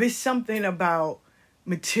 If it's something about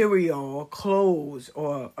material or clothes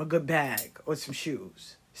or a good bag or some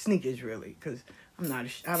shoes, sneakers really, because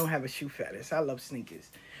I don't have a shoe fetish. I love sneakers,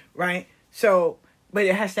 right? So, but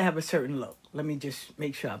it has to have a certain look. Let me just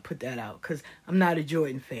make sure I put that out because I'm not a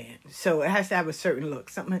Jordan fan. So it has to have a certain look.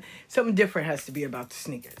 Something different has to be about the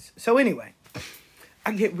sneakers. So anyway,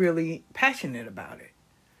 I get really passionate about it.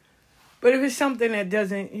 But if it's something that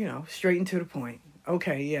doesn't, straight and to the point,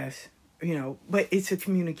 okay, yes, but it's a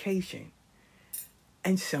communication.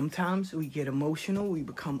 And sometimes we get emotional, we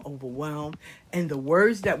become overwhelmed, and the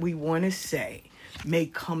words that we want to say may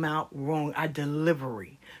come out wrong. Our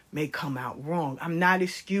delivery may come out wrong. I'm not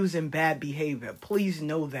excusing bad behavior. Please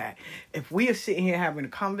know that. If we are sitting here having a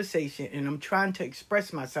conversation and I'm trying to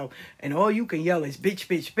express myself and all you can yell is bitch,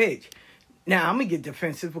 bitch, bitch. Now I'm going to get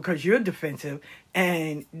defensive because you're defensive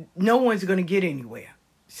and no one's going to get anywhere.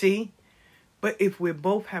 See? But if we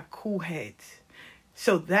both have cool heads,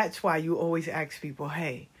 so that's why you always ask people,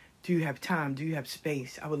 hey, do you have time? Do you have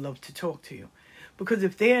space? I would love to talk to you. Because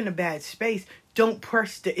if they're in a bad space, don't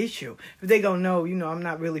press the issue. If they go, no, I'm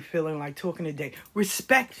not really feeling like talking today.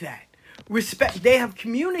 Respect that. They have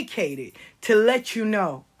communicated to let you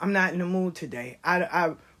know, I'm not in the mood today.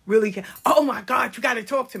 I really can't. Oh my God, you got to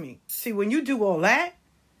talk to me. See, when you do all that,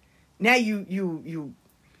 now you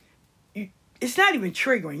it's not even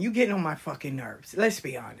triggering. You getting on my fucking nerves. Let's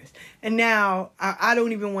be honest. And now I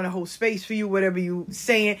don't even want to hold space for you. Whatever you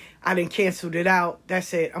saying, I done canceled it out.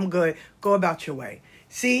 That's it. I'm good. Go about your way.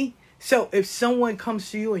 See? So if someone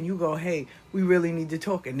comes to you and you go, hey, we really need to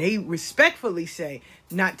talk, and they respectfully say,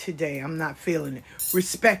 not today. I'm not feeling it.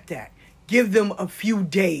 Respect that. Give them a few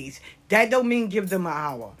days. That don't mean give them an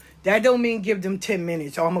hour. That don't mean give them 10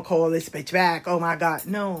 minutes. Oh, I'm going to call this bitch back. Oh my God.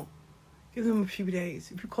 No. Give them a few days.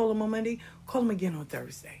 If you call them on Monday, call them again on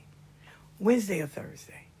Thursday, Wednesday or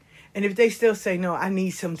Thursday. And if they still say, no, I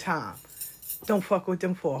need some time, don't fuck with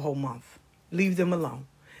them for a whole month. Leave them alone.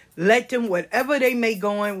 Let them, whatever they may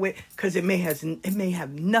go on with, because it may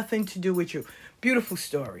have nothing to do with you. Beautiful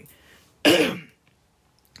story.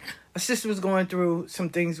 A sister was going through some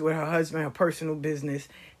things with her husband, her personal business,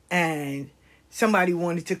 and somebody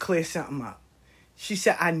wanted to clear something up. She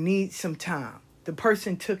said, I need some time. The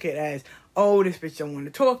person took it as, oh, this bitch don't want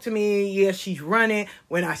to talk to me. Yeah, she's running.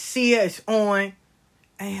 When I see her, it's on.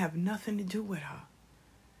 I ain't have nothing to do with her.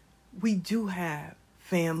 We do have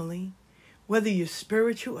family. Whether you're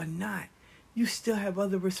spiritual or not, you still have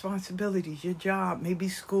other responsibilities. Your job, maybe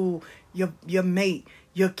school, your mate,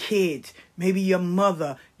 your kids, maybe your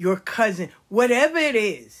mother, your cousin, whatever it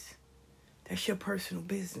is. That's your personal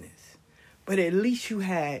business. But at least you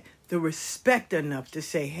had the respect enough to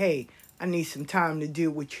say, hey, I need some time to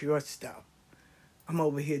deal with your stuff. I'm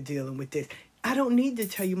over here dealing with this. I don't need to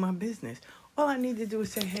tell you my business. All I need to do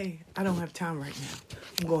is say, hey, I don't have time right now.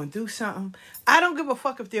 I'm going through something. I don't give a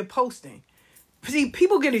fuck if they're posting. See,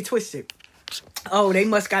 people get it twisted. Oh, they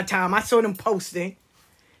must got time. I saw them posting.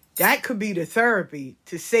 That could be the therapy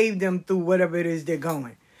to save them through whatever it is they're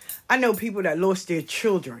going. I know people that lost their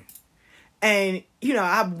children. And, you know,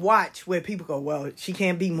 I've watched where people go, well, she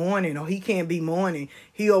can't be mourning or he can't be mourning.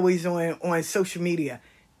 He always on social media.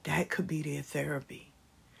 That could be their therapy.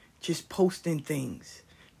 Just posting things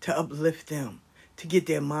to uplift them, to get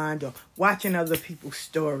their mind off. Watching other people's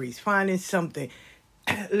stories, finding something.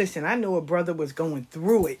 Listen, I know a brother was going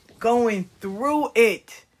through it.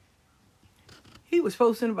 He was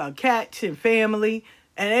posting about cats and family.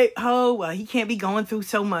 And he can't be going through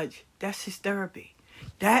so much. That's his therapy.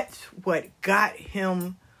 That's what got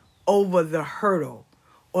him over the hurdle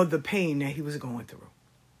or the pain that he was going through.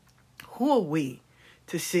 Who are we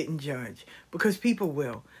to sit and judge? Because people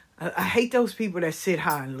will. I hate those people that sit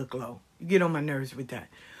high and look low. You get on my nerves with that.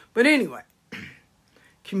 But anyway,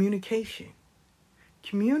 communication.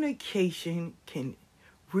 Communication can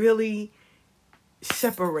really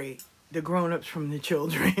separate the grown-ups from the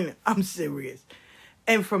children. I'm serious.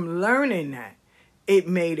 And from learning that, it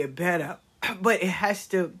made it better. But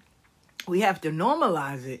we have to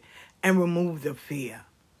normalize it and remove the fear.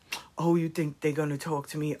 Oh, you think they're going to talk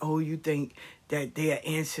to me? Oh, you think that they'll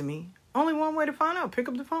answer me? Only one way to find out. Pick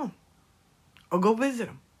up the phone. Or go visit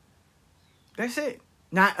them. That's it.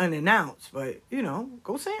 Not unannounced, but,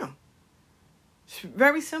 go see them. It's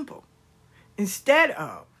very simple. Instead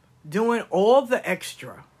of doing all the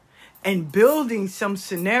extra and building some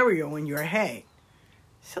scenario in your head,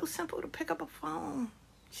 it's so simple to pick up a phone.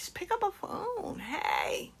 Just pick up a phone.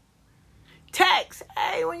 Hey. Text.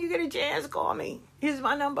 Hey, when you get a chance, call me. Here's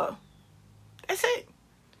my number. That's it.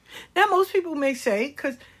 Now, most people may say,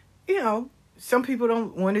 because, some people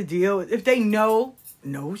don't want to deal. If they know,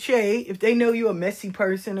 no shade. If they know you're a messy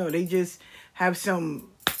person or they just have some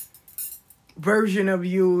version of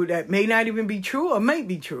you that may not even be true or might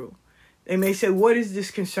be true, they may say, what is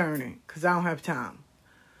this concerning? Because I don't have time.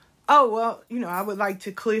 Oh, well, I would like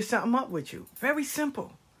to clear something up with you. Very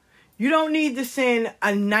simple. You don't need to send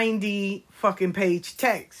a 90 fucking page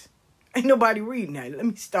text. Ain't nobody reading that. Let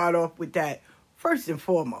me start off with that first and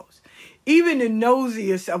foremost. Even the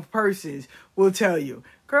nosiest of persons will tell you,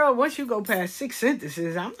 girl, once you go past 6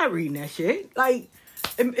 sentences, I'm not reading that shit. Like,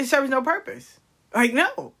 it serves no purpose. Like,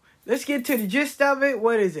 no. Let's get to the gist of it.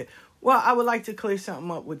 What is it? Well, I would like to clear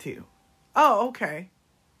something up with you. Oh, okay.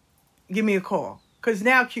 Give me a call. Because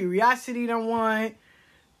now curiosity done won.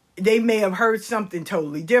 They may have heard something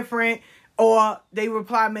totally different. Or they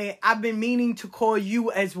reply, I've been meaning to call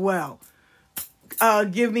you as well.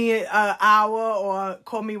 Give me an hour, or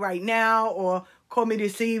call me right now, or call me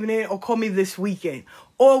this evening, or call me this weekend.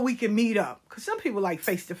 Or we can meet up. Because some people like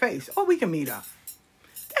face-to-face. Or we can meet up.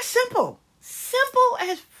 That's simple. Simple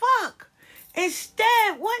as fuck.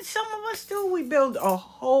 Instead, what some of us do, we build a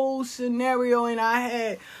whole scenario in our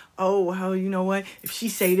head. Oh, well, you know what? If she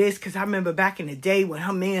say this, because I remember back in the day when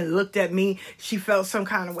her man looked at me, she felt some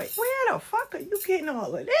kind of way. Where the fuck are you getting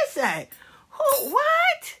all of this at?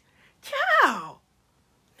 What? Child.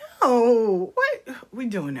 No. What? We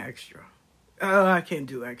doing extra. I can't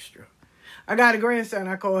do extra. I got a grandson,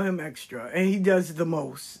 I call him extra. And he does the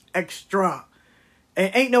most. Extra.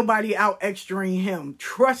 And ain't nobody out extraing him.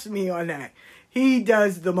 Trust me on that. He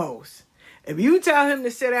does the most. If you tell him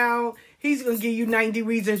to sit down, he's going to give you 90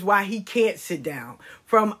 reasons why he can't sit down.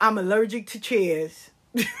 From I'm allergic to chairs.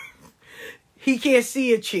 He can't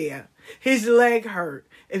see a chair. His leg hurt.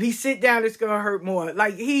 If he sit down, it's going to hurt more.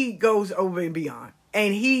 Like, he goes over and beyond.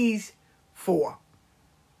 And he's 4.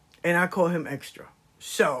 And I call him extra.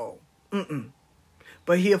 So,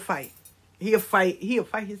 But he'll fight. He'll fight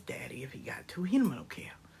his daddy if he got to. He don't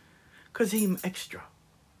care. because he's extra,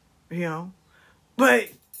 you know. But,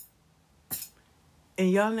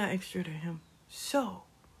 and y'all not extra to him. So,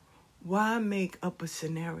 why make up a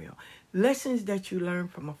scenario? Lessons that you learn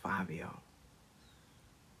from a 5-year-old.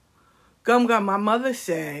 Gum Gum, my mother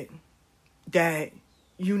said that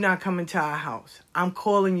you not coming to our house. I'm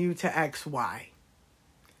calling you to ask why.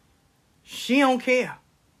 She don't care.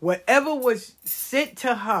 Whatever was said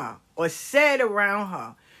to her or said around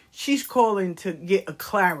her, she's calling to get a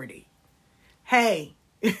clarity. Hey,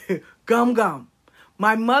 Gum Gum,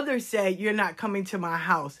 my mother said you're not coming to my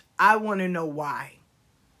house. I want to know why.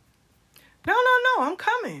 No, I'm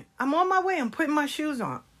coming. I'm on my way. I'm putting my shoes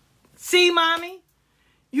on. See, Mommy?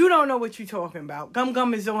 You don't know what you're talking about. Gum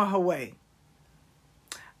Gum is on her way.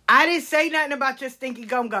 I didn't say nothing about your stinky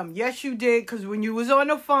Gum Gum. Yes, you did, because when you was on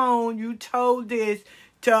the phone, you told this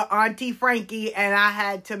to Auntie Frankie, and I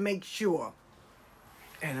had to make sure.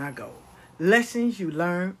 And I go, lessons you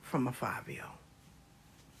learn from a 5-year-old.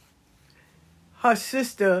 Her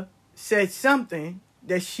sister said something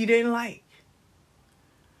that she didn't like.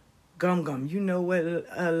 Gum Gum, you know what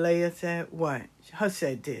Leia said? What? Her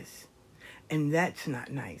said this. And that's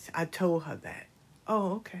not nice. I told her that.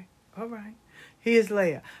 Oh, okay. All right. Here's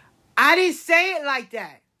Leia. I didn't say it like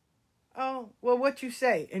that. Oh, well, what you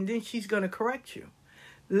say? And then she's going to correct you.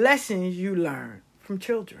 Lessons you learn from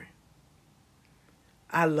children.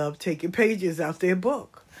 I love taking pages out their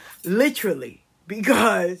book. Literally.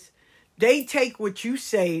 Because they take what you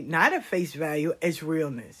say, not at face value, as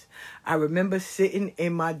realness. I remember sitting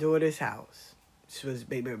in my daughter's house. This was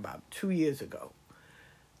maybe about 2 years ago.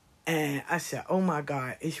 And I said, oh my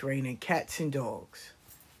God, it's raining cats and dogs.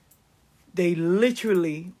 They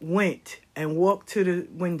literally went and walked to the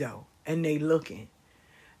window and they looking.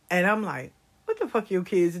 And I'm like, what the fuck your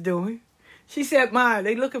kids doing? She said, Ma,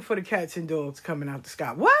 they looking for the cats and dogs coming out the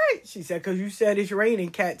sky. What? She said, because you said it's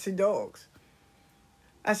raining cats and dogs.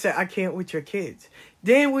 I said, I can't with your kids.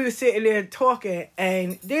 Then we were sitting there talking,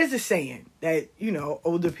 and there's a saying that, you know,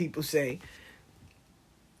 older people say,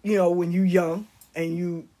 you know, when you young and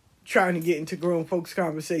you trying to get into grown folks'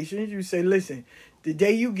 conversations, you say, listen, the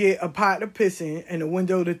day you get a pot of pissing and a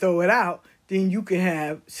window to throw it out, then you can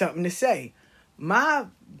have something to say. My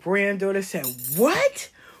granddaughter said, what?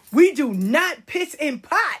 We do not piss in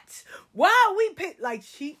pots. Why we piss? Like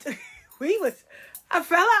I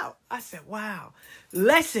fell out. I said, wow.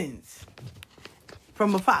 Lessons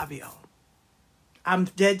from a 5-year-old. I'm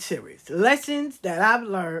dead serious. Lessons that I've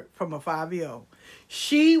learned from a 5-year-old.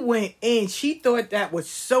 She went in. She thought that was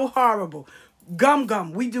so horrible. Gum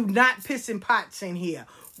Gum, we do not piss in pots in here.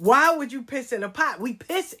 Why would you piss in a pot? We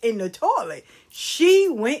piss in the toilet. She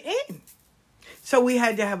went in. So we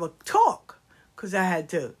had to have a talk because I had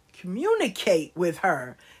to communicate with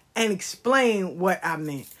her and explain what I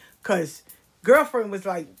meant. Because girlfriend was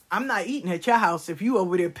like, I'm not eating at your house if you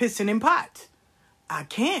over there pissing in pots. I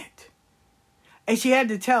can't. And she had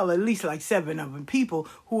to tell at least like 7 of them people,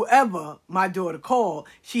 whoever my daughter called,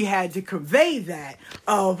 she had to convey that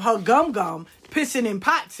of her Gum Gum pissing in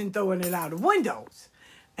pots and throwing it out of windows.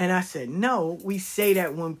 And I said, no, we say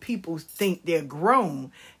that when people think they're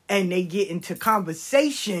grown and they get into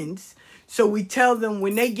conversations. So we tell them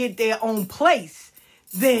when they get their own place,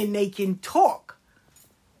 then they can talk.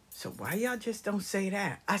 So why y'all just don't say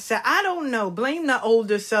that? I said, I don't know. Blame the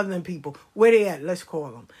older Southern people. Where they at? Let's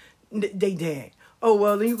call them. They dead. Oh,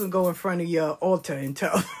 well, then you can go in front of your altar and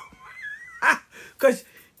tell them. Because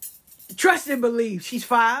trust and believe. She's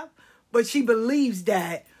 5, but she believes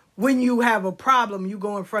that when you have a problem, you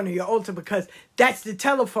go in front of your altar because that's the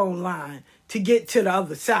telephone line to get to the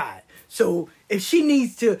other side. So if she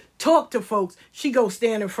needs to talk to folks, she goes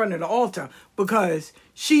stand in front of the altar because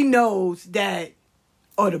she knows that,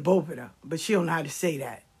 or the both of them, but she don't know how to say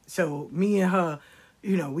that. So me and her,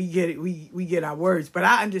 you know, we get it, we get our words, but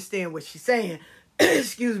I understand what she's saying.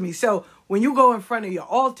 Excuse me. So when you go in front of your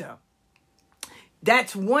altar,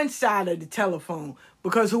 that's one side of the telephone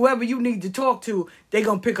because whoever you need to talk to, they're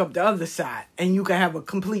going to pick up the other side and you can have a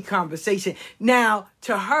complete conversation. Now,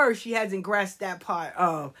 to her, she hasn't grasped that part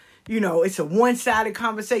of, you know, it's a one-sided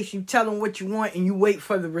conversation. You tell them what you want and you wait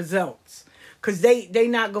for the results because they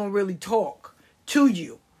not going to really talk to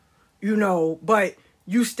you, you know, but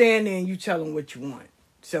you stand there and you tell them what you want.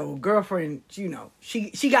 So girlfriend, you know,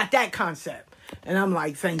 she got that concept. And I'm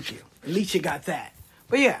like, thank you. At least you got that.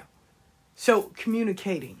 But yeah. So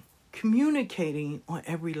communicating on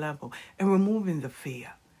every level and removing the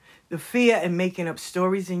fear. The fear and making up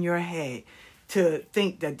stories in your head to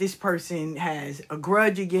think that this person has a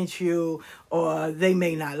grudge against you or they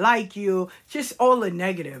may not like you. Just all the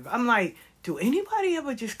negative. I'm like, do anybody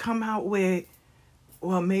ever just come out with,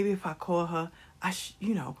 well, maybe if I call her,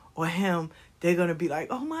 or him, they're going to be like,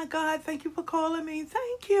 oh my God, thank you for calling me.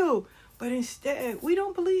 Thank you. But instead, we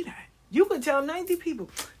don't believe that. You could tell 90 people,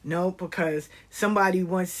 no, because somebody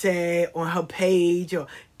once said on her page or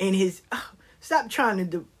in his, stop trying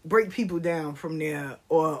to break people down from their,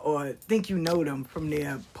 or think you know them from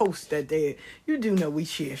their posts that you do know we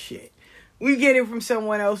share shit. We get it from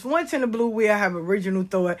someone else. Once in a blue, we have original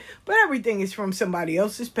thought, but everything is from somebody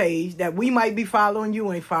else's page that we might be following,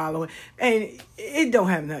 you ain't following, and it don't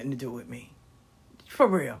have nothing to do with me. For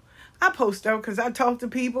real. I post out because I talk to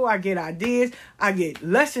people, I get ideas, I get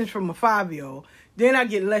lessons from a 5-year-old, then I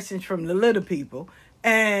get lessons from the little people,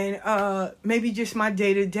 and maybe just my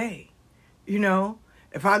day-to-day,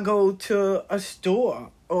 If I go to a store,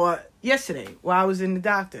 or yesterday, while I was in the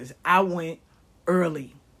doctor's, I went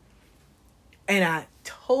early. And I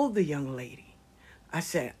told the young lady, I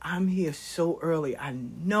said, I'm here so early. I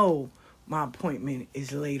know my appointment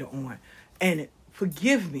is later on. And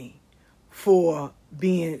forgive me for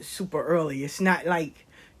being super early. It's not like,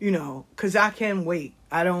 because I can wait.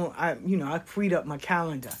 I freed up my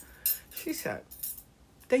calendar. She said,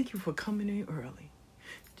 thank you for coming in early.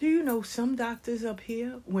 Do you know some doctors up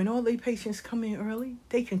here, when all their patients come in early,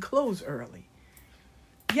 they can close early.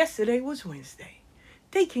 Yesterday was Wednesday.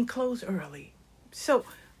 They can close early. So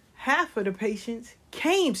half of the patients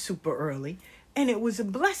came super early, and it was a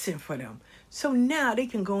blessing for them. So now they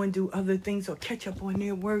can go and do other things or catch up on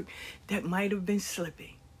their work that might have been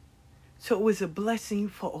slipping. So it was a blessing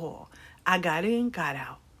for all. I got in, got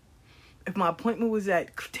out. If my appointment was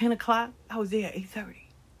at 10 o'clock, I was there at 8:30.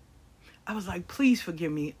 I was like, please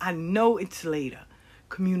forgive me. I know it's later.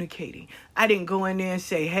 Communicating. I didn't go in there and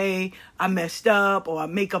say, hey, I messed up, or I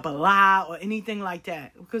make up a lie or anything like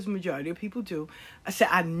that, because the majority of people do. I said,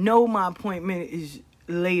 I know my appointment is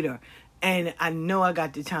later and I know I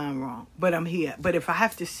got the time wrong, but I'm here. But if I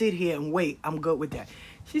have to sit here and wait, I'm good with that.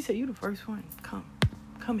 She said, you the first one.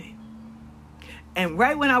 Come in. And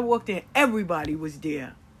right when I walked in, everybody was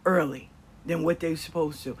there early than what they were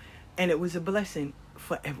supposed to. And it was a blessing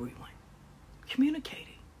for everyone. Communicating.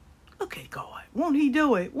 Look at God. Won't he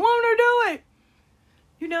do it? Won't he do it?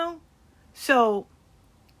 So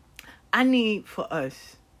I need for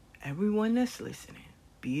us, everyone that's listening,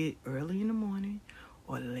 be it early in the morning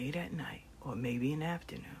or late at night or maybe in the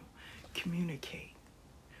afternoon, communicate.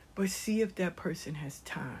 But see if that person has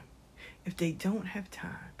time. If they don't have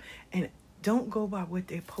time, and don't go by what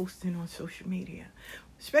they're posting on social media.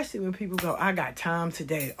 Especially when people go, I got time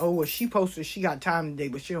today. Oh, well, she posted she got time today,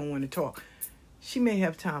 but she don't want to talk. She may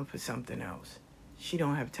have time for something else. She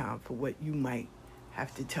don't have time for what you might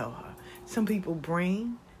have to tell her. Some people's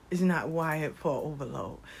brain is not wired for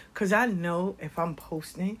overload. Because I know if I'm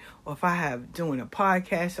posting or if I have doing a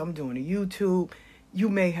podcast, I'm doing a YouTube, you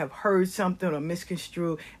may have heard something or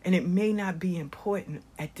misconstrued, and it may not be important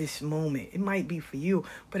at this moment. It might be for you,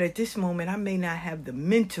 but at this moment, I may not have the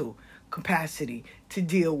mental capacity to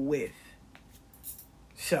deal with.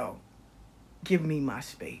 So, give me my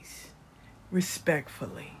space.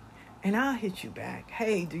 Respectfully. And I'll hit you back.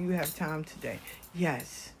 Hey, do you have time today?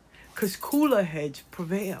 Yes. Because cooler heads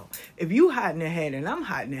prevail. If you hiding the head and I'm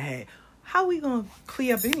hiding the head, how are we going to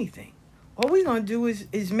clear up anything? All we're going to do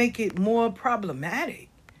is make it more problematic.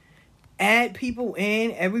 Add people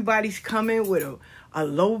in. Everybody's coming with a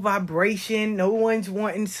low vibration. No one's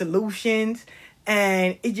wanting solutions.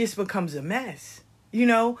 And it just becomes a mess.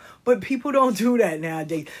 But people don't do that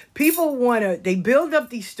nowadays. People they build up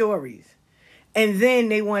these stories. And then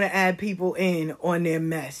they want to add people in on their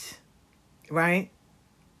mess, right?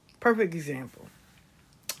 Perfect example.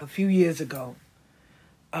 A few years ago,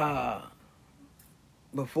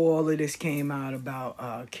 before all of this came out about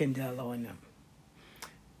Candelo and them,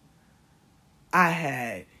 I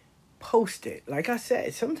had posted, like I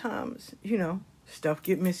said, sometimes, stuff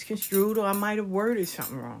get misconstrued or I might have worded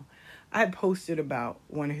something wrong. I had posted about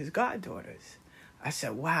one of his goddaughters. I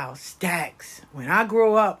said, wow, Stacks. When I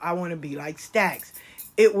grow up, I want to be like Stacks.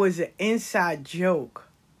 It was an inside joke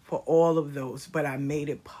for all of those, but I made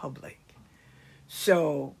it public.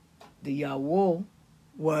 So the Yawul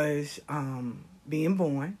was being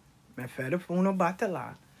born, Mefeta Funo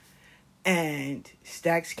Batala, and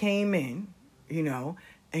Stacks came in,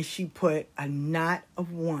 and she put a knot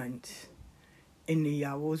of ones in the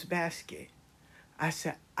Yawul's basket. I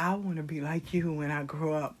said, I want to be like you when I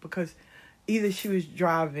grow up, because either she was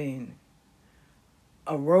driving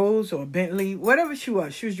a Rolls or a Bentley, whatever she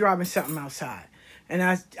was driving something outside. And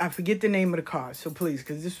I forget the name of the car, so please,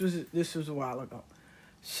 because this was a while ago.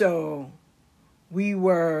 So we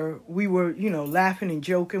were laughing and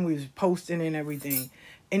joking. We was posting and everything.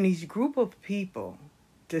 And these group of people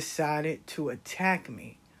decided to attack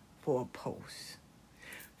me for a post.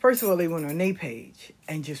 First of all, they went on their page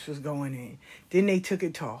and just was going in. Then they took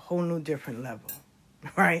it to a whole new different level,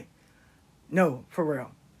 right? No, for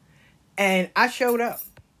real. And I showed up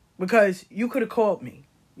because you could have called me.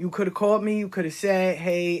 You could have called me. You could have said,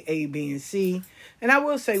 hey, A, B, and C. And I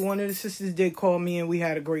will say one of the sisters did call me and we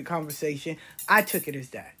had a great conversation. I took it as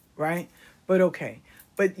that, right? But okay.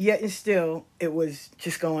 But yet and still, it was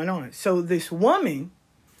just going on. So this woman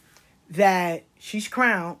that she's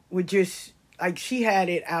crowned would just, like, she had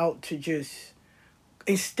it out to just,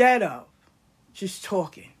 instead of just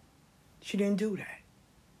talking, she didn't do that.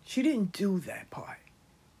 She didn't do that part.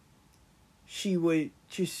 She would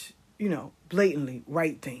just, blatantly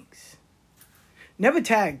write things. Never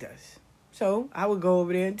tagged us. So I would go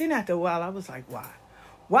over there. And then after a while, I was like, why?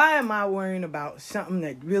 Why am I worrying about something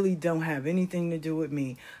that really don't have anything to do with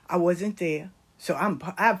me? I wasn't there. So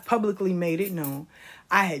I've publicly made it known.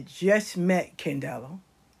 I had just met Candelo,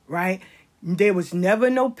 right? There was never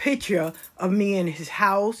no picture of me in his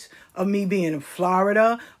house, of me being in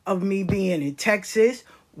Florida, of me being in Texas.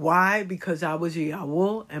 Why? Because I was a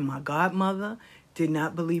Yawul and my godmother did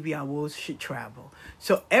not believe Yawuls should travel.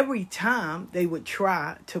 So every time they would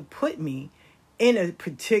try to put me in a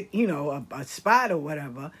particular, a spot or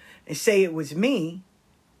whatever, and say it was me,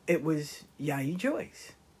 it was Yayi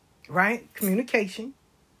Joyce, right? Communication.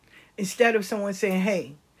 Instead of someone saying,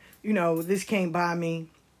 hey, this came by me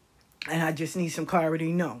and I just need some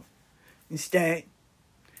clarity. No. Instead,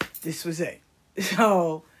 this was it.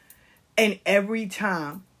 So, and every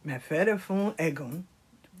time, Mefedefun Egun,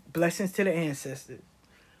 blessings to the ancestors,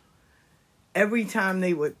 every time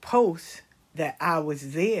they would post that I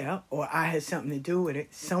was there or I had something to do with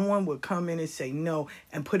it, someone would come in and say no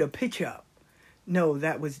and put a picture up. No,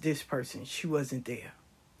 that was this person. She wasn't there.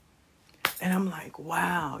 And I'm like,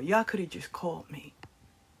 wow, y'all could have just called me.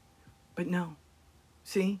 But no.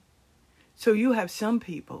 See? So you have some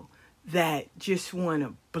people that just want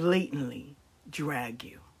to blatantly drag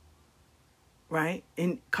you. Right?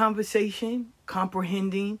 In conversation,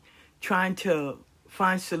 comprehending, trying to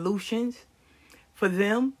find solutions. For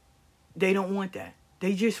them, they don't want that.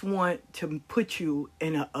 They just want to put you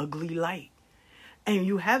in an ugly light. And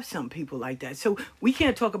you have some people like that. So we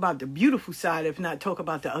can't talk about the beautiful side if not talk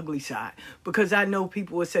about the ugly side. Because I know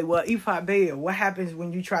people will say, well, Ifa Beya, what happens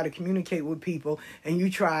when you try to communicate with people and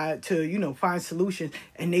you try to, find solutions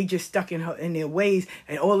and they just stuck in their ways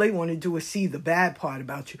and all they want to do is see the bad part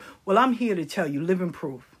about you. Well, I'm here to tell you, living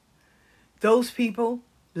proof. Those people,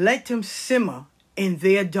 let them simmer in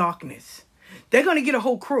their darkness. They're going to get a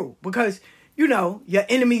whole crew because, your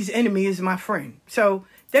enemy's enemy is my friend. So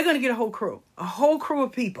they're going to get a whole crew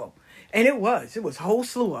of people. And it was a whole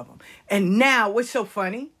slew of them. And now what's so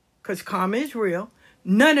funny, because karma is real,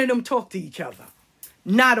 none of them talk to each other.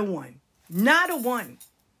 Not a one. Not a one.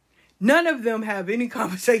 None of them have any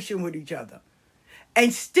conversation with each other.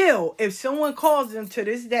 And still, if someone calls them to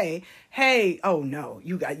this day, hey, oh no,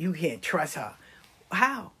 you can't trust her.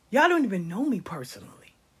 How? Y'all don't even know me personally.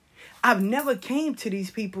 I've never came to these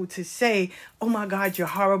people to say, oh my God, you're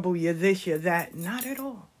horrible, you're this, you're that. Not at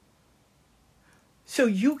all. So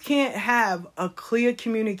you can't have a clear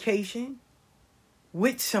communication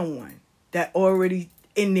with someone that already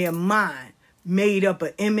in their mind made up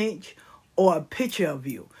an image or a picture of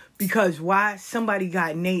you. Because why? Somebody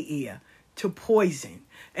got in their ear to poison.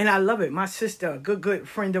 And I love it. My sister, a good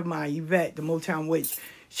friend of mine, Yvette, the Motown Witch,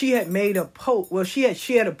 she had made a post. Well, she had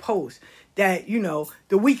shared a post that,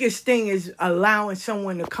 the weakest thing is allowing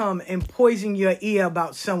someone to come and poison your ear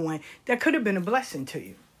about someone that could have been a blessing to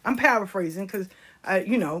you. I'm paraphrasing because,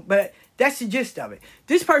 but that's the gist of it.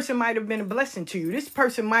 This person might have been a blessing to you. This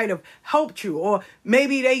person might have helped you. Or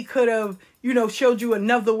maybe they could have, showed you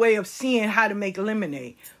another way of seeing how to make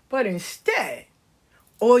lemonade. But instead,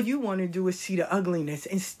 all you want to do is see the ugliness.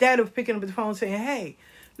 Instead of picking up the phone and saying, hey,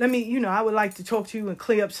 let me, I would like to talk to you and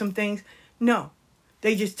clear up some things. No.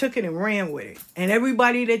 They just took it and ran with it. And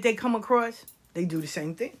everybody that they come across, they do the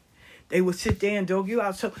same thing. They will sit there and dog you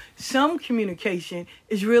out. So some communication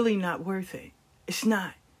is really not worth it. It's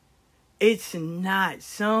not. It's not.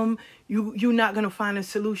 You're not going to find a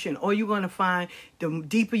solution. All you're going to find, the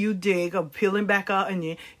deeper you dig of peeling back our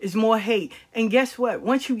onion, is more hate. And guess what?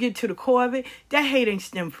 Once you get to the core of it, that hate ain't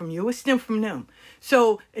stemmed from you. It stemmed from them.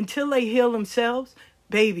 So until they heal themselves,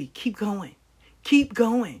 baby, keep going. Keep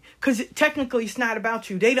going. Because technically it's not about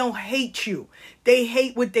you. They don't hate you. They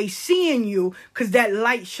hate what they see in you because that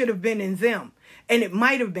light should have been in them. And it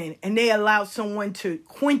might have been. And they allowed someone to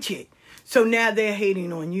quench it. So now they're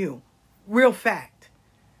hating on you. Real fact.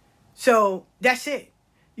 So that's it.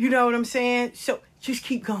 You know what I'm saying? So just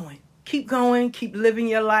keep going. Keep going. Keep living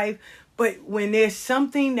your life. But when there's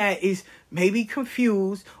something that is maybe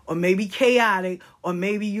confused or maybe chaotic or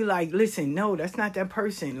maybe you like, listen, no, that's not that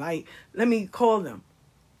person. Like, let me call them.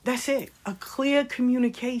 That's it. A clear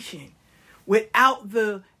communication without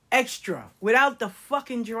the extra, without the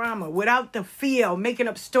fucking drama, without the fear of making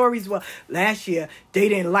up stories. Well, last year they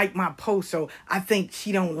didn't like my post, so I think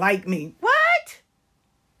she don't like me. What?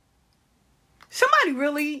 Somebody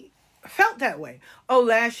really felt that way. Oh,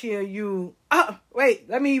 last year you... Oh, wait,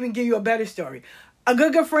 let me even give you a better story. A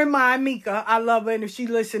good friend of mine, Mika, I love her, and if she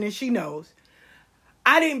listens, she knows.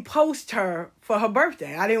 I didn't post her for her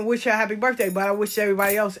birthday. I didn't wish her happy birthday, but I wished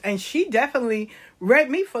everybody else. And she definitely read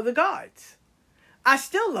me for the gods. I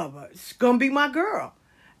still love her. It's going to be my girl.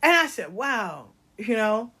 And I said, wow, you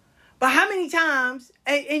know. But how many times,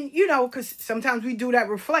 and you know, because sometimes we do that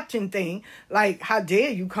reflection thing, like, how dare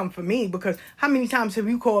you come for me? Because how many times have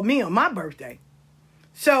you called me on my birthday?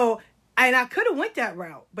 So, and I could have went that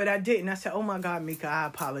route, but I didn't. I said, oh my God, Mika, I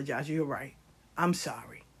apologize. You're right. I'm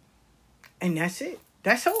sorry. And that's it.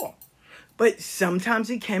 That's all. But sometimes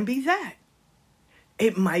it can be that.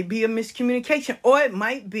 It might be a miscommunication. Or it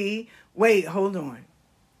might be, wait, hold on.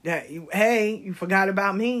 Hey, you forgot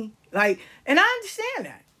about me. Like, and I understand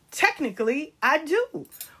that. Technically, I do.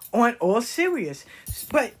 On all serious.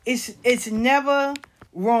 But it's never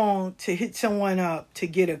wrong to hit someone up to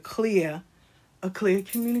get a clear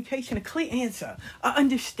communication, a clear answer, an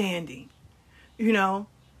understanding. You know,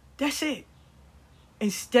 that's it.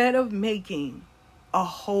 Instead of making a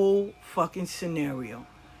whole fucking scenario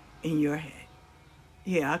in your head.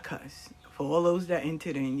 Yeah, I cuss. For all those that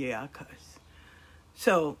entered in, yeah, I cuss.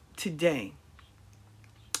 So, today,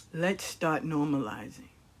 let's start normalizing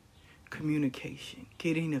communication,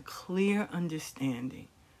 getting a clear understanding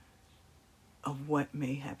of what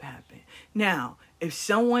may have happened. Now, if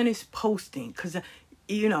someone is posting, because,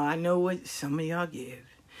 you know, I know what some of y'all give.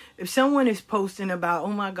 If someone is posting about,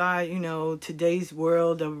 oh my God, you know, today's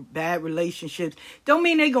world of bad relationships, don't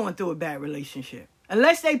mean they're going through a bad relationship.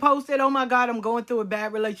 Unless they posted, oh my God, I'm going through a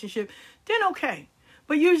bad relationship, then okay.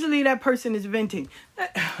 But usually that person is venting.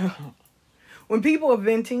 When people are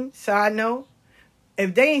venting, side note,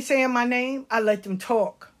 if they ain't saying my name, I let them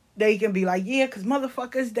talk. They can be like, yeah, because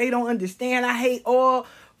motherfuckers, they don't understand. I hate all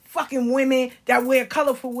fucking women that wear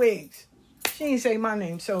colorful wigs. She ain't say my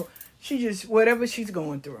name, so she just, whatever she's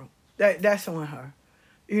going through, that's on her.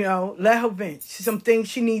 You know, let her vent. Some things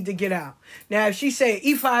she need to get out. Now, if she say,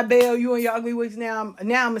 E5 Bell, you and your ugly wigs, now I'm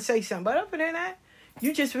going to say something. But other than that,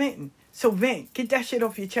 you just venting. So vent. Get that shit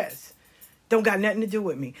off your chest. Don't got nothing to do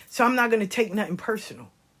with me. So I'm not going to take nothing personal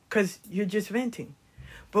because you're just venting.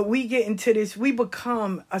 But we get into this, we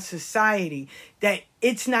become a society that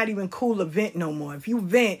it's not even cool to vent no more. If you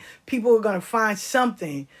vent, people are going to find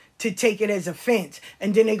something to take it as offense.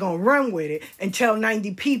 And then they're going to run with it and tell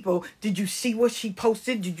 90 people, did you see what she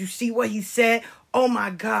posted? Did you see what he said? Oh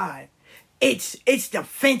my God. It's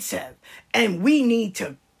defensive. And we need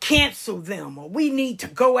to cancel them or we need to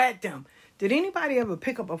go at them. Did anybody ever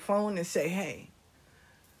pick up a phone and say, hey,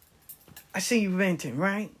 I see you venting,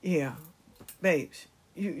 right? Yeah. Babes,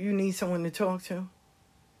 you need someone to talk to?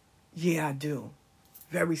 Yeah, I do.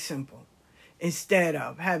 Very simple. Instead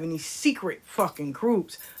of having these secret fucking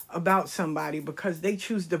groups about somebody because they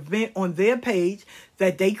choose to vent on their page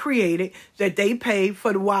that they created, that they pay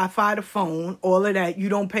for the Wi-Fi, the phone, all of that. You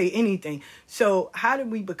don't pay anything. So how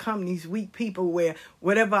did we become these weak people where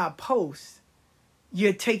whatever I post,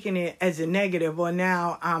 you're taking it as a negative, or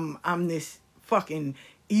now I'm this fucking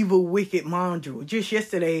evil, wicked mongrel. Just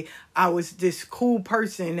yesterday, I was this cool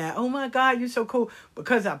person that, oh my God, you're so cool,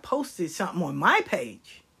 because I posted something on my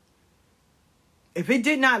page. If it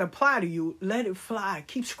did not apply to you, let it fly.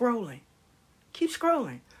 Keep scrolling. Keep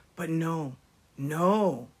scrolling. But no.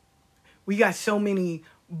 We got so many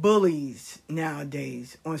bullies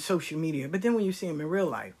nowadays on social media. But then when you see them in real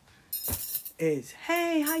life, it's,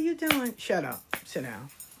 hey, how you doing? Shut up. Sit down.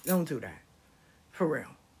 Don't do that. For real.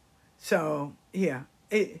 So, yeah.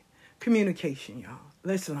 Communication, y'all.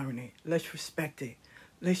 Let's learn it. Let's respect it.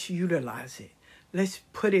 Let's utilize it. Let's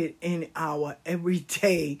put it in our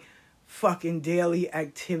everyday fucking daily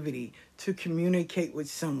activity to communicate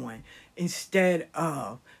with someone instead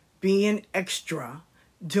of being extra,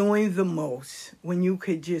 doing the most when you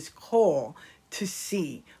could just call to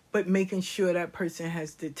see, but making sure that person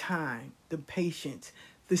has the time, the patience,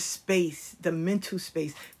 the space, the mental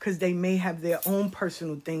space, because they may have their own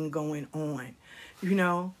personal thing going on. You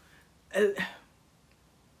know,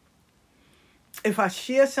 if I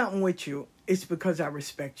share something with you, it's because I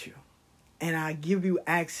respect you. And I give you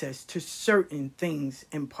access to certain things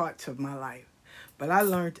and parts of my life. But I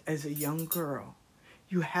learned as a young girl,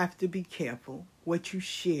 you have to be careful what you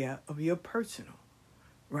share of your personal,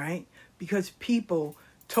 right? Because people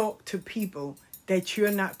talk to people that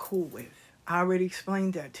you're not cool with. I already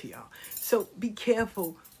explained that to y'all. So be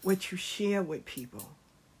careful what you share with people.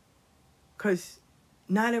 Because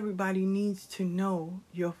not everybody needs to know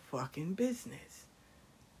your fucking business.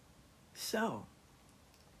 So,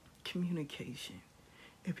 communication.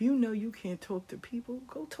 If you know you can't talk to people,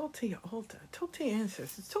 go talk to your altar. Talk to your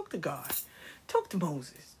ancestors. Talk to God. Talk to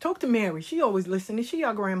Moses. Talk to Mary. She always listening. She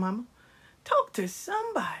your grandmama. Talk to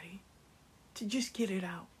somebody to just get it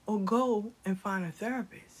out. Or go and find a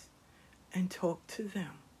therapist and talk to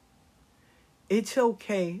them. It's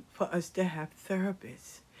okay for us to have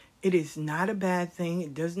therapists. It is not a bad thing.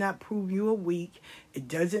 It does not prove you are weak. It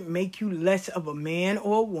doesn't make you less of a man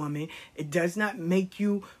or a woman. It does not make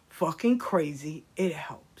you fucking crazy. It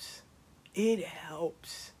helps. It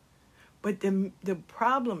helps. But the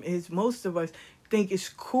problem is most of us think it's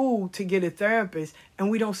cool to get a therapist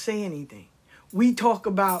and we don't say anything. We talk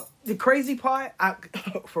about the crazy part,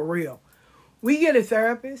 for real. We get a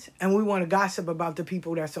therapist and we want to gossip about the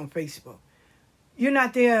people that's on Facebook. You're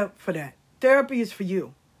not there for that. Therapy is for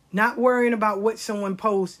you. Not worrying about what someone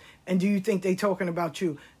posts and do you think they're talking about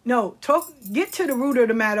you. No, get to the root of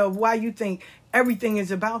the matter of why you think everything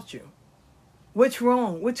is about you. What's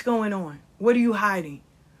wrong? What's going on? What are you hiding?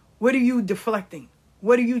 What are you deflecting?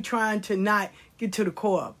 What are you trying to not get to the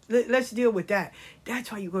core of? Let's deal with that.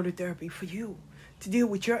 That's why you go to therapy, for you, to deal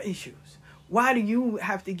with your issues. Why do you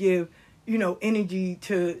have to give, energy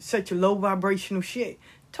to such a low vibrational shit?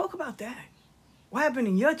 Talk about that. What happened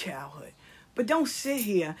in your childhood? But don't sit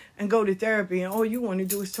here and go to therapy and all you want to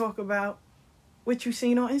do is talk about what you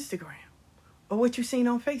seen on Instagram or what you seen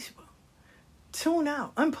on Facebook. Tune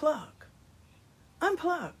out. Unplug.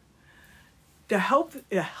 The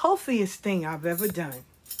healthiest thing I've ever done,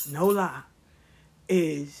 no lie,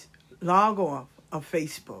 is log off of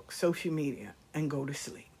Facebook, social media, and go to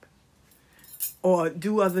sleep. Or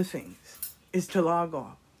do other things, is to log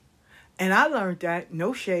off. And I learned that,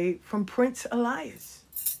 no shade, from Prince Elias,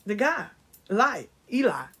 the guy.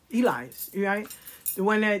 Elias, right? The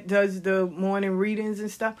one that does the morning readings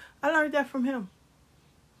and stuff. I learned that from him.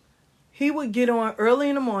 He would get on early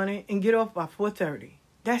in the morning and get off by 4:30.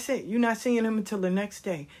 That's it. You're not seeing him until the next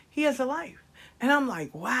day. He has a life. And I'm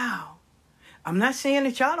like, wow. I'm not saying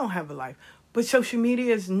that y'all don't have a life, but social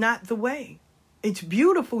media is not the way. It's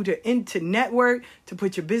beautiful to network, to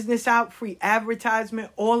put your business out, free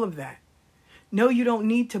advertisement, all of that. No, you don't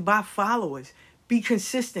need to buy followers. Be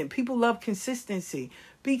consistent. People love consistency.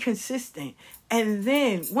 Be consistent. And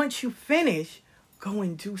then once you finish, go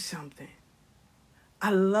and do something. I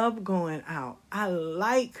love going out. I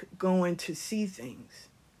like going to see things.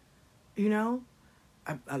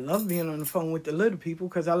 I love being on the phone with the little people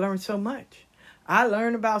because I learn so much. I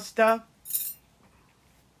learn about stuff.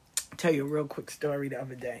 I'll tell you a real quick story the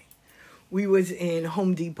other day. We was in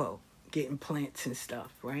Home Depot getting plants and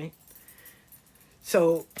stuff, right?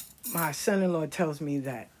 So my son-in-law tells me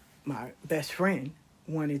that my best friend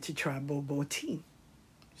wanted to try boba tea.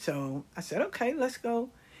 So I said, okay, let's go.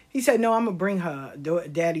 He said, no, I'm going to bring her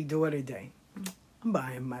daddy-daughter day. I'm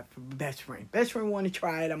buying my best friend. Best friend want to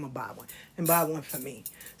try it, I'm going to buy one. And buy one for me.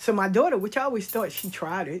 So my daughter, which I always thought she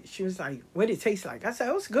tried it, she was like, what did it taste like? I said,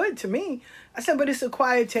 it was good to me. I said, but it's a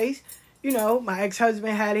quiet taste. My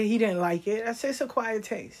ex-husband had it. He didn't like it. I said, it's a quiet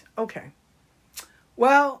taste. Okay.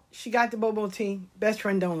 Well, she got the boba tea. Best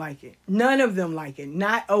friend don't like it. None of them like it.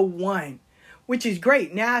 Not a one. Which is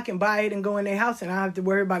great. Now I can buy it and go in their house and I don't have to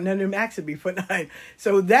worry about none of them asking me for nothing.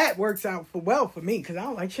 So that works out well for me because I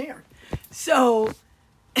don't like sharing. So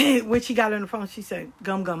when she got on the phone, she said,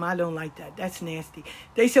 Gum, I don't like that. That's nasty.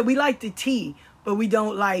 They said, we like the tea, but we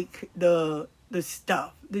don't like the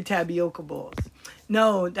stuff, the tapioca balls.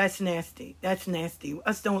 No, that's nasty. That's nasty.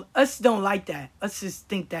 Us don't like that. Us just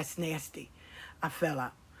think that's nasty. I fell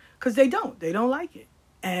out. Because they don't like it.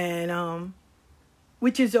 And,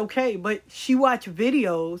 which is okay, but she watched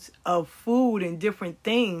videos of food and different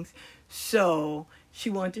things, so she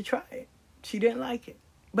wanted to try it. She didn't like it.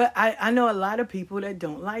 But I know a lot of people that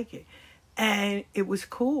don't like it. And it was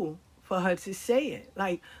cool for her to say it.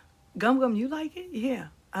 Like, Gum, you like it? Yeah.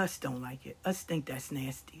 Us don't like it. Us think that's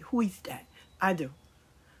nasty. Who eats that? I do.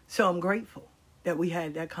 So I'm grateful that we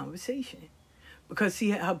had that conversation. Because, see,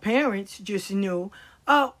 her parents just knew,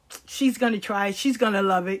 oh, she's going to try it. She's going to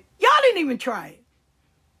love it. Y'all didn't even try it.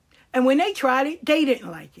 And when they tried it, they didn't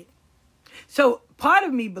like it. So part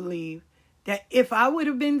of me believed that if I would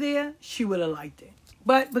have been there, she would have liked it.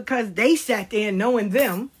 But because they sat there knowing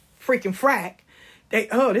them, freaking frack,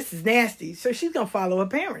 this is nasty. So she's going to follow her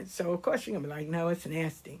parents. So, of course, she's going to be like, no, it's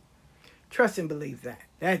nasty. Trust and believe that.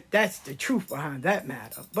 That's the truth behind that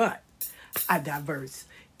matter. But I diverse.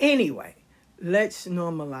 Anyway, let's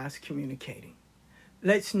normalize communicating.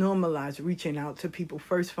 Let's normalize reaching out to people,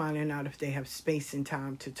 first finding out if they have space and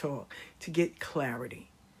time to talk, to get clarity,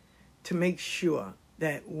 to make sure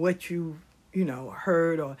that what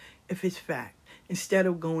heard, or if it's fact, instead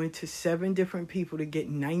of going to 7 different people to get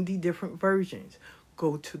 90 different versions,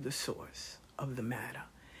 go to the source of the matter.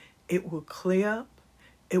 It will clear up,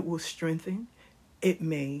 it will strengthen, it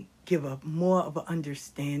may give up more of an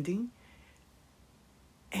understanding,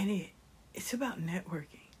 and it's about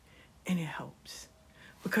networking, and it helps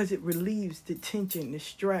because it relieves the tension, the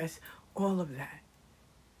stress, all of that.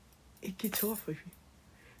 It gets off of you,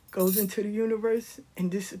 goes into the universe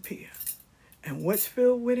and disappears. And what's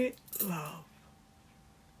filled with it? Love,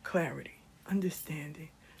 clarity, understanding.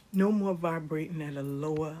 No more vibrating at a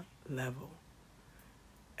lower level.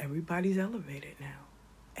 Everybody's elevated now,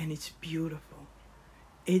 and it's beautiful.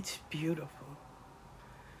 It's beautiful.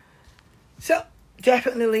 So,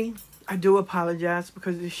 definitely, I do apologize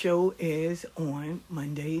because the show is on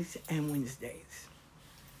Mondays and Wednesdays.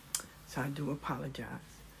 So I do apologize.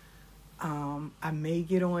 I may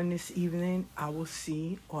get on this evening. I will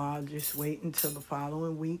see, or I'll just wait until the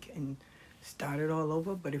following week and start it all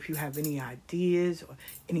over. But if you have any ideas or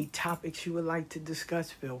any topics you would like to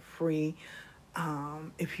discuss, feel free.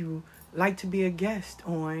 If you like to be a guest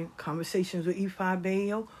on Conversations with E5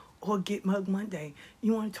 Bayo or Get Mug Monday,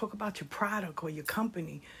 you want to talk about your product or your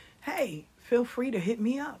company, hey, feel free to hit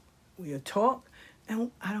me up. We'll talk,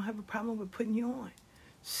 and I don't have a problem with putting you on.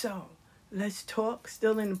 So, let's talk.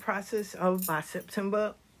 Still in the process of, by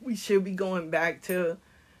September, we should be going back to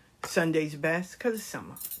Sunday's Best because it's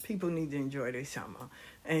summer. People need to enjoy their summer.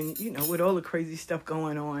 And, with all the crazy stuff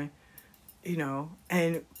going on,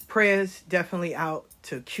 and prayers definitely out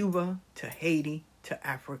to Cuba, to Haiti, to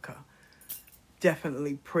Africa.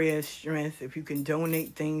 Definitely prayers, strength. If you can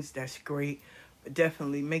donate things, that's great. But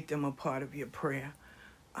definitely make them a part of your prayer.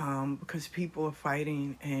 Because people are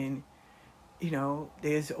fighting, and,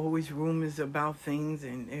 there's always rumors about things,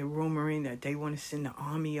 and they're rumoring that they want to send the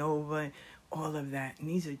army over, and all of that. And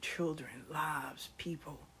these are children, lives,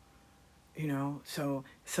 people, So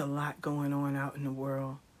it's a lot going on out in the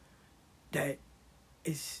world that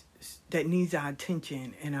needs our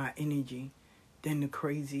attention and our energy than the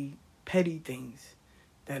crazy, petty things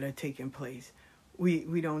that are taking place.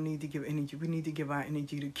 We don't need to give energy. We need to give our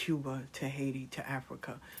energy to Cuba, to Haiti, to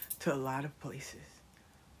Africa, to a lot of places.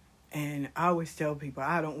 And I always tell people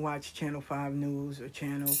I don't watch Channel 5 News or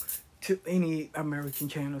any American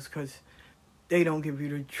channels because they don't give you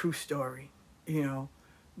the true story.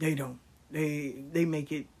 They don't. They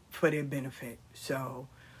make it for their benefit. So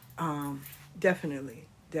definitely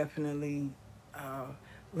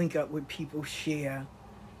link up with people, share,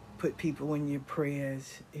 put people in your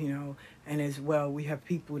prayers, and as well, we have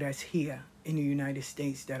people that's here in the United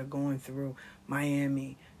States that are going through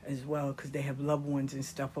Miami as well because they have loved ones and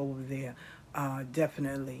stuff over there.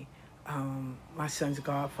 Definitely. My son's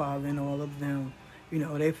godfather and all of them,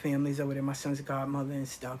 their families over there, my son's godmother and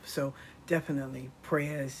stuff. So definitely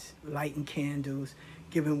prayers, lighting candles,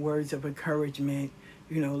 giving words of encouragement,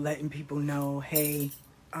 letting people know, hey,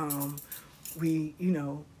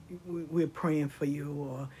 we're praying for you,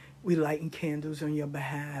 or we lighting candles on your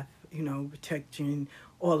behalf, protection,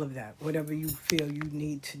 all of that. Whatever you feel you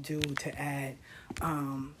need to do to add,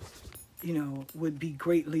 would be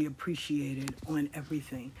greatly appreciated on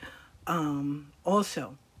everything.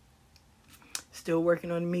 Also, still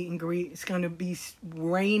working on the meet and greet. It's going to be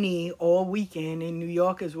rainy all weekend in New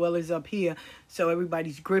York as well as up here. So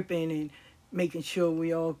everybody's gripping and making sure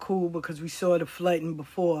we all cool because we saw the flooding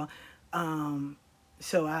before.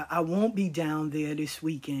 So I won't be down there this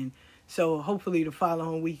weekend. So hopefully the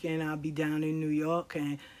following weekend I'll be down in New York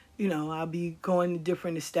and, I'll be going to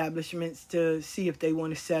different establishments to see if they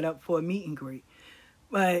want to set up for a meet and greet.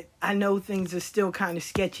 But I know things are still kind of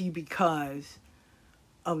sketchy because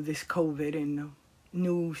of this COVID and the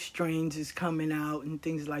new strains is coming out and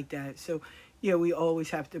things like that. So, yeah, we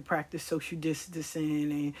always have to practice social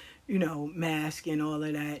distancing and, mask and all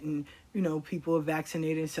of that. And, people are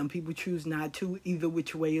vaccinated. Some people choose not to. Either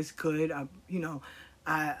which way is good. I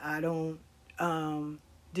don't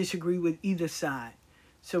disagree with either side.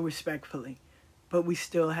 So respectfully. But we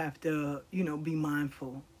still have to, be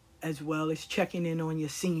mindful as well as checking in on your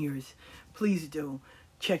seniors. Please do.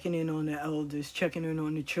 Checking in on the elders, checking in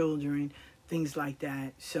on the children, things like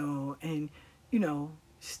that. So, and,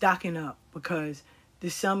 stocking up because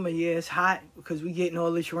this summer, it's hot because we're getting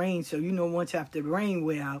all this rain. So, once after the rain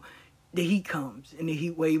wear out, the heat comes and the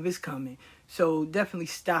heat wave is coming. So definitely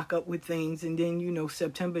stock up with things. And then,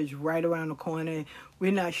 September is right around the corner.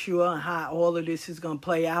 We're not sure how all of this is going to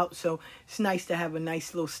play out. So it's nice to have a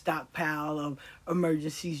nice little stockpile of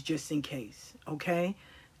emergencies just in case. Okay?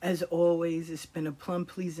 As always, it's been a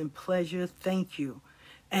plum-pleasing pleasure. Thank you.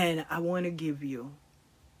 And I want to give you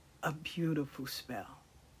a beautiful spell.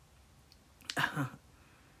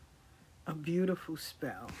 A beautiful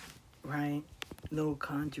spell, right? Little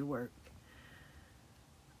conjure work.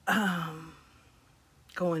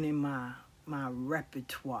 Going in my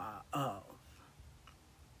repertoire of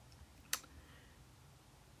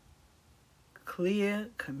clear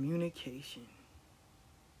communication.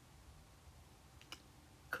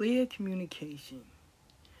 Clear communication.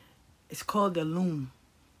 It's called the Loom,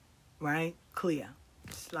 right? Clear.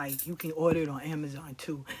 It's like you can order it on Amazon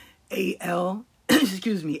too. ALUM.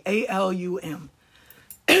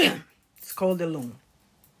 It's called the Loom.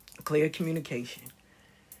 Clear communication.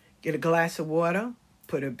 Get a glass of water,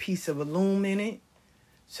 put a piece of a loom in it,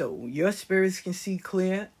 so your spirits can see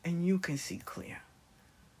clear and you can see clear.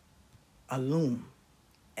 A loom.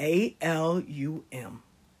 ALUM.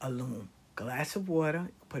 A loom. Glass of water,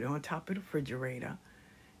 put it on top of the refrigerator.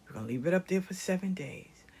 You're going to leave it up there for 7 days.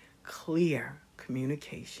 Clear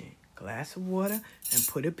communication. Glass of water and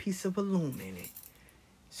put a piece of a loom in it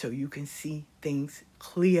so you can see things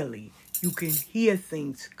clearly. You can hear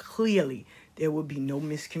things clearly. There will be no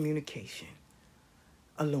miscommunication.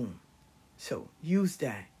 A loom. So use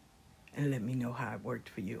that and let me know how it worked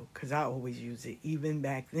for you, because I always use it. Even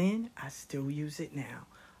back then, I still use it now.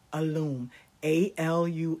 A loom.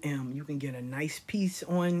 ALUM. You can get a nice piece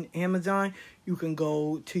on Amazon. You can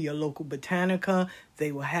go to your local Botanica.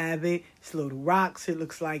 They will have it. It's little rocks. It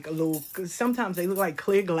looks like a little, sometimes they look like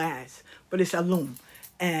clear glass, but it's a loom.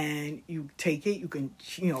 And you take it, you can,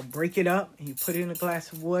 break it up, and you put it in a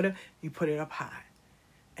glass of water, you put it up high.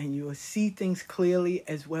 And you will see things clearly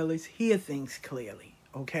as well as hear things clearly,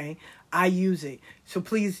 okay? I use it. So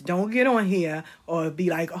please don't get on here or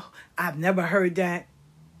be like, oh, I've never heard that.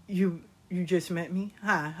 You just met me?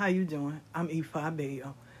 Hi, how you doing? I'm Ifa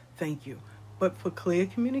Bayo. Thank you. But for clear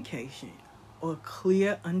communication or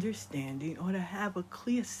clear understanding or to have a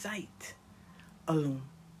clear sight, a loom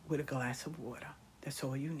with a glass of water. That's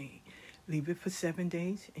all you need. Leave it for 7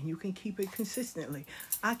 days, and you can keep it consistently.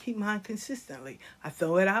 I keep mine consistently. I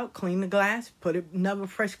throw it out, clean the glass, put another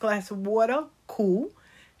fresh glass of water, cool,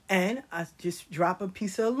 and I just drop a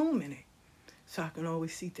piece of aluminum in it. So I can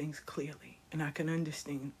always see things clearly, and I can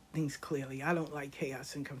understand things clearly. I don't like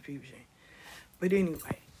chaos and confusion. But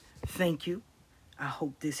anyway, thank you. I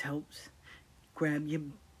hope this helps. Grab your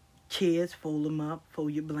chairs, fold them up,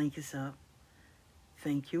 fold your blankets up.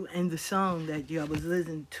 Thank you. And the song that y'all was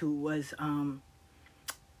listening to was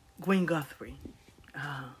Gwen Guthrie.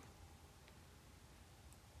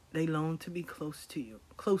 They long to be close to you.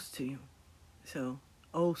 Close to you. So,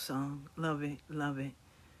 old song. Love it. Love it.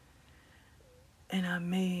 And I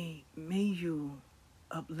may you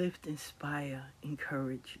uplift, inspire,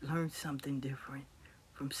 encourage, learn something different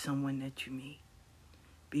from someone that you meet.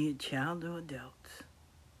 Be it child or adults.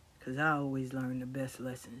 Because I always learn the best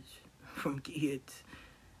lessons from kids.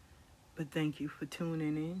 But thank you for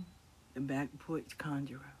tuning in, the Back Porch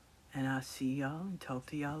Conjurer. And I'll see y'all and talk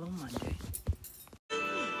to y'all on Monday.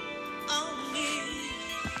 On me.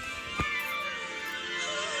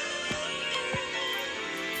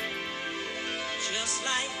 Just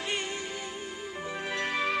like me,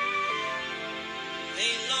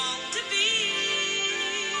 they long to be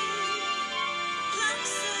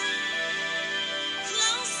closer,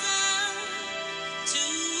 closer to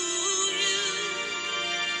you.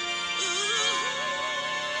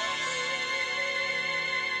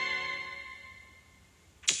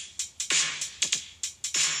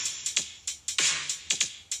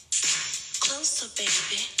 Closer,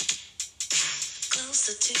 baby,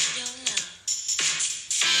 closer to your love.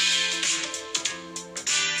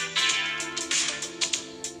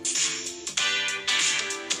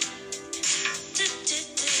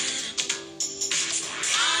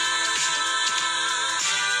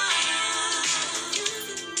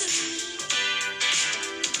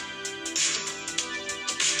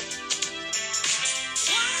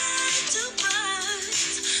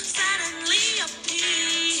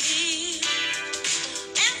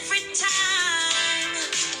 Every time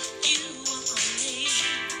you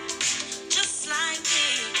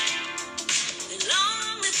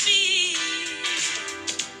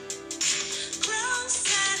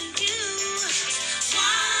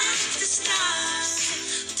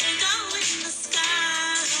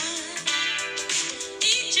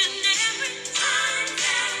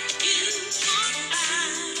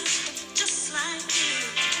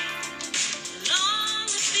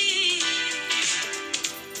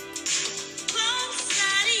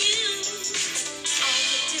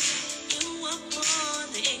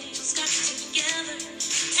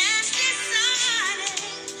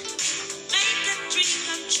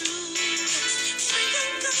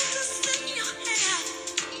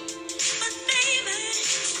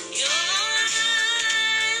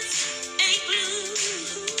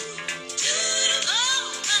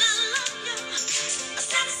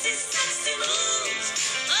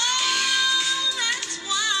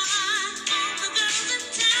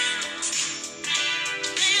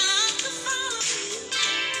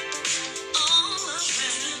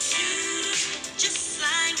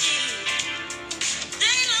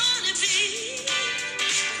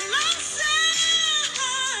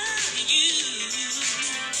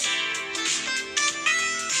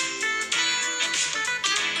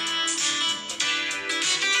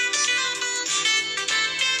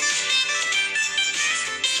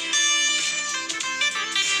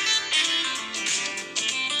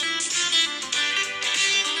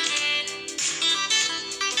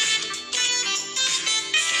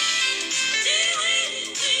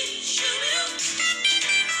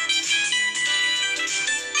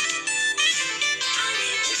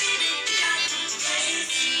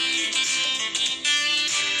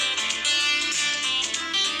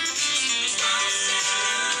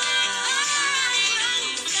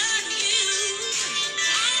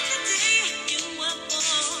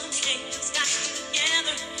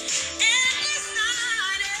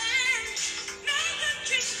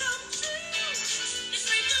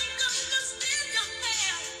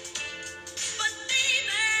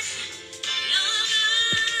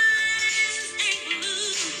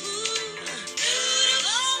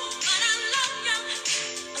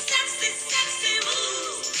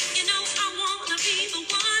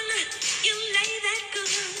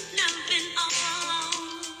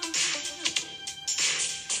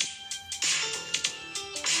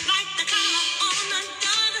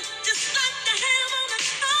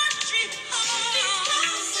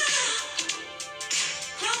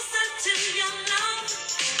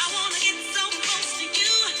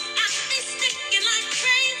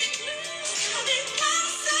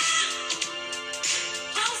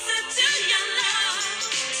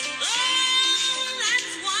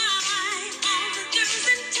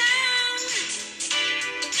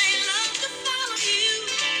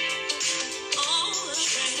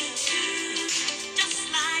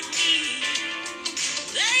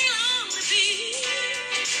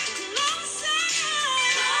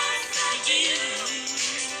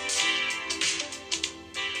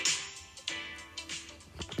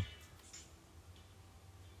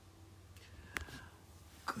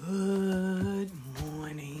Good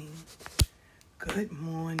morning. Good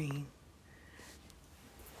morning.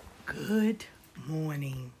 Good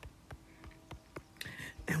morning.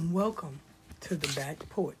 And welcome to the Back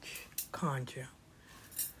Porch Conjure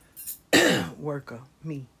Worker,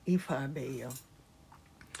 me, Ifa Bayo.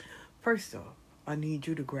 First off, I need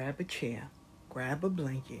you to grab a chair, grab a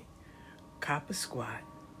blanket, cop a squat,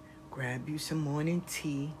 grab you some morning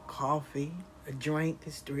tea, coffee, a drink.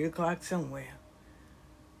 It's 3 o'clock somewhere.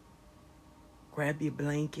 Grab your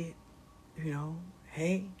blanket,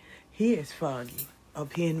 Hey, here it's foggy.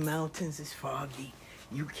 Up here in the mountains, it's foggy.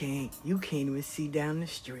 You can't even see down the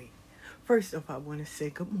street. First off, I want to say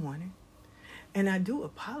good morning. And I do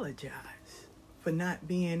apologize for not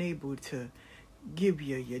being able to give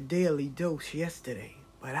you your daily dose yesterday.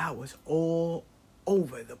 But I was all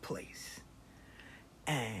over the place.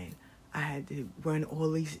 And I had to run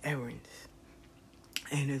all these errands.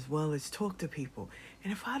 And as well as talk to people.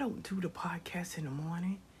 And if I don't do the podcast in the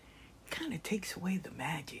morning, it kind of takes away the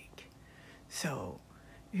magic. So,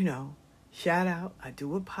 shout out. I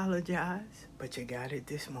do apologize, but you got it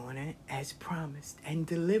this morning as promised and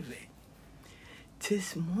delivered.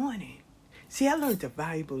 This morning. See, I learned a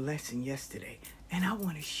valuable lesson yesterday, and I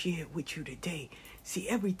want to share it with you today. See,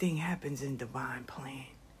 everything happens in divine plan.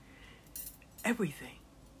 Everything.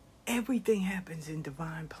 Everything happens in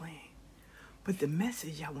divine plan. But the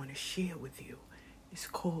message I want to share with you is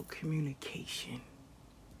called communication.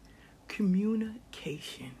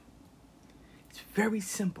 Communication. It's very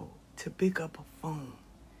simple to pick up a phone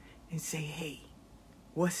and say, hey,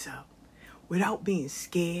 what's up? Without being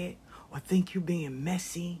scared or think you're being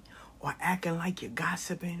messy or acting like you're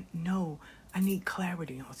gossiping. No, I need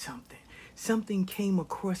clarity on something. Something came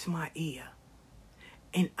across my ear.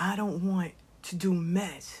 And I don't want to do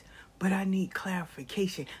mess. But I need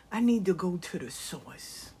clarification. I need to go to the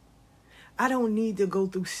source. I don't need to go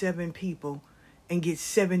through 7 people and get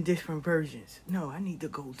 7 different versions. No, I need to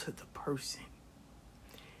go to the person.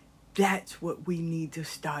 That's what we need to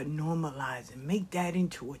start normalizing. Make that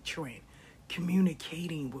into a trend.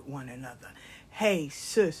 Communicating with one another. Hey,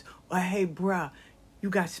 sis, or hey, bruh, you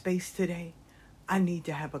got space today? I need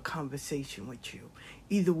to have a conversation with you.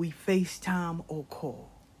 Either we FaceTime or call,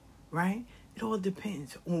 right? It all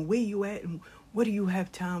depends on where you at and what do you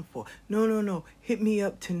have time for. No. Hit me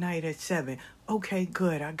up tonight at 7. Okay,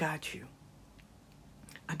 good. I got you.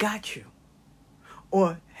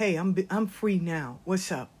 Or, hey, I'm free now.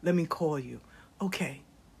 What's up? Let me call you. Okay.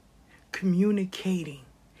 Communicating.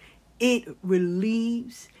 It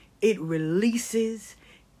relieves. It releases.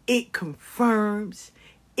 It confirms.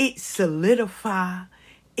 It solidifies.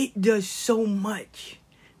 It does so much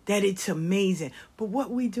that it's amazing. But what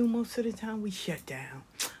we do most of the time, we shut down.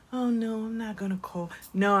 Oh, no, I'm not going to call.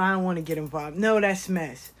 No, I don't want to get involved. No, that's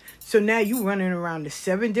mess. So now you running around to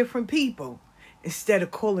 7 different people instead of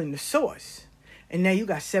calling the source. And now you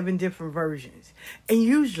got 7 different versions. And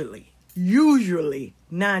usually,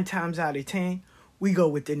 9 times out of 10, we go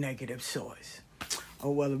with the negative source. Oh,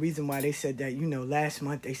 well, the reason why they said that, last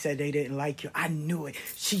month they said they didn't like you. I knew it.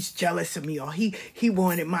 She's jealous of me. Or he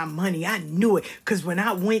wanted my money. I knew it. Because when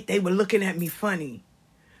I went, they were looking at me funny.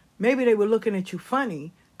 Maybe they were looking at you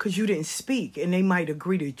funny because you didn't speak and they might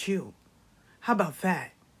agree with you. How about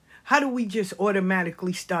that? How do we just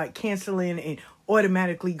automatically start canceling and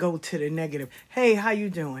automatically go to the negative? Hey, how you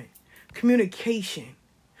doing? Communication.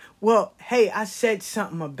 Well, hey, I said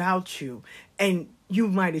something about you and you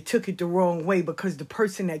might have took it the wrong way because the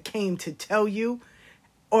person that came to tell you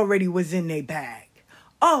already was in their bag.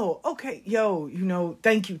 Oh, okay. Yo,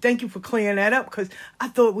 thank you. Thank you for clearing that up because I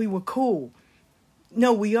thought we were cool.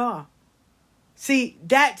 No, we are. See,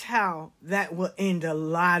 that's how that will end a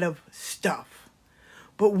lot of stuff.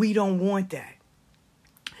 But we don't want that.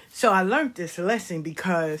 So I learned this lesson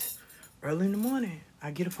because early in the morning,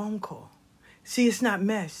 I get a phone call. See, it's not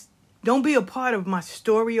mess. Don't be a part of my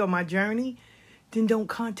story or my journey. Then don't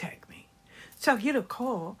contact me. So I get a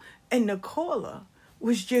call, and the caller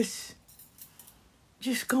was just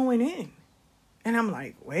going in. And I'm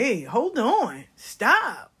like, wait, hold on.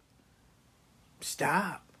 Stop.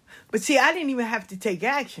 But see, I didn't even have to take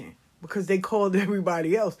action because they called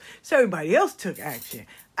everybody else. So everybody else took action.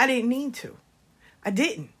 I didn't need to. I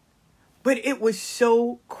didn't. But it was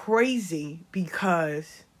so crazy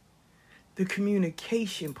because the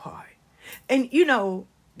communication part. And,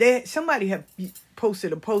 somebody had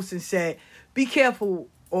posted a post and said, be careful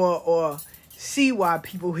or see why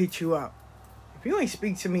people hit you up. If you ain't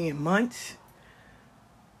speak to me in months,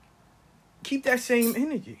 keep that same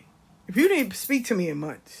energy. If you didn't speak to me in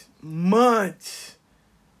months,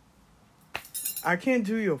 I can't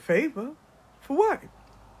do you a favor. For what?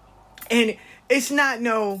 And It's not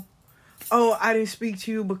no, oh, I didn't speak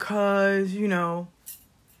to you because, you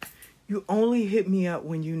only hit me up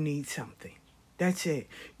when you need something. That's it.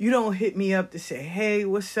 You don't hit me up to say, hey,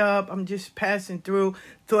 what's up? I'm just passing through.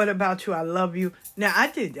 Thought about you. I love you. Now, I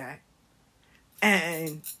did that.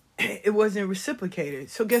 And it wasn't reciprocated.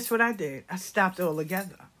 So guess what I did? I stopped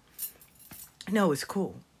altogether. No, it's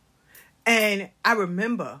cool. And I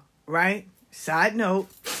remember, right? Side note,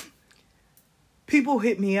 people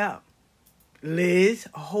hit me up. Liz,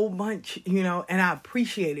 a whole bunch, and I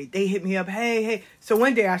appreciate it. They hit me up, hey. So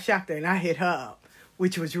one day I shocked her and I hit her up,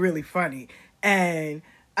 which was really funny. And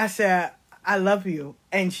I said, I love you.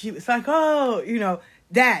 And she was like, oh,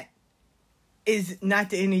 that is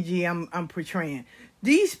not the energy I'm portraying.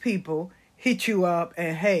 These people hit you up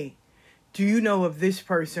and, hey, do you know of this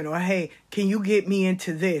person? Or, hey, can you get me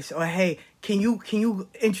into this? Or, hey, can you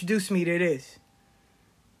introduce me to this?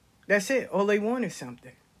 That's it. All they want is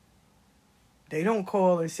something. They don't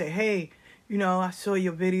call and say, hey, I saw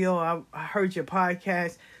your video. I heard your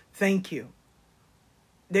podcast. Thank you.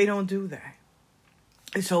 They don't do that.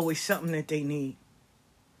 It's always something that they need.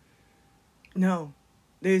 No.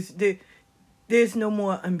 There's no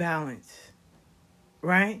more imbalance.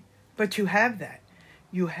 Right? But you have that.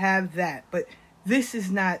 You have that. But this is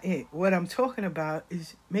not it. What I'm talking about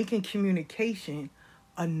is making communication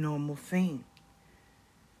a normal thing.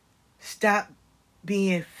 Stop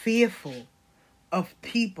being fearful of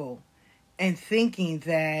people and thinking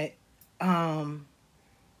that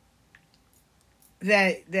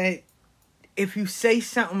that if you say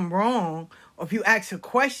something wrong or if you ask a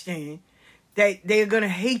question, that they're going to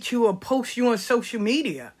hate you or post you on social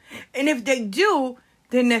media. And if they do,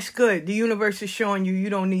 then that's good. The universe is showing you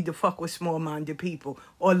don't need to fuck with small-minded people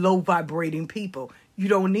or low-vibrating people. You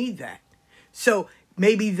don't need that. So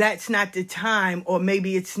maybe that's not the time, or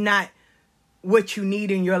maybe it's not what you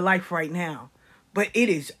need in your life right now. But it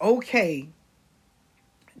is okay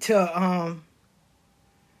to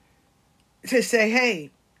say,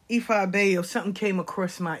 hey, Ifa Bayo, something came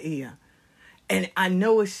across my ear. And I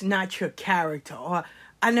know it's not your character, or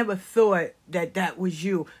I never thought that was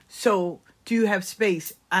you. So do you have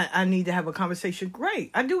space? I need to have a conversation.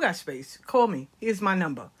 Great. I do got space. Call me. Here's my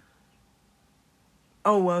number.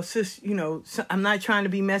 Oh, well, sis, I'm not trying to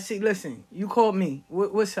be messy. Listen, you called me.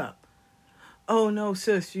 What's up? Oh, no,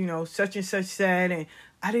 sis, such and such said, and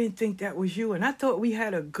I didn't think that was you. And I thought we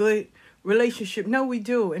had a good relationship. No, we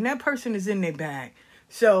do. And that person is in their bag.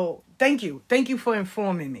 So thank you. Thank you for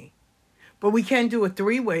informing me. But we can do a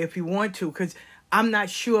three-way if you want to, because I'm not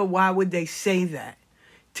sure why would they say that.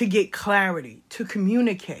 To get clarity, to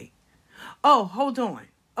communicate. Oh, hold on.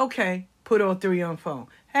 Okay, put all three on phone.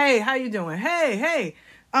 Hey, how you doing? Hey.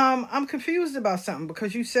 I'm confused about something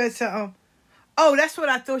because you said something. Oh, that's what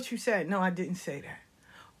I thought you said. No, I didn't say that.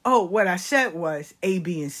 Oh, what I said was A,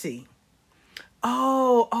 B, and C.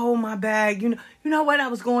 Oh, my bad. You know what? I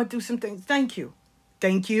was going through some things. Thank you.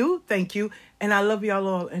 And I love y'all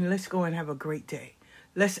all. And let's go and have a great day.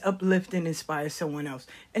 Let's uplift and inspire someone else.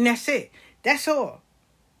 And that's it. That's all.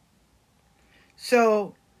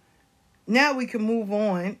 So now we can move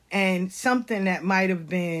on, and something that might have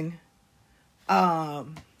been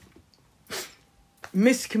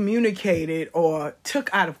miscommunicated or took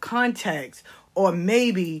out of context or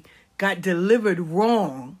maybe got delivered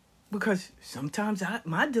wrong, because sometimes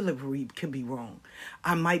my delivery can be wrong.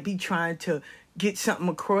 I might be trying to get something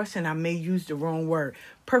across and I may use the wrong word.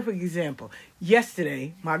 Perfect example.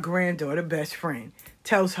 Yesterday, my granddaughter, best friend,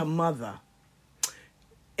 tells her mother,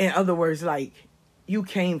 in other words, like, you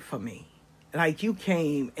came for me. Like, you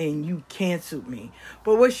came and you canceled me.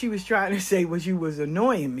 But what she was trying to say was you was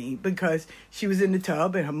annoying me, because she was in the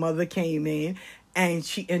tub and her mother came in and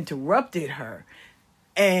she interrupted her.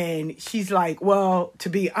 And she's like, well, to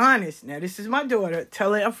be honest, now this is my daughter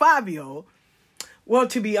telling a 5-year-old, well,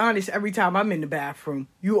 to be honest, every time I'm in the bathroom,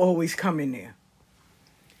 you always come in there.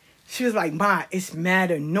 She was like, Ma, it's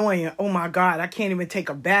mad annoying. Oh my God, I can't even take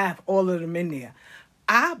a bath. All of them in there.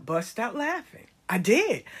 I bust out laughing. I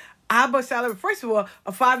did. I bust out laughing. First of all,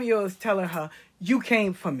 a 5-year-old is telling her, you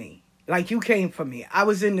came for me. Like, you came for me. I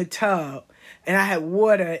was in the tub and I had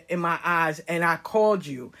water in my eyes and I called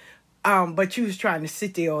you. But you was trying to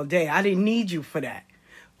sit there all day. I didn't need you for that.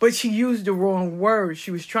 But she used the wrong word.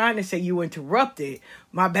 She was trying to say you interrupted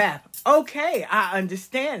my bath. Okay, I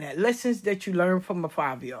understand that. Lessons that you learn from a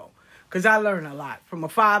 5-year-old. Because I learn a lot from a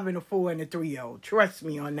 5 and a 4 and a 3-year-old. Trust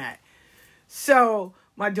me on that. So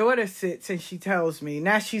my daughter sits and she tells me,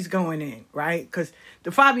 now she's going in, right? Because the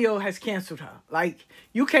 5-year-old has canceled her. Like,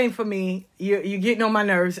 you came for me. You're getting on my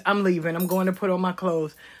nerves. I'm leaving. I'm going to put on my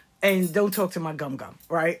clothes. And don't talk to my gum-gum,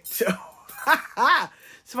 right?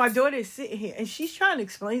 So my daughter is sitting here and she's trying to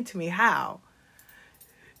explain to me how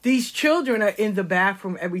these children are in the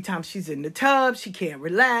bathroom every time she's in the tub. She can't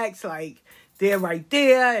relax. Like, they're right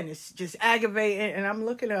there and it's just aggravating. And I'm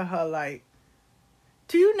looking at her like,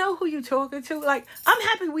 do you know who you're talking to? Like, I'm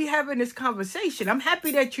happy we having this conversation. I'm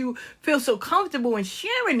happy that you feel so comfortable in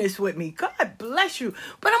sharing this with me. God bless you.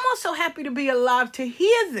 But I'm also happy to be alive to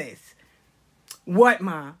hear this. What,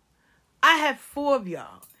 Ma? I have 4 of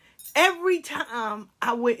y'all. Every time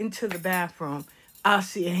I went into the bathroom, I'll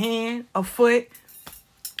see a hand, a foot.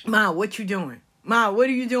 Ma, what you doing? Ma, what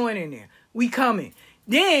are you doing in there? We coming.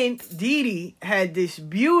 Then Dee Dee had this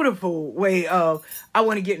beautiful way of, I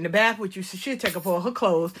want to get in the bath with you. So she'll take off all her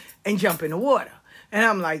clothes and jump in the water. And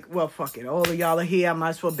I'm like, well, fuck it. All of y'all are here. I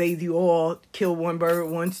might as well bathe you all. Kill one bird,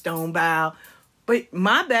 one stone bow. But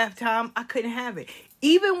my bath time, I couldn't have it.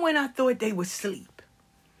 Even when I thought they would sleep,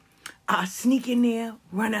 I sneak in there,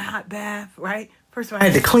 run a hot bath, right? First of all, I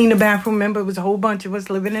had to clean the bathroom. Remember, it was a whole bunch of us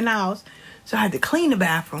living in the house. So I had to clean the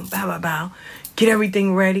bathroom, get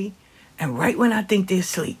everything ready. And right when I think they're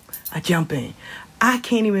asleep, I jump in. I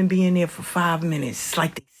can't even be in there for 5 minutes. It's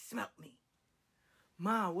like they smelt me.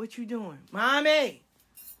 Ma, what you doing? Mommy,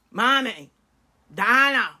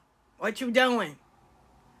 Donna, what you doing?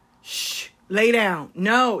 Shh, lay down.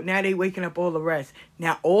 No, now they waking up all the rest.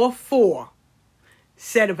 Now all 4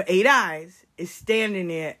 set of 8 eyes is standing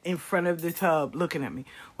there in front of the tub looking at me.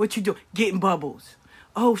 What you doing? Getting bubbles.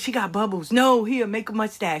 Oh, she got bubbles. No, here, make a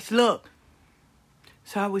mustache. Look.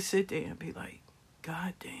 So I would sit there and be like,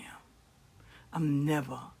 God damn, I'm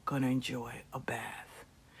never going to enjoy a bath.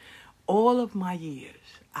 All of my years,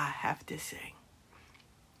 I have to say,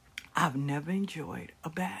 I've never enjoyed a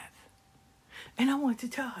bath. And I want to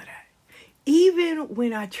tell her that. Even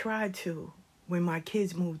when I tried to, when my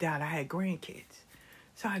kids moved out, I had grandkids.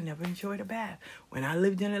 So I never enjoyed a bath. When I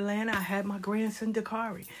lived in Atlanta, I had my grandson,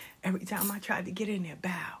 Dakari. Every time I tried to get in there,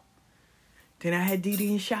 bow. Then I had Dee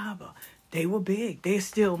Dee and Shaba. They were big. They're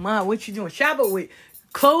still, Ma, what you doing? Shaba would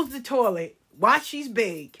close the toilet while she's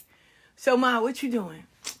big. So, Ma, what you doing?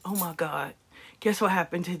 Oh, my God. Guess what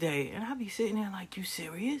happened today? And I'll be sitting there like, you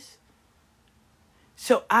serious?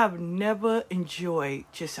 So I've never enjoyed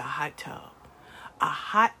just a hot tub. A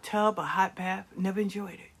hot tub, a hot bath, never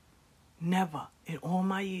enjoyed it. Never in all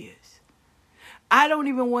my years. I don't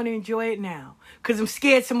even want to enjoy it now because I'm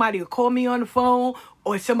scared somebody will call me on the phone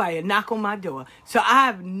or somebody will knock on my door. So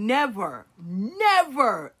I've never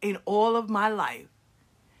in all of my life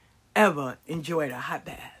ever enjoyed a hot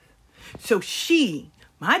bath. So she,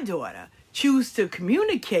 my daughter, choose to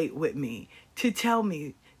communicate with me to tell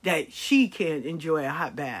me that she can't enjoy a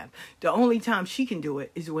hot bath. The only time she can do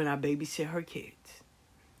it is when I babysit her kids.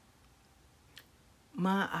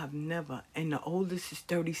 Ma, I've never, and the oldest is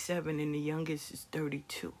 37 and the youngest is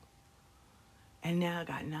 32. And now I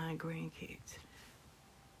got 9 grandkids.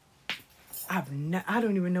 I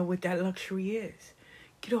don't even know what that luxury is.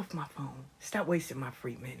 Get off my phone. Stop wasting my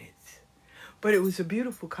free minutes. But it was a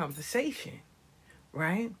beautiful conversation,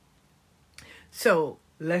 right? So,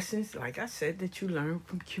 lessons, like I said, that you learn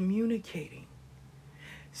from communicating.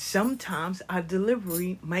 Sometimes our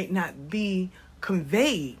delivery might not be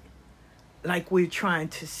conveyed like we're trying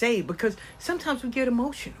to say, because sometimes we get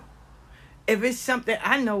emotional. If it's something,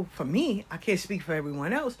 I know for me, I can't speak for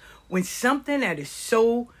everyone else, when something that is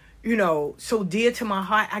so, so dear to my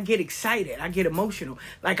heart, I get excited, I get emotional.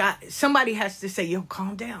 Like somebody has to say, yo,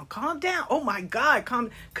 calm down. Oh my God, calm,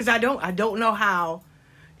 because I don't know how,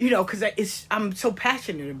 because I'm so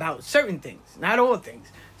passionate about certain things, not all things,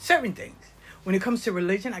 certain things. When it comes to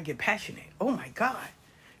religion, I get passionate. Oh my God,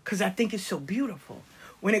 because I think it's so beautiful.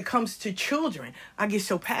 When it comes to children, I get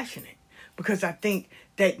so passionate because I think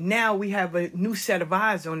that now we have a new set of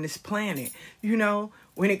eyes on this planet.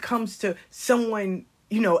 When it comes to someone,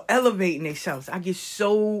 elevating themselves, I get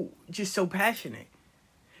so passionate.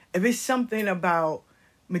 If it's something about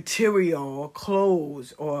material or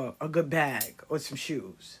clothes or a good bag or some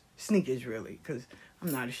shoes, sneakers really, because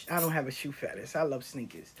I don't have a shoe fetish. I love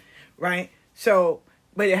sneakers, right? So,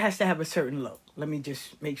 but it has to have a certain look. Let me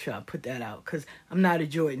just make sure I put that out because I'm not a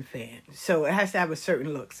Jordan fan. So it has to have a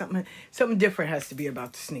certain look. Something different has to be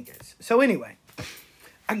about the sneakers. So anyway,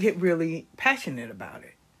 I get really passionate about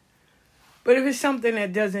it. But if it's something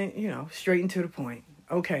that doesn't, straight and to the point,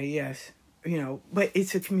 okay, yes, but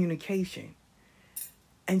it's a communication.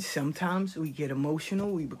 And sometimes we get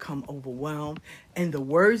emotional, we become overwhelmed, and the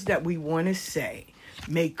words that we want to say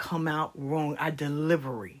may come out wrong. Our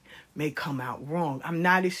delivery may come out wrong. I'm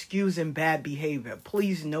not excusing bad behavior.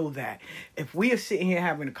 Please know that. If we are sitting here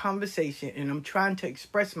having a conversation and I'm trying to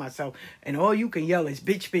express myself and all you can yell is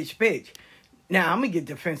bitch, bitch, bitch, Now, I'm going to get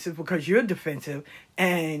defensive because you're defensive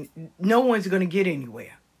and no one's going to get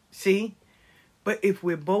anywhere. See? But if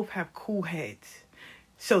we both have cool heads,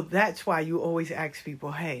 so that's why you always ask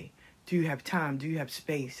people, hey, do you have time? Do you have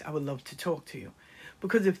space? I would love to talk to you.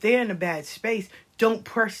 Because if they're in a bad space, don't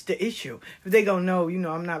press the issue. If they go, no,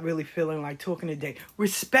 I'm not really feeling like talking today.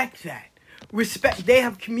 Respect that. Respect. They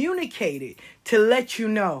have communicated to let you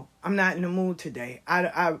know, I'm not in the mood today.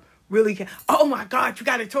 I really can't. Oh my God, you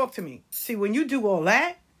got to talk to me. See, when you do all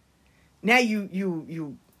that, now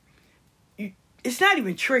you it's not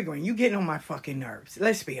even triggering. You getting on my fucking nerves.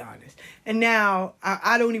 Let's be honest. And now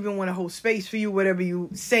I don't even want to hold space for you. Whatever you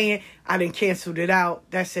saying, I done canceled it out.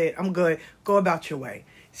 That's it. I'm good. Go about your way.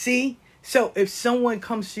 See? So if someone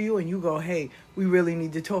comes to you and you go, hey, we really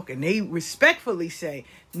need to talk, and they respectfully say,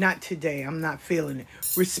 not today. I'm not feeling it.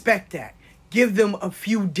 Respect that. Give them a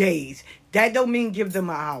few days. That don't mean give them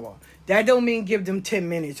an hour. That don't mean give them 10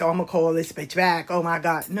 minutes. Oh, I'm going to call this bitch back. Oh my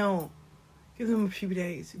God. No. Give them a few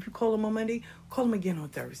days. If you call them on Monday, call them again on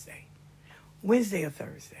Thursday, Wednesday or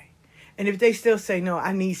Thursday. And if they still say, no,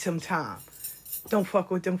 I need some time, don't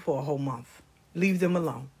fuck with them for a whole month. Leave them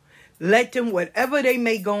alone. Let them, whatever they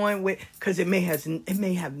may go on with, because it may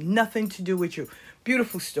have nothing to do with you.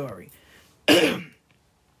 Beautiful story. A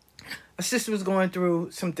sister was going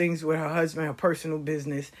through some things with her husband, her personal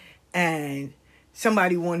business, and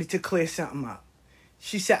somebody wanted to clear something up.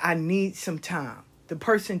 She said, I need some time. The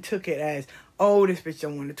person took it as, oh, this bitch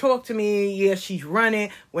don't want to talk to me. Yeah, she's running.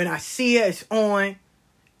 When I see her, it's on.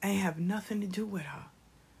 I have nothing to do with her.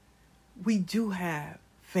 We do have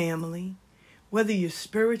family. Whether you're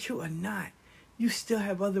spiritual or not, you still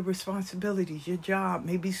have other responsibilities. Your job,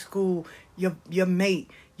 maybe school, your mate,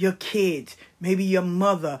 your kids, maybe your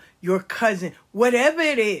mother, your cousin, whatever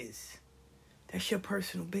it is. That's your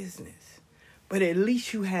personal business. But at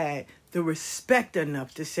least you had the respect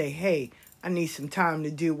enough to say, hey, I need some time to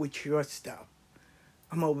deal with your stuff.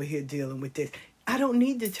 I'm over here dealing with this. I don't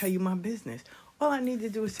need to tell you my business. All I need to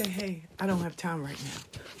do is say, hey, I don't have time right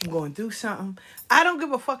now. I'm going through something. I don't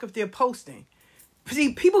give a fuck if they're posting.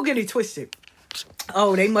 See, people get it twisted.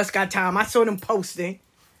 Oh, they must got time. I saw them posting.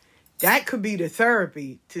 That could be the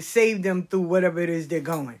therapy to save them through whatever it is they're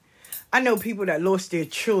going. I know people that lost their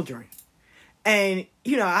children. And,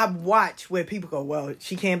 I've watched where people go, well,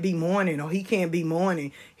 she can't be mourning or he can't be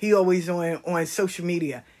mourning. He always on social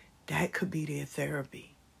media. That could be their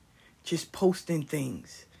therapy. Just posting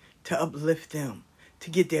things to uplift them,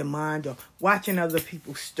 to get their mind off. Watching other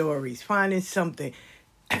people's stories, finding something.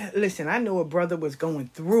 Listen, I know a brother was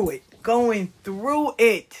going through it.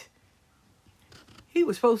 He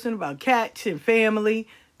was posting about cats and family.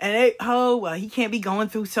 And he can't be going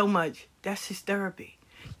through so much. That's his therapy.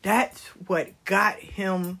 That's what got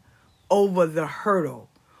him over the hurdle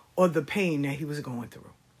or the pain that he was going through.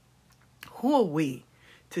 Who are we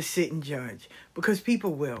to sit and judge? Because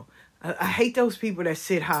people will. I hate those people that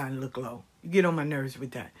sit high and look low. You get on my nerves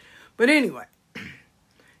with that. But anyway,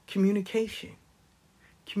 communication.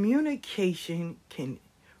 Communication can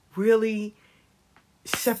really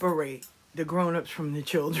separate the grown-ups from the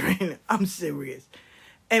children. I'm serious.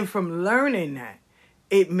 And from learning that,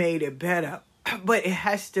 it made it better. But we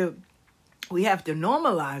have to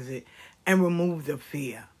normalize it and remove the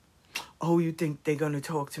fear. Oh, you think they're going to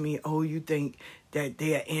talk to me? Oh, you think that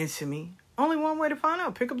they'll answer me? Only one way to find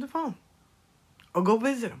out. Pick up the phone. Or go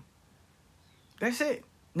visit them. That's it.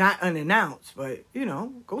 Not unannounced, but,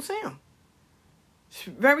 go see them. It's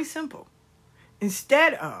very simple.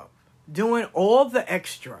 Instead of doing all the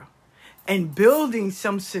extra and building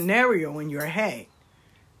some scenario in your head,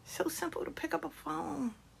 it's so simple to pick up a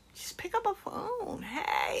phone. Just pick up a phone.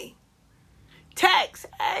 Hey. Text.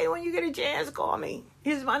 Hey, when you get a chance, call me.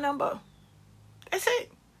 Here's my number. That's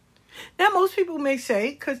it. Now, most people may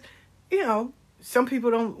say, because, some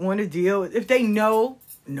people don't want to deal. If they know,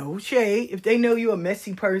 no shade. If they know you're a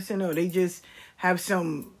messy person or they just have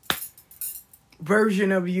some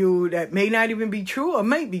version of you that may not even be true or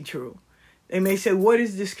might be true, they may say, what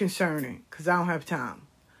is this concerning? Because I don't have time.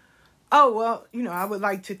 Oh, well, I would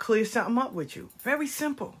like to clear something up with you. Very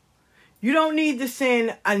simple. You don't need to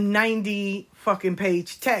send a 90 fucking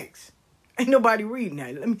page text. Ain't nobody reading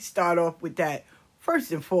that. Let me start off with that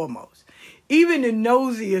first and foremost. Even the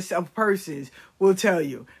nosiest of persons will tell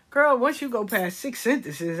you, girl, once you go past 6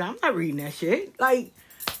 sentences, I'm not reading that shit. Like,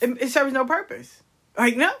 it serves no purpose.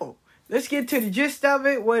 Like, no. Let's get to the gist of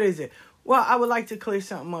it. What is it? Well, I would like to clear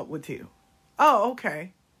something up with you. Oh,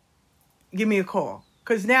 okay. Give me a call.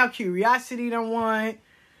 Because now curiosity done won.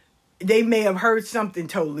 They may have heard something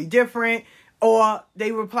totally different. Or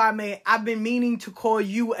they reply, I've been meaning to call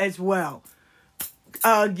you as well.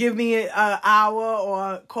 give me an hour,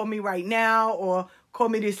 or call me right now, or call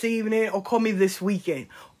me this evening, or call me this weekend.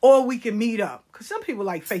 Or we can meet up. Because some people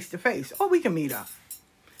like face-to-face. Or we can meet up.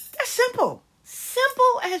 That's simple.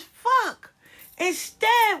 Simple as fuck.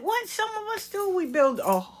 Instead, what some of us do, we build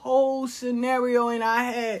a whole scenario in our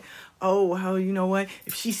head. Oh, well, you know what?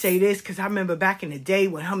 If she say this, because I remember back in the day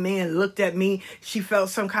when her man looked at me, she felt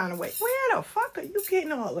some kind of way. Where the fuck are you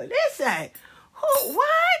getting all of this at? Who?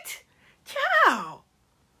 What? Child.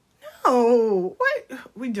 No. What?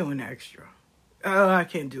 We doing extra. Oh, I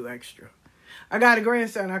can't do extra. I got a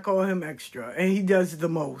grandson, I call him extra. And he does the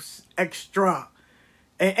most. Extra.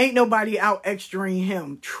 And ain't nobody out extraing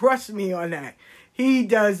him. Trust me on that. He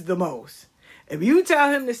does the most. If you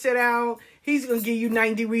tell him to sit down, he's going to give you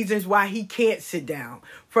 90 reasons why he can't sit down.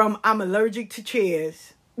 From I'm allergic to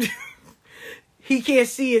chairs. He can't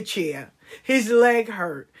see a chair. His leg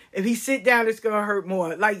hurt. If he sit down, it's going to hurt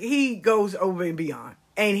more. Like, he goes over and beyond.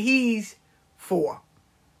 And he's 4.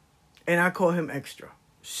 And I call him extra.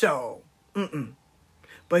 So,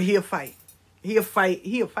 But he'll fight. He'll fight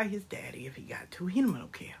his daddy if he got to. He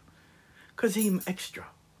don't care. Because he's extra.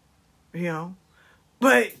 You know?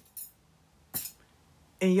 But,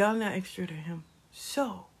 and y'all not extra to him.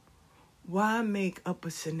 So, why make up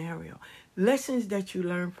a scenario? Lessons that you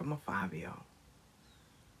learn from a 5-year-old.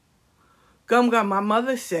 Gum, my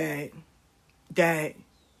mother said that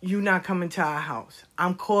you not coming to our house.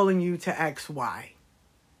 I'm calling you to ask why.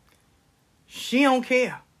 She don't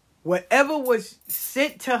care. Whatever was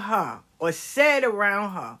said to her or said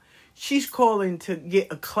around her, she's calling to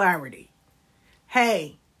get a clarity.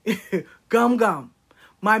 Hey, Gum,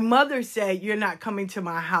 my mother said you're not coming to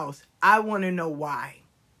my house. I want to know why.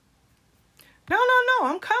 No,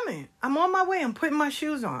 I'm coming. I'm on my way. I'm putting my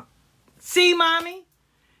shoes on. See, Mommy?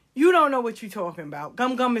 You don't know what you're talking about.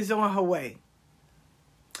 Gum is on her way.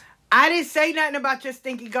 I didn't say nothing about your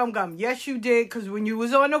stinky Gum. Yes, you did, because when you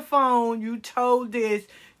was on the phone, you told this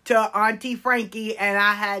to Auntie Frankie, and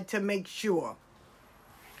I had to make sure.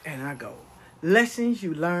 And I go, lessons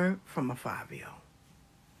you learn from a 5-year-old.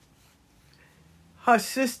 Her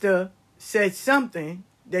sister said something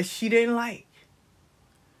that she didn't like.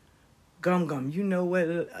 Gum, you know what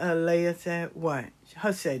Leia said? What?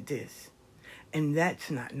 Her said this. And that's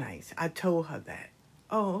not nice. I told her that.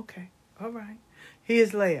 Oh, okay. All right.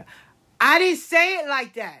 Here's Leia. I didn't say it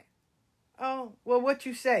like that. Oh, well, what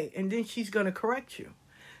you say? And then she's going to correct you.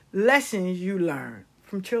 Lessons you learn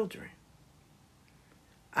from children.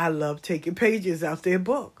 I love taking pages out their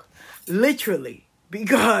book. Literally.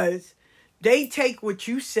 Because they take what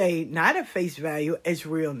you say, not at face value, as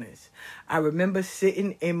realness. I remember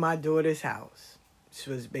sitting in my daughter's house. This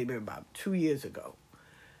was maybe about 2 years ago.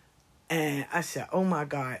 And I said, oh my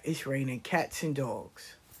God, it's raining cats and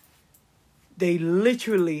dogs. They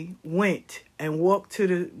literally went and walked to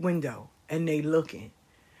the window and they looking.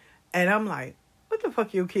 And I'm like, what the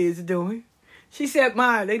fuck your kids doing? She said,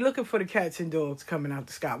 Ma, they looking for the cats and dogs coming out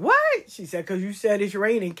the sky. What? She said, because you said it's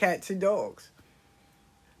raining cats and dogs.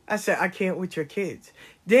 I said, I can't with your kids.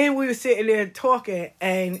 Then we were sitting there talking,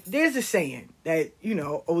 and there's a saying that,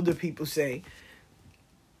 older people say,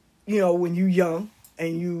 when you young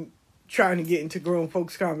and you trying to get into grown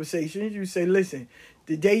folks' conversations, you say, listen,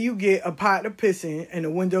 the day you get a pot of pissing and a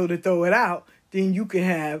window to throw it out, then you can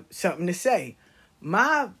have something to say.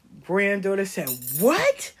 My granddaughter said,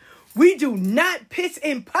 what? We do not piss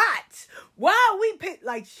in pots. Why we piss?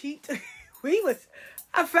 Like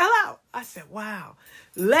I fell out. I said, wow.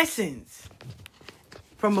 Lessons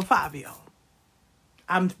from a 5-year-old.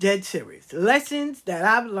 I'm dead serious. Lessons that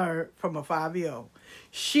I've learned from a 5-year-old.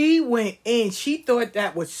 She went in. She thought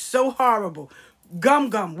that was so horrible.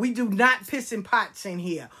 Gum, we do not piss in pots in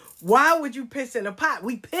here. Why would you piss in a pot?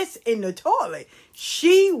 We piss in the toilet.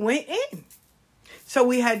 She went in. So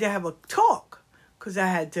we had to have a talk because I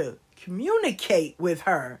had to communicate with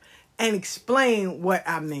her and explain what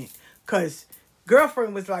I meant. Because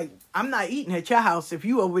girlfriend was like, I'm not eating at your house if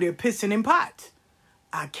you over there pissing in pots.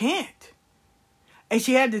 I can't. And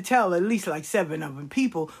she had to tell at least like 7 of them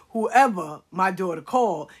people, whoever my daughter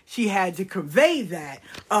called, she had to convey that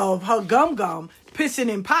of her Gum pissing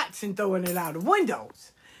in pots and throwing it out of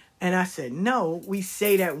windows. And I said, no, we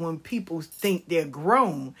say that when people think they're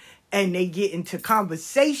grown and they get into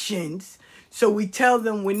conversations. So we tell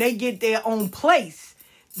them when they get their own place,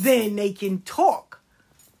 then they can talk.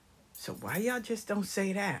 So why y'all just don't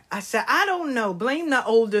say that? I said, I don't know. Blame the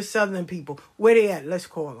older Southern people. Where they at? Let's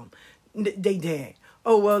call them. They dead.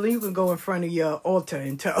 Oh, well, then you can go in front of your altar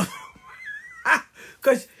and tell them.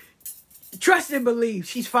 Because trust and believe.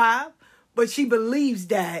 She's 5, but she believes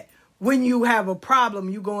that when you have a problem,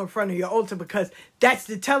 you go in front of your altar because that's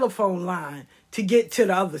the telephone line to get to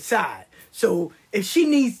the other side. So if she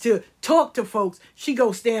needs to talk to folks, she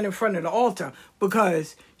goes stand in front of the altar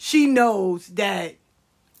because she knows that,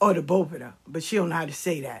 or the both of them, but she don't know how to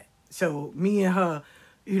say that. So me and her,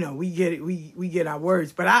 we get it, we get our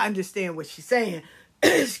words, but I understand what she's saying.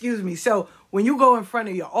 Excuse me. So when you go in front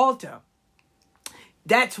of your altar,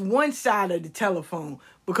 that's one side of the telephone,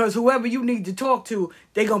 because whoever you need to talk to,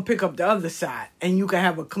 they're going to pick up the other side and you can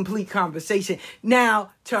have a complete conversation.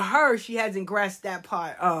 Now, to her, she hasn't grasped that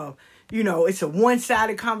part of, it's a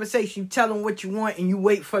one-sided conversation. You tell them what you want and you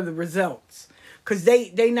wait for the results, because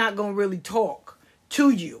they not going to really talk to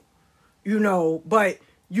you, but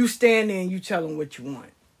you stand there and you tell them what you want.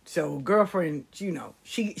 So girlfriend,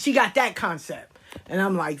 she got that concept. And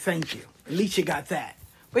I'm like, thank you. At least you got that.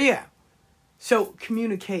 But yeah. So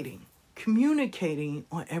communicating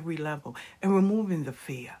on every level and removing the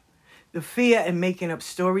fear and making up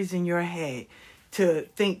stories in your head to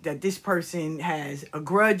think that this person has a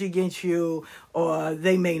grudge against you or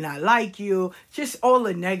they may not like you, just all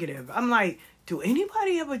the negative. I'm like, do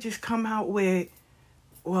anybody ever just come out with,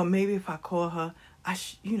 well, maybe if I call her,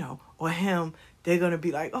 or him, they're going to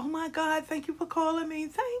be like, oh my God, thank you for calling me.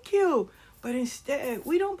 Thank you. But instead,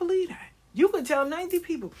 we don't believe that. You could tell 90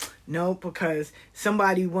 people. No, because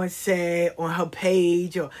somebody once said on her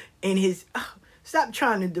page or in his... stop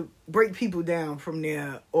trying to break people down from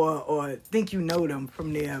their... Or think you know them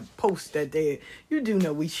from their posts that they... You do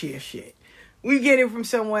know we share shit. We get it from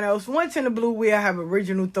someone else. Once in a blue, we'll have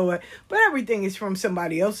original thought. But everything is from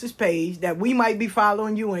somebody else's page that we might be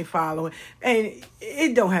following, you ain't following. And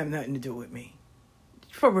it don't have nothing to do with me.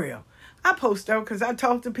 For real. I post out because I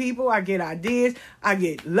talk to people. I get ideas. I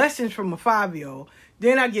get lessons from a 5-year-old.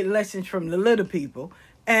 Then I get lessons from the little people.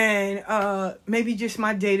 And maybe just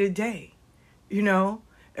my day-to-day.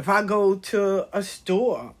 If I go to a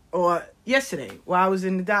store, or yesterday while I was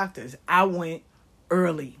in the doctor's, I went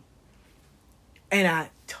early. And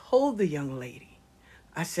I told the young lady,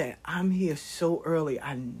 I said, I'm here so early.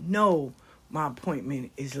 I know my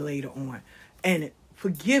appointment is later on. And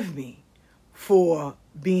forgive me for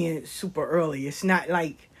being super early. It's not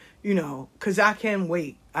like, because I can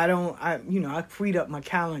wait. I freed up my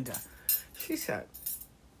calendar. She said,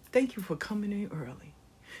 thank you for coming in early.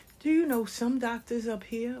 Do you know some doctors up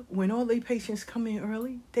here, when all their patients come in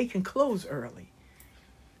early, they can close early.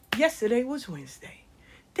 Yesterday was Wednesday.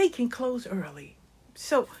 They can close early.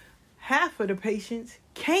 So half of the patients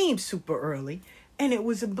came super early, and it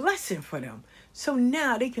was a blessing for them. So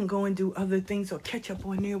now they can go and do other things or catch up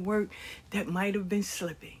on their work that might have been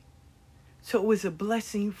slipping. So it was a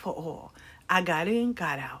blessing for all. I got in,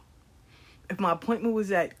 got out. If my appointment was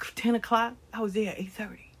at 10 o'clock, I was there at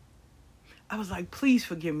 8:30. I was like, please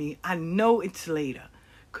forgive me. I know it's later.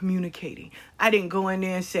 Communicating. I didn't go in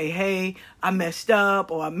there and say, hey, I messed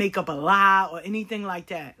up, or I make up a lie or anything like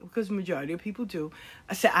that, because the majority of people do.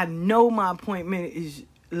 I said, I know my appointment is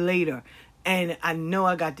later. And I know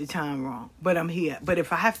I got the time wrong, but I'm here. But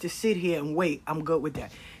if I have to sit here and wait, I'm good with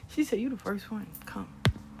that. She said, you the first one.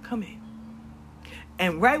 Come in.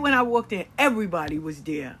 And right when I walked in, everybody was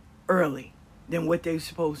there early than what they were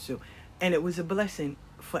supposed to. And it was a blessing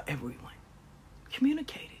for everyone.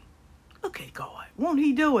 Communicating. Look at God. Won't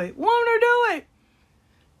he do it? Won't he do it?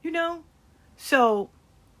 So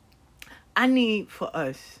I need for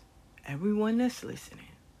us, everyone that's listening,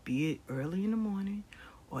 be it early in the morning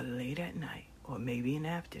or late at night, or maybe in the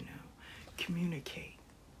afternoon, communicate.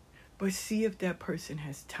 But see if that person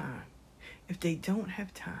has time. If they don't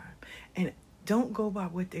have time, and don't go by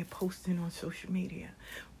what they're posting on social media.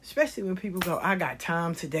 Especially when people go, I got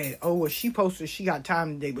time today. Oh, well, she posted she got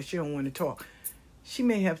time today, but she don't want to talk. She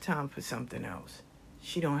may have time for something else.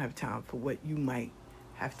 She don't have time for what you might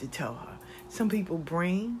have to tell her. Some people's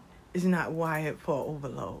brain is not wired for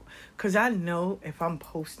overload. Because I know if I'm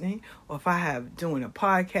posting, or if I have doing a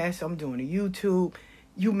podcast, I'm doing a YouTube,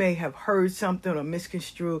 you may have heard something or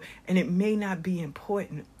misconstrued, and it may not be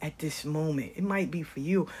important at this moment. It might be for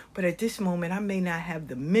you, but at this moment, I may not have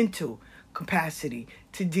the mental capacity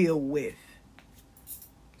to deal with.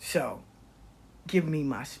 So, give me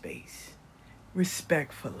my space,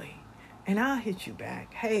 respectfully, and I'll hit you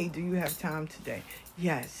back. Hey, do you have time today?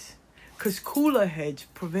 Yes. Because cooler heads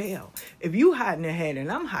prevail. If you hiding ahead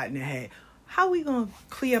and I'm hiding ahead, how are we going to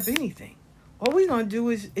clear up anything? All we're going to do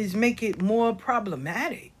is make it more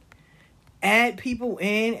problematic. Add people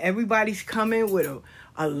in. Everybody's coming with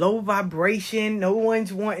a low vibration. No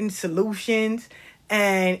one's wanting solutions.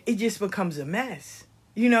 And it just becomes a mess.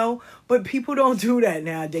 But people don't do that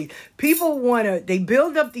nowadays. People they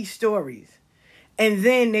build up these stories. And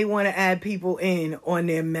then they want to add people in on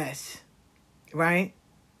their mess. Right?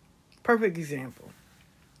 Perfect example.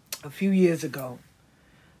 a few years ago,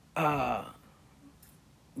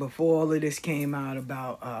 before all of this came out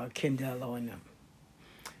about Candelo and them,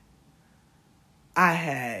 I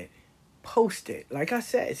had posted, like I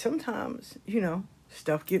said, sometimes,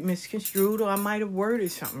 stuff get misconstrued or I might have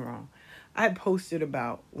worded something wrong. I had posted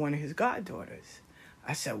about one of his goddaughters.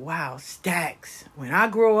 I said, wow, Stacks. When I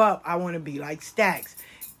grow up, I want to be like Stacks.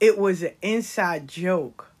 It was an inside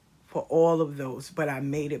joke for all of those, but I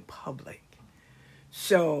made it public.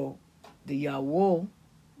 So the Yawul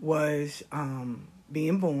was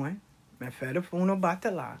being born, Mefeta Funo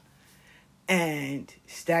Batala, and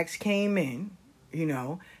Stacks came in,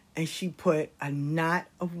 and she put a knot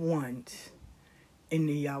of ones in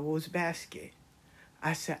the Yawul's basket.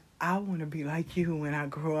 I said, I want to be like you when I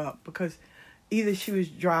grow up, because either she was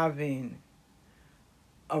driving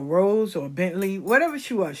a Rolls or a Bentley, whatever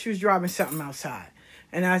she was driving something outside.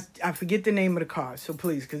 And I forget the name of the car, so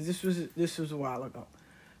please, because this was a while ago.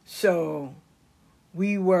 So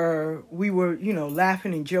we were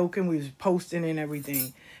laughing and joking. We was posting and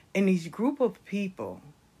everything. And these group of people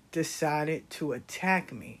decided to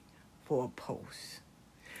attack me for a post.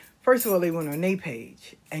 First of all, they went on their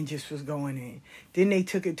page and just was going in. Then they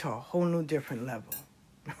took it to a whole new different level,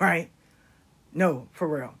 right? No, for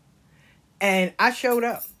real. And I showed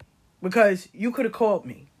up because you could have called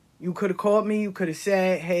me. You could have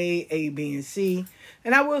said, hey, A, B, and C.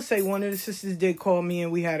 And I will say one of the sisters did call me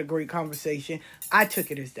and we had a great conversation. I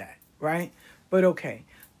took it as that, right? But okay.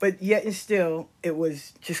 But yet and still, it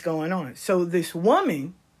was just going on. So this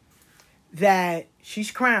woman that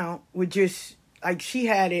she's crowned would just, like, she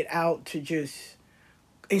had it out to just,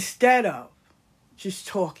 instead of just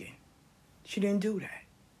talking, she didn't do that.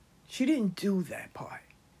 She didn't do that part.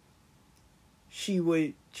 She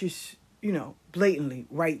would just, blatantly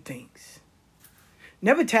write things.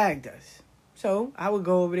 Never tagged us. So I would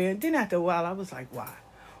go over there. And then after a while, I was like, why?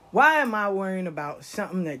 Why am I worrying about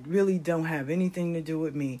something that really don't have anything to do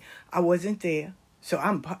with me? I wasn't there. So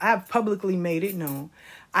I've publicly made it known.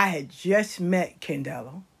 I had just met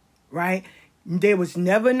Candelo, right? There was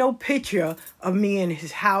never no picture of me in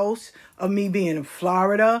his house, of me being in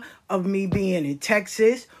Florida, of me being in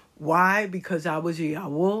Texas. Why? Because I was a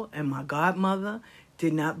Yawul and my godmother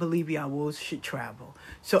did not believe Yawuls should travel.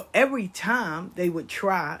 So every time they would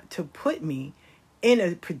try to put me in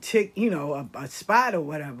a particular, a spot or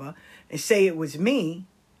whatever, and say it was me,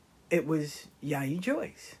 it was Yayi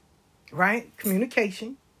Joyce, right?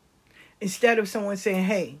 Communication. Instead of someone saying,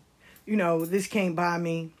 hey, this came by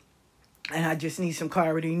me and I just need some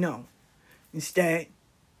clarity. No. Instead,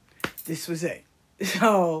 this was it.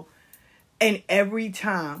 So, and every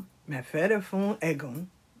time, Mefeta Fun Egun,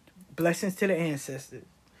 blessings to the ancestors,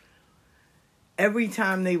 every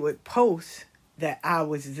time they would post that I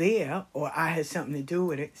was there or I had something to do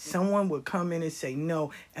with it, someone would come in and say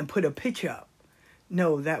no and put a picture up.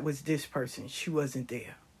 No, that was this person. She wasn't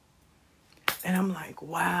there. And I'm like,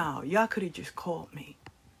 wow, y'all could have just called me.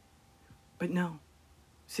 But no.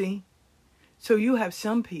 See? So you have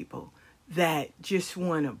some people that just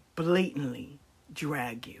want to blatantly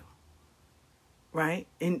drag you. Right?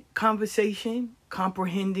 In conversation,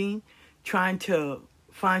 comprehending, trying to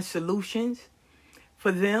find solutions.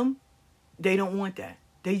 For them, they don't want that.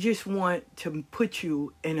 They just want to put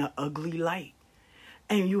you in an ugly light.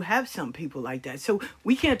 And you have some people like that. So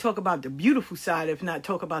we can't talk about the beautiful side if not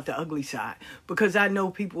talk about the ugly side. Because I know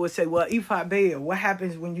people will say, well, Ifa Beya, what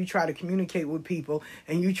happens when you try to communicate with people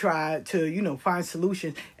and you try to, find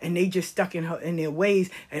solutions and they just stuck in their ways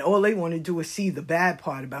and all they want to do is see the bad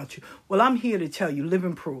part about you. Well, I'm here to tell you,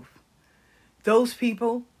 living proof. Those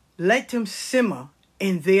people, let them simmer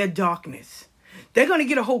in their darkness. They're going to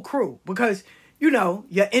get a whole crew because,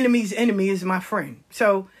 your enemy's enemy is my friend.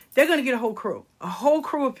 So they're going to get a whole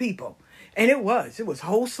crew of people. And it was a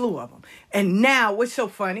whole slew of them. And now what's so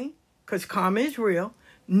funny, because karma is real,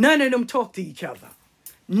 none of them talk to each other.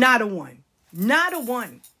 Not a one. Not a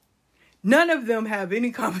one. None of them have any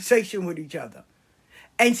conversation with each other.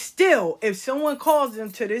 And still, if someone calls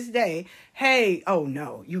them to this day, hey, oh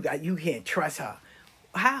no, you can't trust her.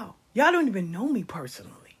 How? Y'all don't even know me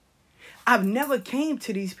personally. I've never came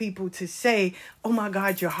to these people to say, oh my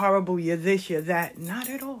God, you're horrible, you're this, you're that. Not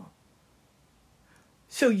at all.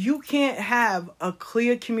 So you can't have a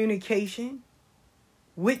clear communication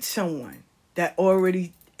with someone that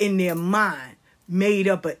already in their mind made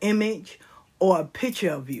up an image or a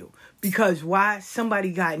picture of you. Because why?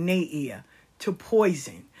 Somebody got in their ear to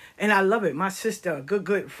poison. And I love it. My sister, a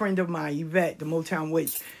good friend of mine, Yvette, the Motown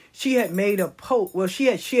Witch, she had made a post. Well, she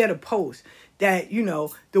had a post that,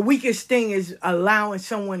 the weakest thing is allowing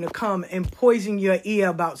someone to come and poison your ear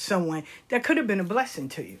about someone that could have been a blessing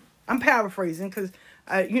to you. I'm paraphrasing because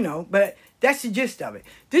But that's the gist of it.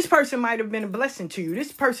 This person might have been a blessing to you.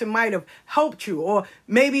 This person might have helped you, or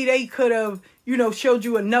maybe they could have, showed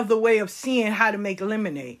you another way of seeing how to make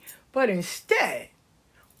lemonade. But instead,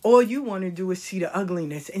 all you want to do is see the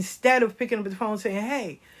ugliness. Instead of picking up the phone and saying,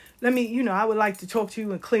 hey, let me, I would like to talk to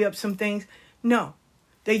you and clear up some things. No,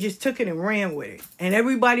 they just took it and ran with it. And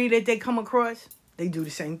everybody that they come across, they do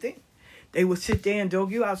the same thing. They will sit there and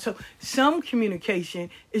dog you out. So some communication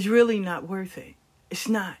is really not worth it. It's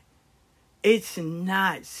not. It's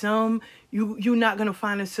not. You're not going to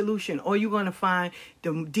find a solution. All you're going to find,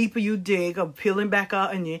 the deeper you dig of peeling back our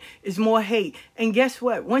onion, is more hate. And guess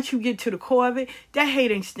what? Once you get to the core of it, that hate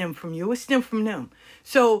ain't stemmed from you. It stemmed from them.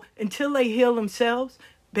 So until they heal themselves,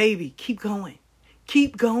 baby, keep going.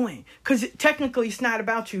 Keep going. Because technically it's not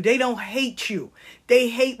about you. They don't hate you. They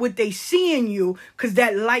hate what they see in you because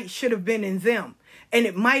that light should have been in them. And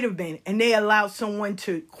it might have been. And they allowed someone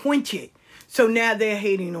to quench it. So now they're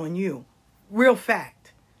hating on you. Real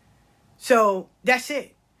fact. So that's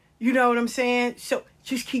it. You know what I'm saying? So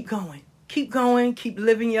just keep going. Keep going. Keep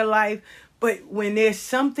living your life. But when there's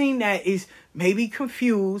something that is maybe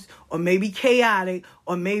confused or maybe chaotic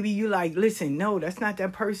or maybe you like, listen, no, that's not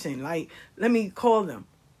that person. Like, let me call them.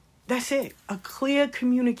 That's it. A clear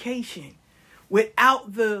communication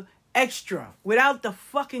without the extra, without the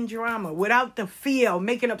fucking drama, without the fear of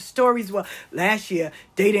making up stories. Well, last year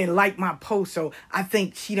they didn't like my post, so I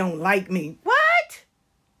think she don't like me. What?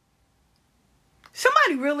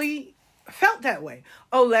 Somebody really felt that way.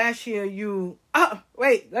 Oh, last year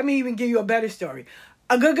wait, let me even give you a better story.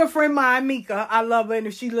 A good friend of mine, Mika, I love her, and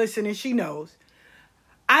if she listening, she knows.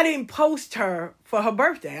 I didn't post her for her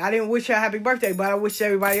birthday. I didn't wish her happy birthday, but I wished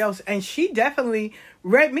everybody else. And she definitely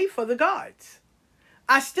read me for the gods.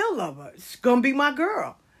 I still love her. It's going to be my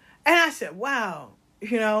girl. And I said, wow,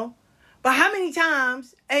 But how many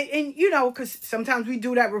times, and because sometimes we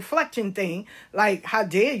do that reflection thing, like, how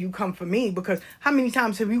dare you come for me? Because how many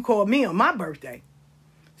times have you called me on my birthday?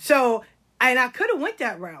 So, and I could have went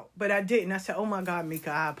that route, but I didn't. I said, oh my God,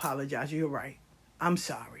 Mika, I apologize. You're right. I'm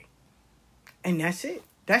sorry. And that's it.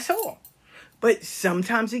 That's all. But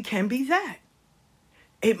sometimes it can be that.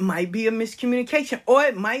 It might be a miscommunication, or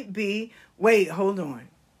it might be, wait, hold on.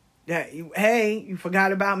 Hey, you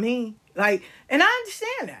forgot about me. Like, and I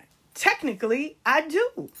understand that. Technically, I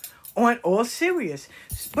do. On all serious.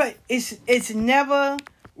 But it's never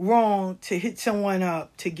wrong to hit someone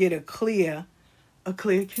up to get a clear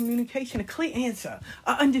communication, a clear answer,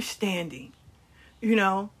 an understanding.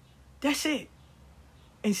 That's it.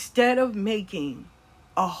 Instead of making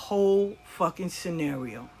a whole fucking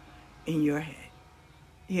scenario in your head.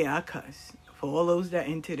 Yeah, I cuss. For all those that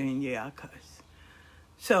entered in, yeah, I cuss.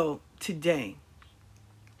 So today,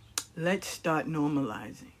 let's start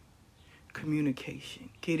normalizing communication,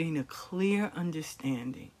 getting a clear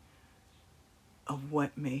understanding of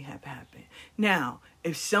what may have happened. Now,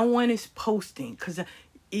 if someone is posting, because,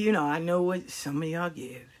 I know what some of y'all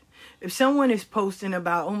give. If someone is posting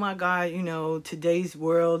about, oh my God, today's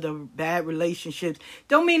world of bad relationships,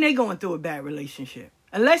 don't mean they're going through a bad relationship.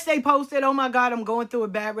 Unless they posted, oh my God, I'm going through a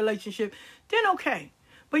bad relationship, then okay.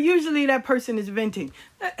 But usually that person is venting.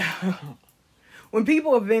 When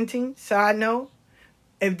people are venting, side note,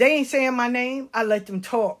 if they ain't saying my name, I let them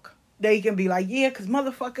talk. They can be like, yeah, because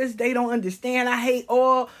motherfuckers, they don't understand. I hate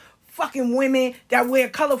all fucking women that wear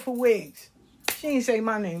colorful wigs. She ain't say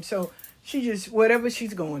my name, so she just, whatever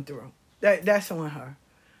she's going through, that's on her.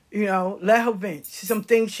 Let her vent. Some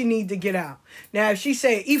things she need to get out. Now, if she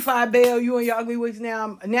say, E5 Bell, you and your ugly wigs, now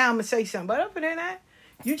I'm going to say something. But other than that,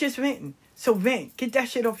 you just venting. So vent. Get that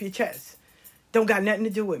shit off your chest. Don't got nothing to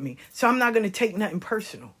do with me. So I'm not going to take nothing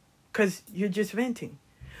personal because you're just venting.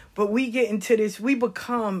 But we get into this, we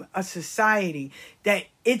become a society that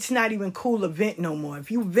it's not even cool to vent no more.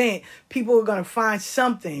 If you vent, people are going to find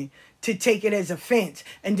something to take it as offense.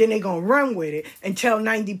 And then they're going to run with it and tell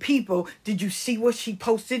 90 people, did you see what she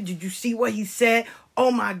posted? Did you see what he said?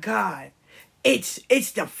 Oh my God. It's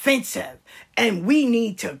defensive. And we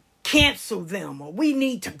need to cancel them or we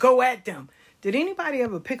need to go at them. Did anybody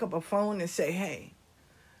ever pick up a phone and say, hey,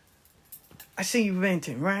 I see you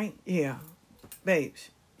venting, right? Yeah. Babes,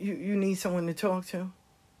 you need someone to talk to?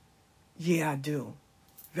 Yeah, I do.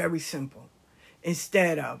 Very simple.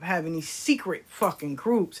 Instead of having these secret fucking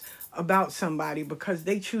groups about somebody because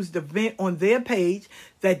they choose to vent on their page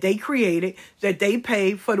that they created, that they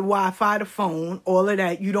pay for the Wi-Fi, the phone, all of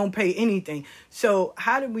that. You don't pay anything. So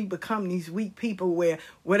how did we become these weak people where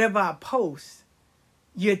whatever I post,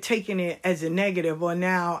 you're taking it as a negative, or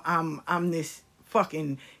now I'm this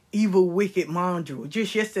fucking evil, wicked mongrel.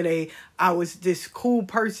 Just yesterday, I was this cool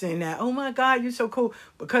person that, oh my God, you're so cool,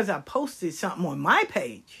 because I posted something on my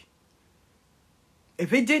page.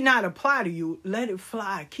 If it did not apply to you, let it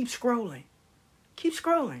fly. Keep scrolling. Keep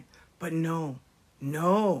scrolling. But no.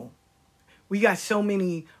 We got so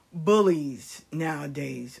many bullies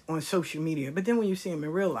nowadays on social media. But then when you see them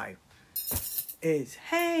in real life, it's,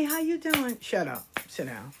 hey, how you doing? Shut up. Sit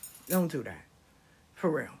down. Don't do that. For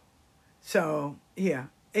real. So, yeah.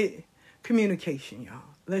 Communication, y'all.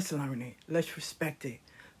 Let's learn it. Let's respect it.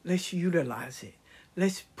 Let's utilize it.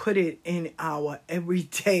 Let's put it in our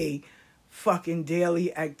everyday fucking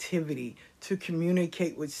daily activity to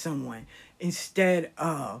communicate with someone instead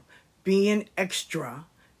of being extra,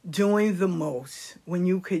 doing the most when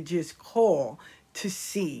you could just call to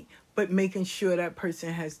see, but making sure that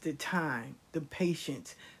person has the time, the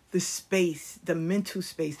patience, the space, the mental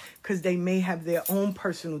space, because they may have their own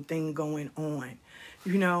personal thing going on.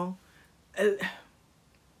 You know,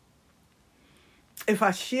 if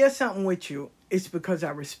I share something with you, it's because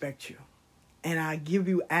I respect you. And I give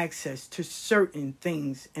you access to certain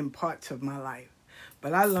things and parts of my life.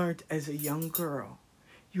 But I learned as a young girl,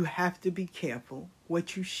 you have to be careful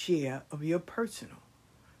what you share of your personal,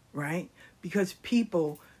 right? Because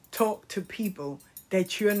people talk to people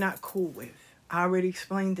that you're not cool with. I already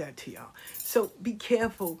explained that to y'all. So be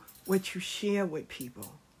careful what you share with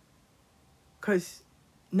people. Because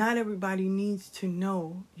not everybody needs to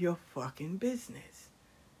know your fucking business.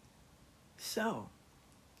 So,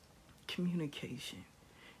 communication.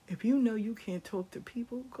 If you know you can't talk to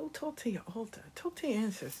people, go talk to your altar. Talk to your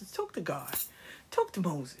ancestors. Talk to God. Talk to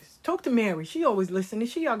Moses. Talk to Mary. She always listening.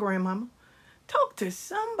 She your grandmama. Talk to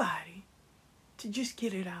somebody to just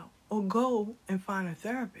get it out. Or go and find a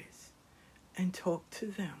therapist and talk to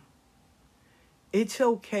them. It's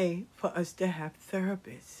okay for us to have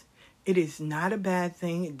therapists. It is not a bad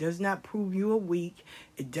thing. It does not prove you are weak.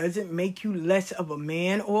 It doesn't make you less of a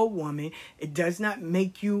man or a woman. It does not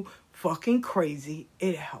make you fucking crazy.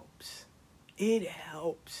 It helps. It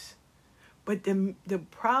helps. But the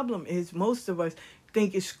problem is most of us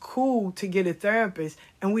think it's cool to get a therapist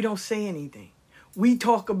and we don't say anything. We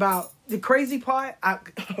talk about the crazy part,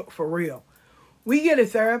 for real. We get a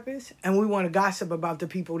therapist and we want to gossip about the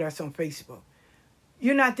people that's on Facebook.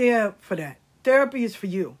 You're not there for that. Therapy is for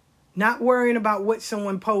you. Not worrying about what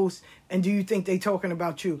someone posts and do you think they talking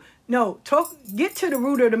about you. No, get to the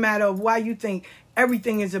root of the matter of why you think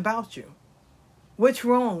everything is about you. What's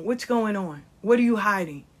wrong? What's going on? What are you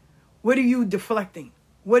hiding? What are you deflecting?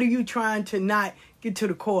 What are you trying to not get to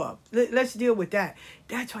the core of? Let's deal with that.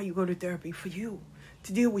 That's why you go to therapy, for you,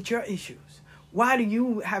 to deal with your issues. Why do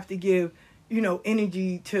you have to give,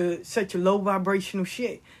 energy to such a low vibrational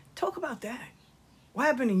shit? Talk about that. What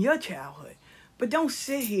happened in your childhood? But don't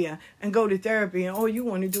sit here and go to therapy and all you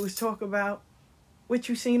want to do is talk about what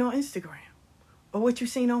you seen on Instagram or what you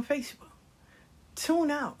seen on Facebook. Tune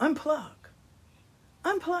out. Unplug.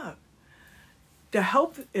 The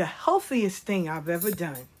healthiest thing I've ever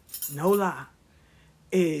done, no lie,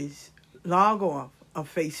 is log off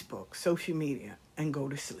of Facebook, social media, and go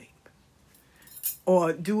to sleep.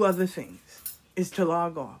 Or do other things, is to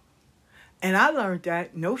log off. And I learned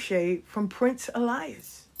that, no shade, from Prince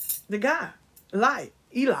Elias, the guy.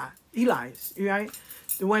 Elias, right?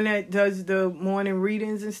 The one that does the morning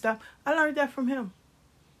readings and stuff. I learned that from him.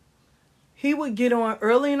 He would get on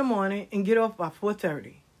early in the morning and get off by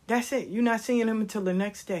 4:30. That's it. You're not seeing him until the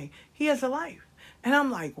next day. He has a life. And I'm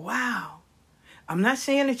like, wow. I'm not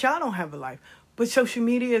saying that y'all don't have a life, but social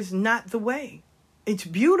media is not the way. It's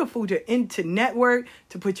beautiful to network,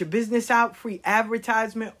 to put your business out, free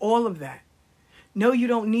advertisement, all of that. No, you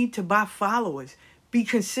don't need to buy followers. Be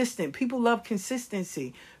consistent. People love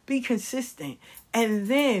consistency. Be consistent. And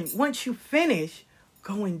then once you finish,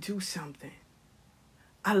 go and do something.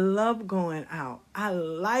 I love going out. I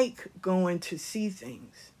like going to see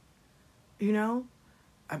things.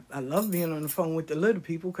 I love being on the phone with the little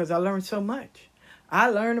people because I learn so much. I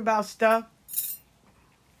learn about stuff.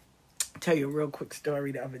 I'll tell you a real quick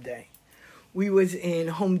story the other day. We was in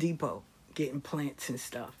Home Depot getting plants and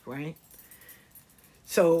stuff, right?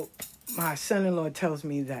 So my son-in-law tells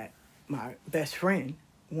me that my best friend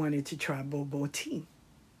wanted to try boba tea.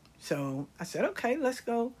 So I said, okay, let's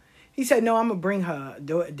go. He said, no, I'm going to bring her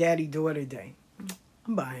daddy-daughter day.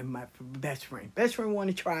 I'm buying my best friend. Best friend want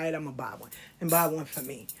to try it, I'm going to buy one. And buy one for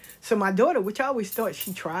me. So my daughter, which I always thought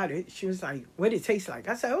she tried it, she was like, what did it taste like?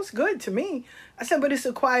 I said, oh, it's good to me. I said, but it's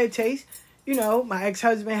a quiet taste. My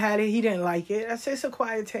ex-husband had it. He didn't like it. I said, it's a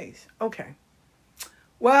quiet taste. Okay.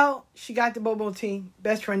 Well, she got the boba tea.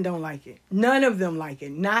 Best friend don't like it. None of them like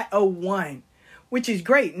it. Not a one. which is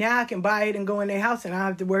great. Now I can buy it and go in their house and I don't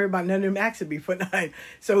have to worry about none of them asking me for nothing.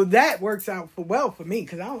 So that works out well for me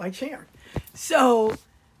because I don't like sharing. So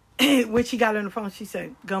when she got on the phone, she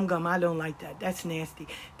said, Gum, I don't like that. That's nasty.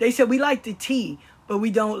 They said, we like the tea, but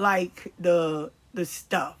we don't like the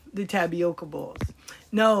stuff, the tapioca balls.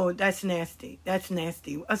 No, that's nasty. That's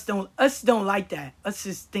nasty. Us don't like that. Us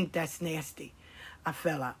just think that's nasty. I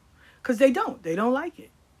fell out. Because they don't like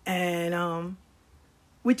it. And,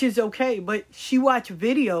 which is okay. But she watched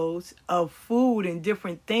videos of food and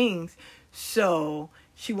different things. So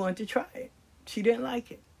she wanted to try it. She didn't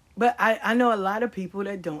like it. But I know a lot of people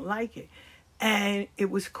that don't like it. And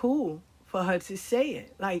it was cool for her to say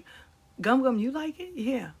it. Like, Gum, you like it?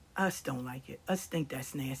 Yeah. Us don't like it. Us think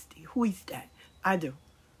that's nasty. Who eats that? I do.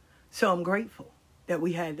 So I'm grateful that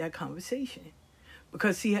we had that conversation.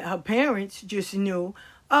 Because, see, her parents just knew,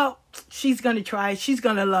 oh, she's going to try it. She's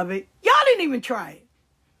going to love it. Y'all didn't even try it.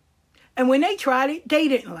 And when they tried it, they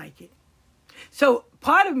didn't like it. So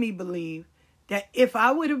part of me believed that if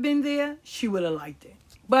I would have been there, she would have liked it.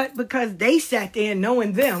 But because they sat there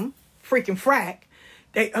knowing them, freaking frack,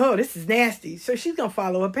 this is nasty. So she's going to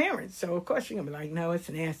follow her parents. So, of course, she's going to be like, no, it's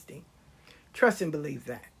nasty. Trust and believe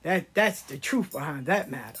that. That's the truth behind that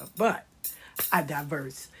matter. But I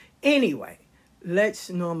diverse. Anyway, let's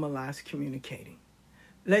normalize communicating.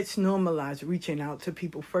 Let's normalize reaching out to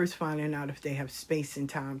people, first finding out if they have space and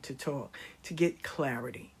time to talk, to get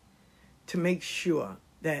clarity, to make sure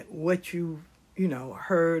that what you've,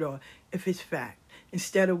 heard or if it's fact,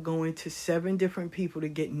 instead of going to 7 different people to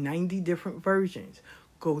get 90 different versions,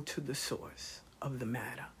 go to the source of the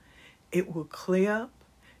matter. It will clear up.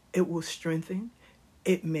 It will strengthen.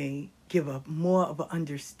 It may give up more of an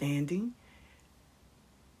understanding.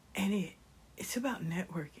 And it's about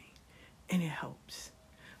networking. And it helps.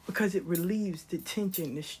 Because it relieves the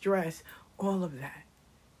tension, the stress, all of that.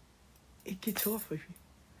 It gets off of you.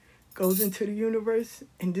 Goes into the universe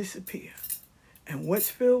and disappears. And what's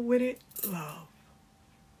filled with it? Love.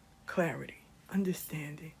 Clarity.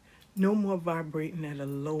 Understanding. No more vibrating at a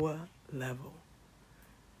lower level.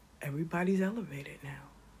 Everybody's elevated now.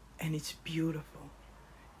 And it's beautiful.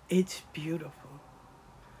 It's beautiful.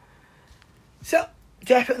 So,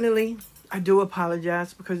 definitely, I do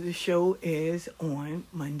apologize because the show is on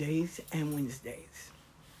Mondays and Wednesdays.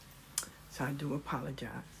 So, I do apologize.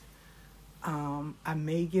 I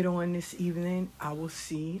may get on this evening. I will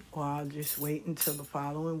see. Or I'll just wait until the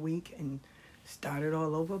following week and start it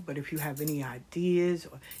all over. But if you have any ideas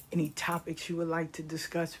or any topics you would like to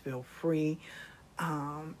discuss, feel free.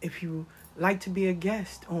 If you like to be a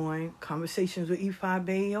guest on Conversations with E5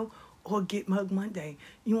 Bayo or Get Mug Monday,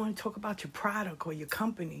 you want to talk about your product or your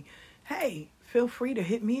company, hey, feel free to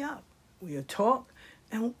hit me up. We'll talk,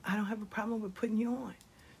 and I don't have a problem with putting you on.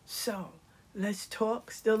 So, let's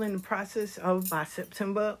talk. Still in the process of, by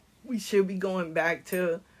September, we should be going back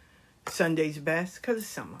to Sunday's Best because it's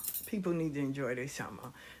summer. People need to enjoy their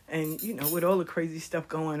summer. And, with all the crazy stuff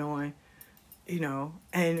going on,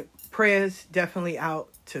 and prayers definitely out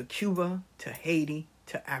to Cuba, to Haiti,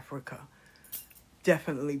 to Africa.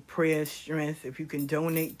 Definitely prayers, strength. If you can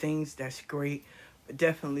donate things, that's great. But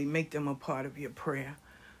definitely make them a part of your prayer.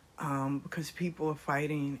 Because people are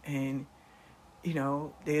fighting and,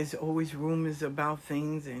 there's always rumors about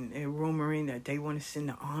things and they're rumoring that they want to send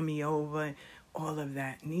the army over, all of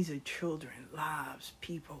that. And these are children, lives,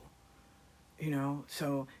 people,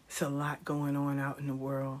 So it's a lot going on out in the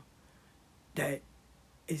world that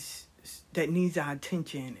needs our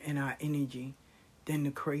attention and our energy than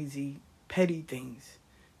the crazy, petty things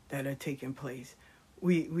that are taking place.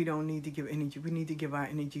 We don't need to give energy. We need to give our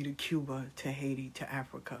energy to Cuba, to Haiti, to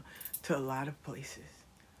Africa, to a lot of places.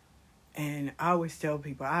 And I always tell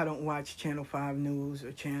people I don't watch Channel 5 News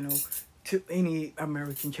or any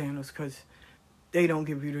American channels because they don't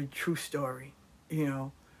give you the true story.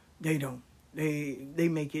 They don't. They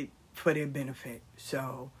make it for their benefit.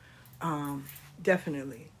 So,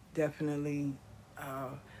 definitely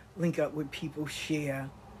link up with people, share,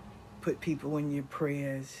 put people in your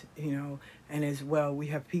prayers, and as well, we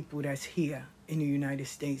have people that's here in the United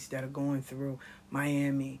States that are going through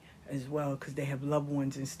Miami as well because they have loved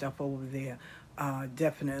ones and stuff over there.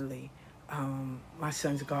 Definitely. My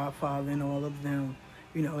son's godfather and all of them,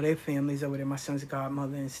 their families over there, my son's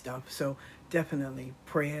godmother and stuff. So definitely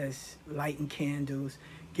prayers, lighting candles,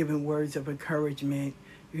 giving words of encouragement,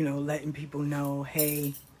 letting people know,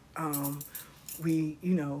 hey,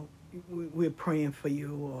 we're praying for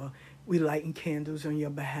you, or we lighting candles on your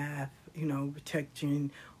behalf,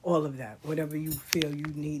 protection, all of that. Whatever you feel you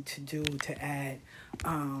need to do to add,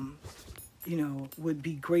 would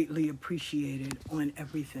be greatly appreciated on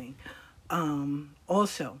everything.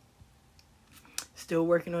 Also, Still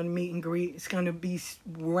working on the meet and greet. It's going to be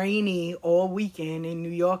rainy all weekend in New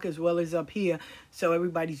York as well as up here. So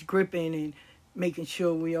everybody's gripping and making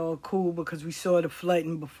sure we all cool because we saw the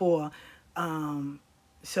flooding before.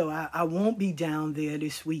 So I won't be down there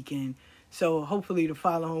this weekend. So hopefully the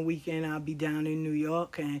following weekend I'll be down in New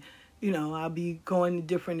York, and I'll be going to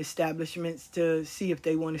different establishments to see if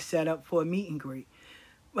they want to set up for a meet and greet.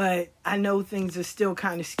 But I know things are still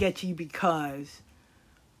kind of sketchy because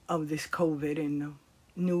of this COVID and the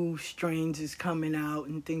new strains is coming out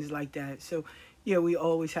and things like that. So yeah, we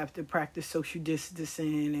always have to practice social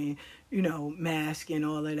distancing and, mask and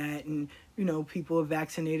all of that. And, people are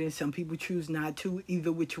vaccinated. Some people choose not to.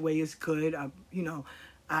 Either which way is good.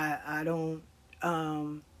 I don't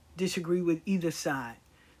disagree with either side.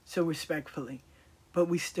 So respectfully. But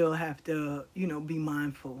we still have to, be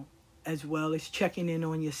mindful, as well as checking in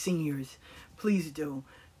on your seniors. Please do.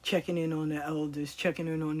 Checking in on the elders, checking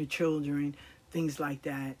in on the children, things like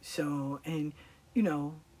that. So, and,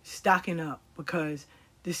 stocking up, because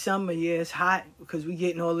this summer, it's hot because we're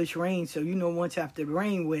getting all this rain. So, once after the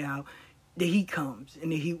rain wear out, the heat comes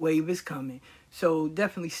and the heat wave is coming. So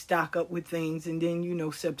definitely stock up with things. And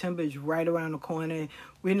then, September is right around the corner.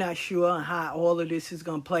 We're not sure how all of this is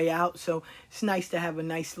going to play out. So it's nice to have a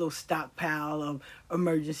nice little stockpile of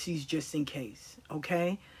emergencies just in case.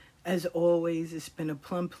 Okay? As always, it's been a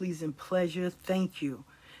plum-pleasing pleasure. Thank you.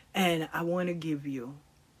 And I want to give you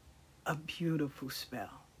a beautiful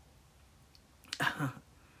spell.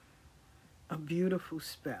 A beautiful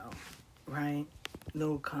spell, right?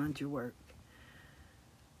 Little conjure work.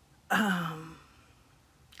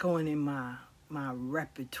 Going in my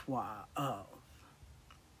repertoire of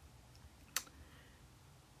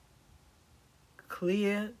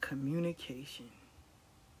clear communication.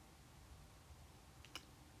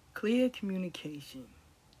 Clear communication.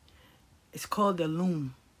 It's called the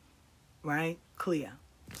Loom, right? Clear.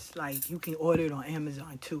 It's like you can order it on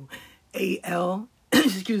Amazon too. ALUM.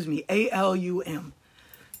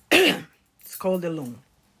 It's called the Loom.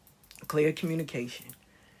 Clear communication.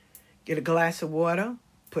 Get a glass of water,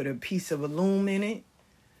 put a piece of aluminum in it,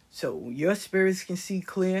 so your spirits can see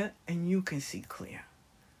clear and you can see clear.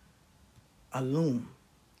 Aluminum.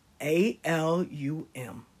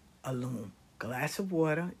 ALUM. Aluminum. Glass of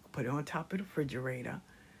water, put it on top of the refrigerator.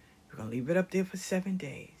 You're going to leave it up there for 7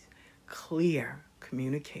 days. Clear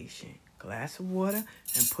communication. Glass of water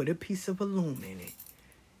and put a piece of aluminum in it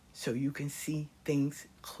so you can see things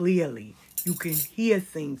clearly. You can hear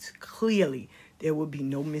things clearly. There will be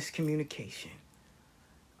no miscommunication.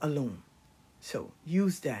 Aluminum. So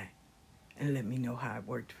use that and let me know how it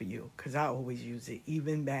worked for you, because I always use it.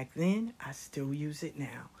 Even back then, I still use it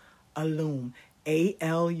now. Aluminum.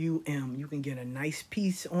 ALUM. You can get a nice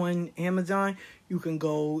piece on Amazon. You can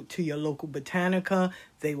go to your local Botanica.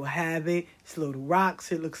 They will have it. It's little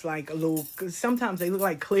rocks. It looks like sometimes they look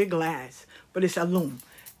like clear glass, but it's aluminum.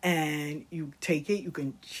 And you take it, you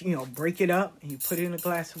can, break it up, and you put it in a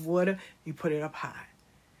glass of water. You put it up high.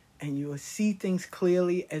 And you will see things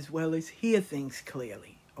clearly as well as hear things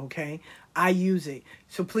clearly. Okay? I use it.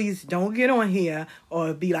 So please don't get on here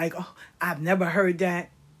or be like, oh, I've never heard that.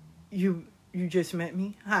 You just met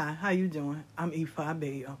me. Hi, how you doing? I'm Ifa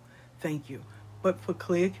Bayo. Thank you. But for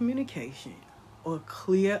clear communication or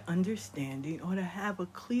clear understanding or to have a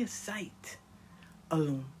clear sight,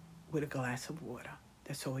 alone with a glass of water.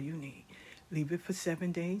 That's all you need. Leave it for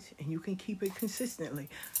 7 days and you can keep it consistently.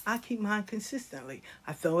 I keep mine consistently.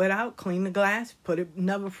 I throw it out, clean the glass, put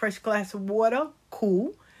another fresh glass of water,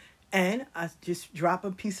 cool, and I just drop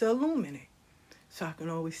a piece of aluminum in it. So I can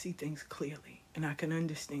always see things clearly. And I can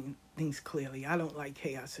understand things clearly. I don't like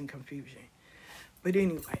chaos and confusion. But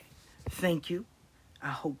anyway, thank you. I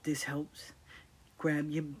hope this helps. Grab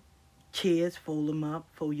your chairs, fold them up,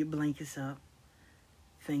 fold your blankets up.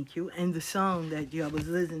 Thank you. And the song that y'all was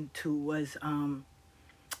listening to was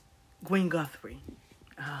Gwen Guthrie.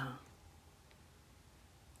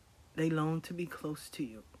 They long to be close to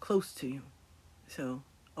you. Close to you. So,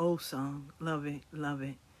 old song. Love it. Love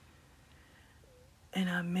it.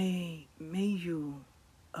 And may you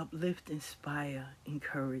uplift, inspire,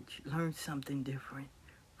 encourage, learn something different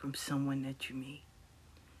from someone that you meet.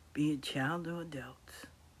 Be it child or adults.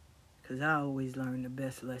 Because I always learn the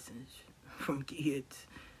best lessons from kids.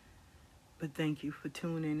 But thank you for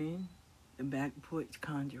tuning in. The Back Porch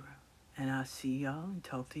Conjurer. And I'll see y'all and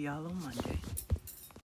talk to y'all on Monday.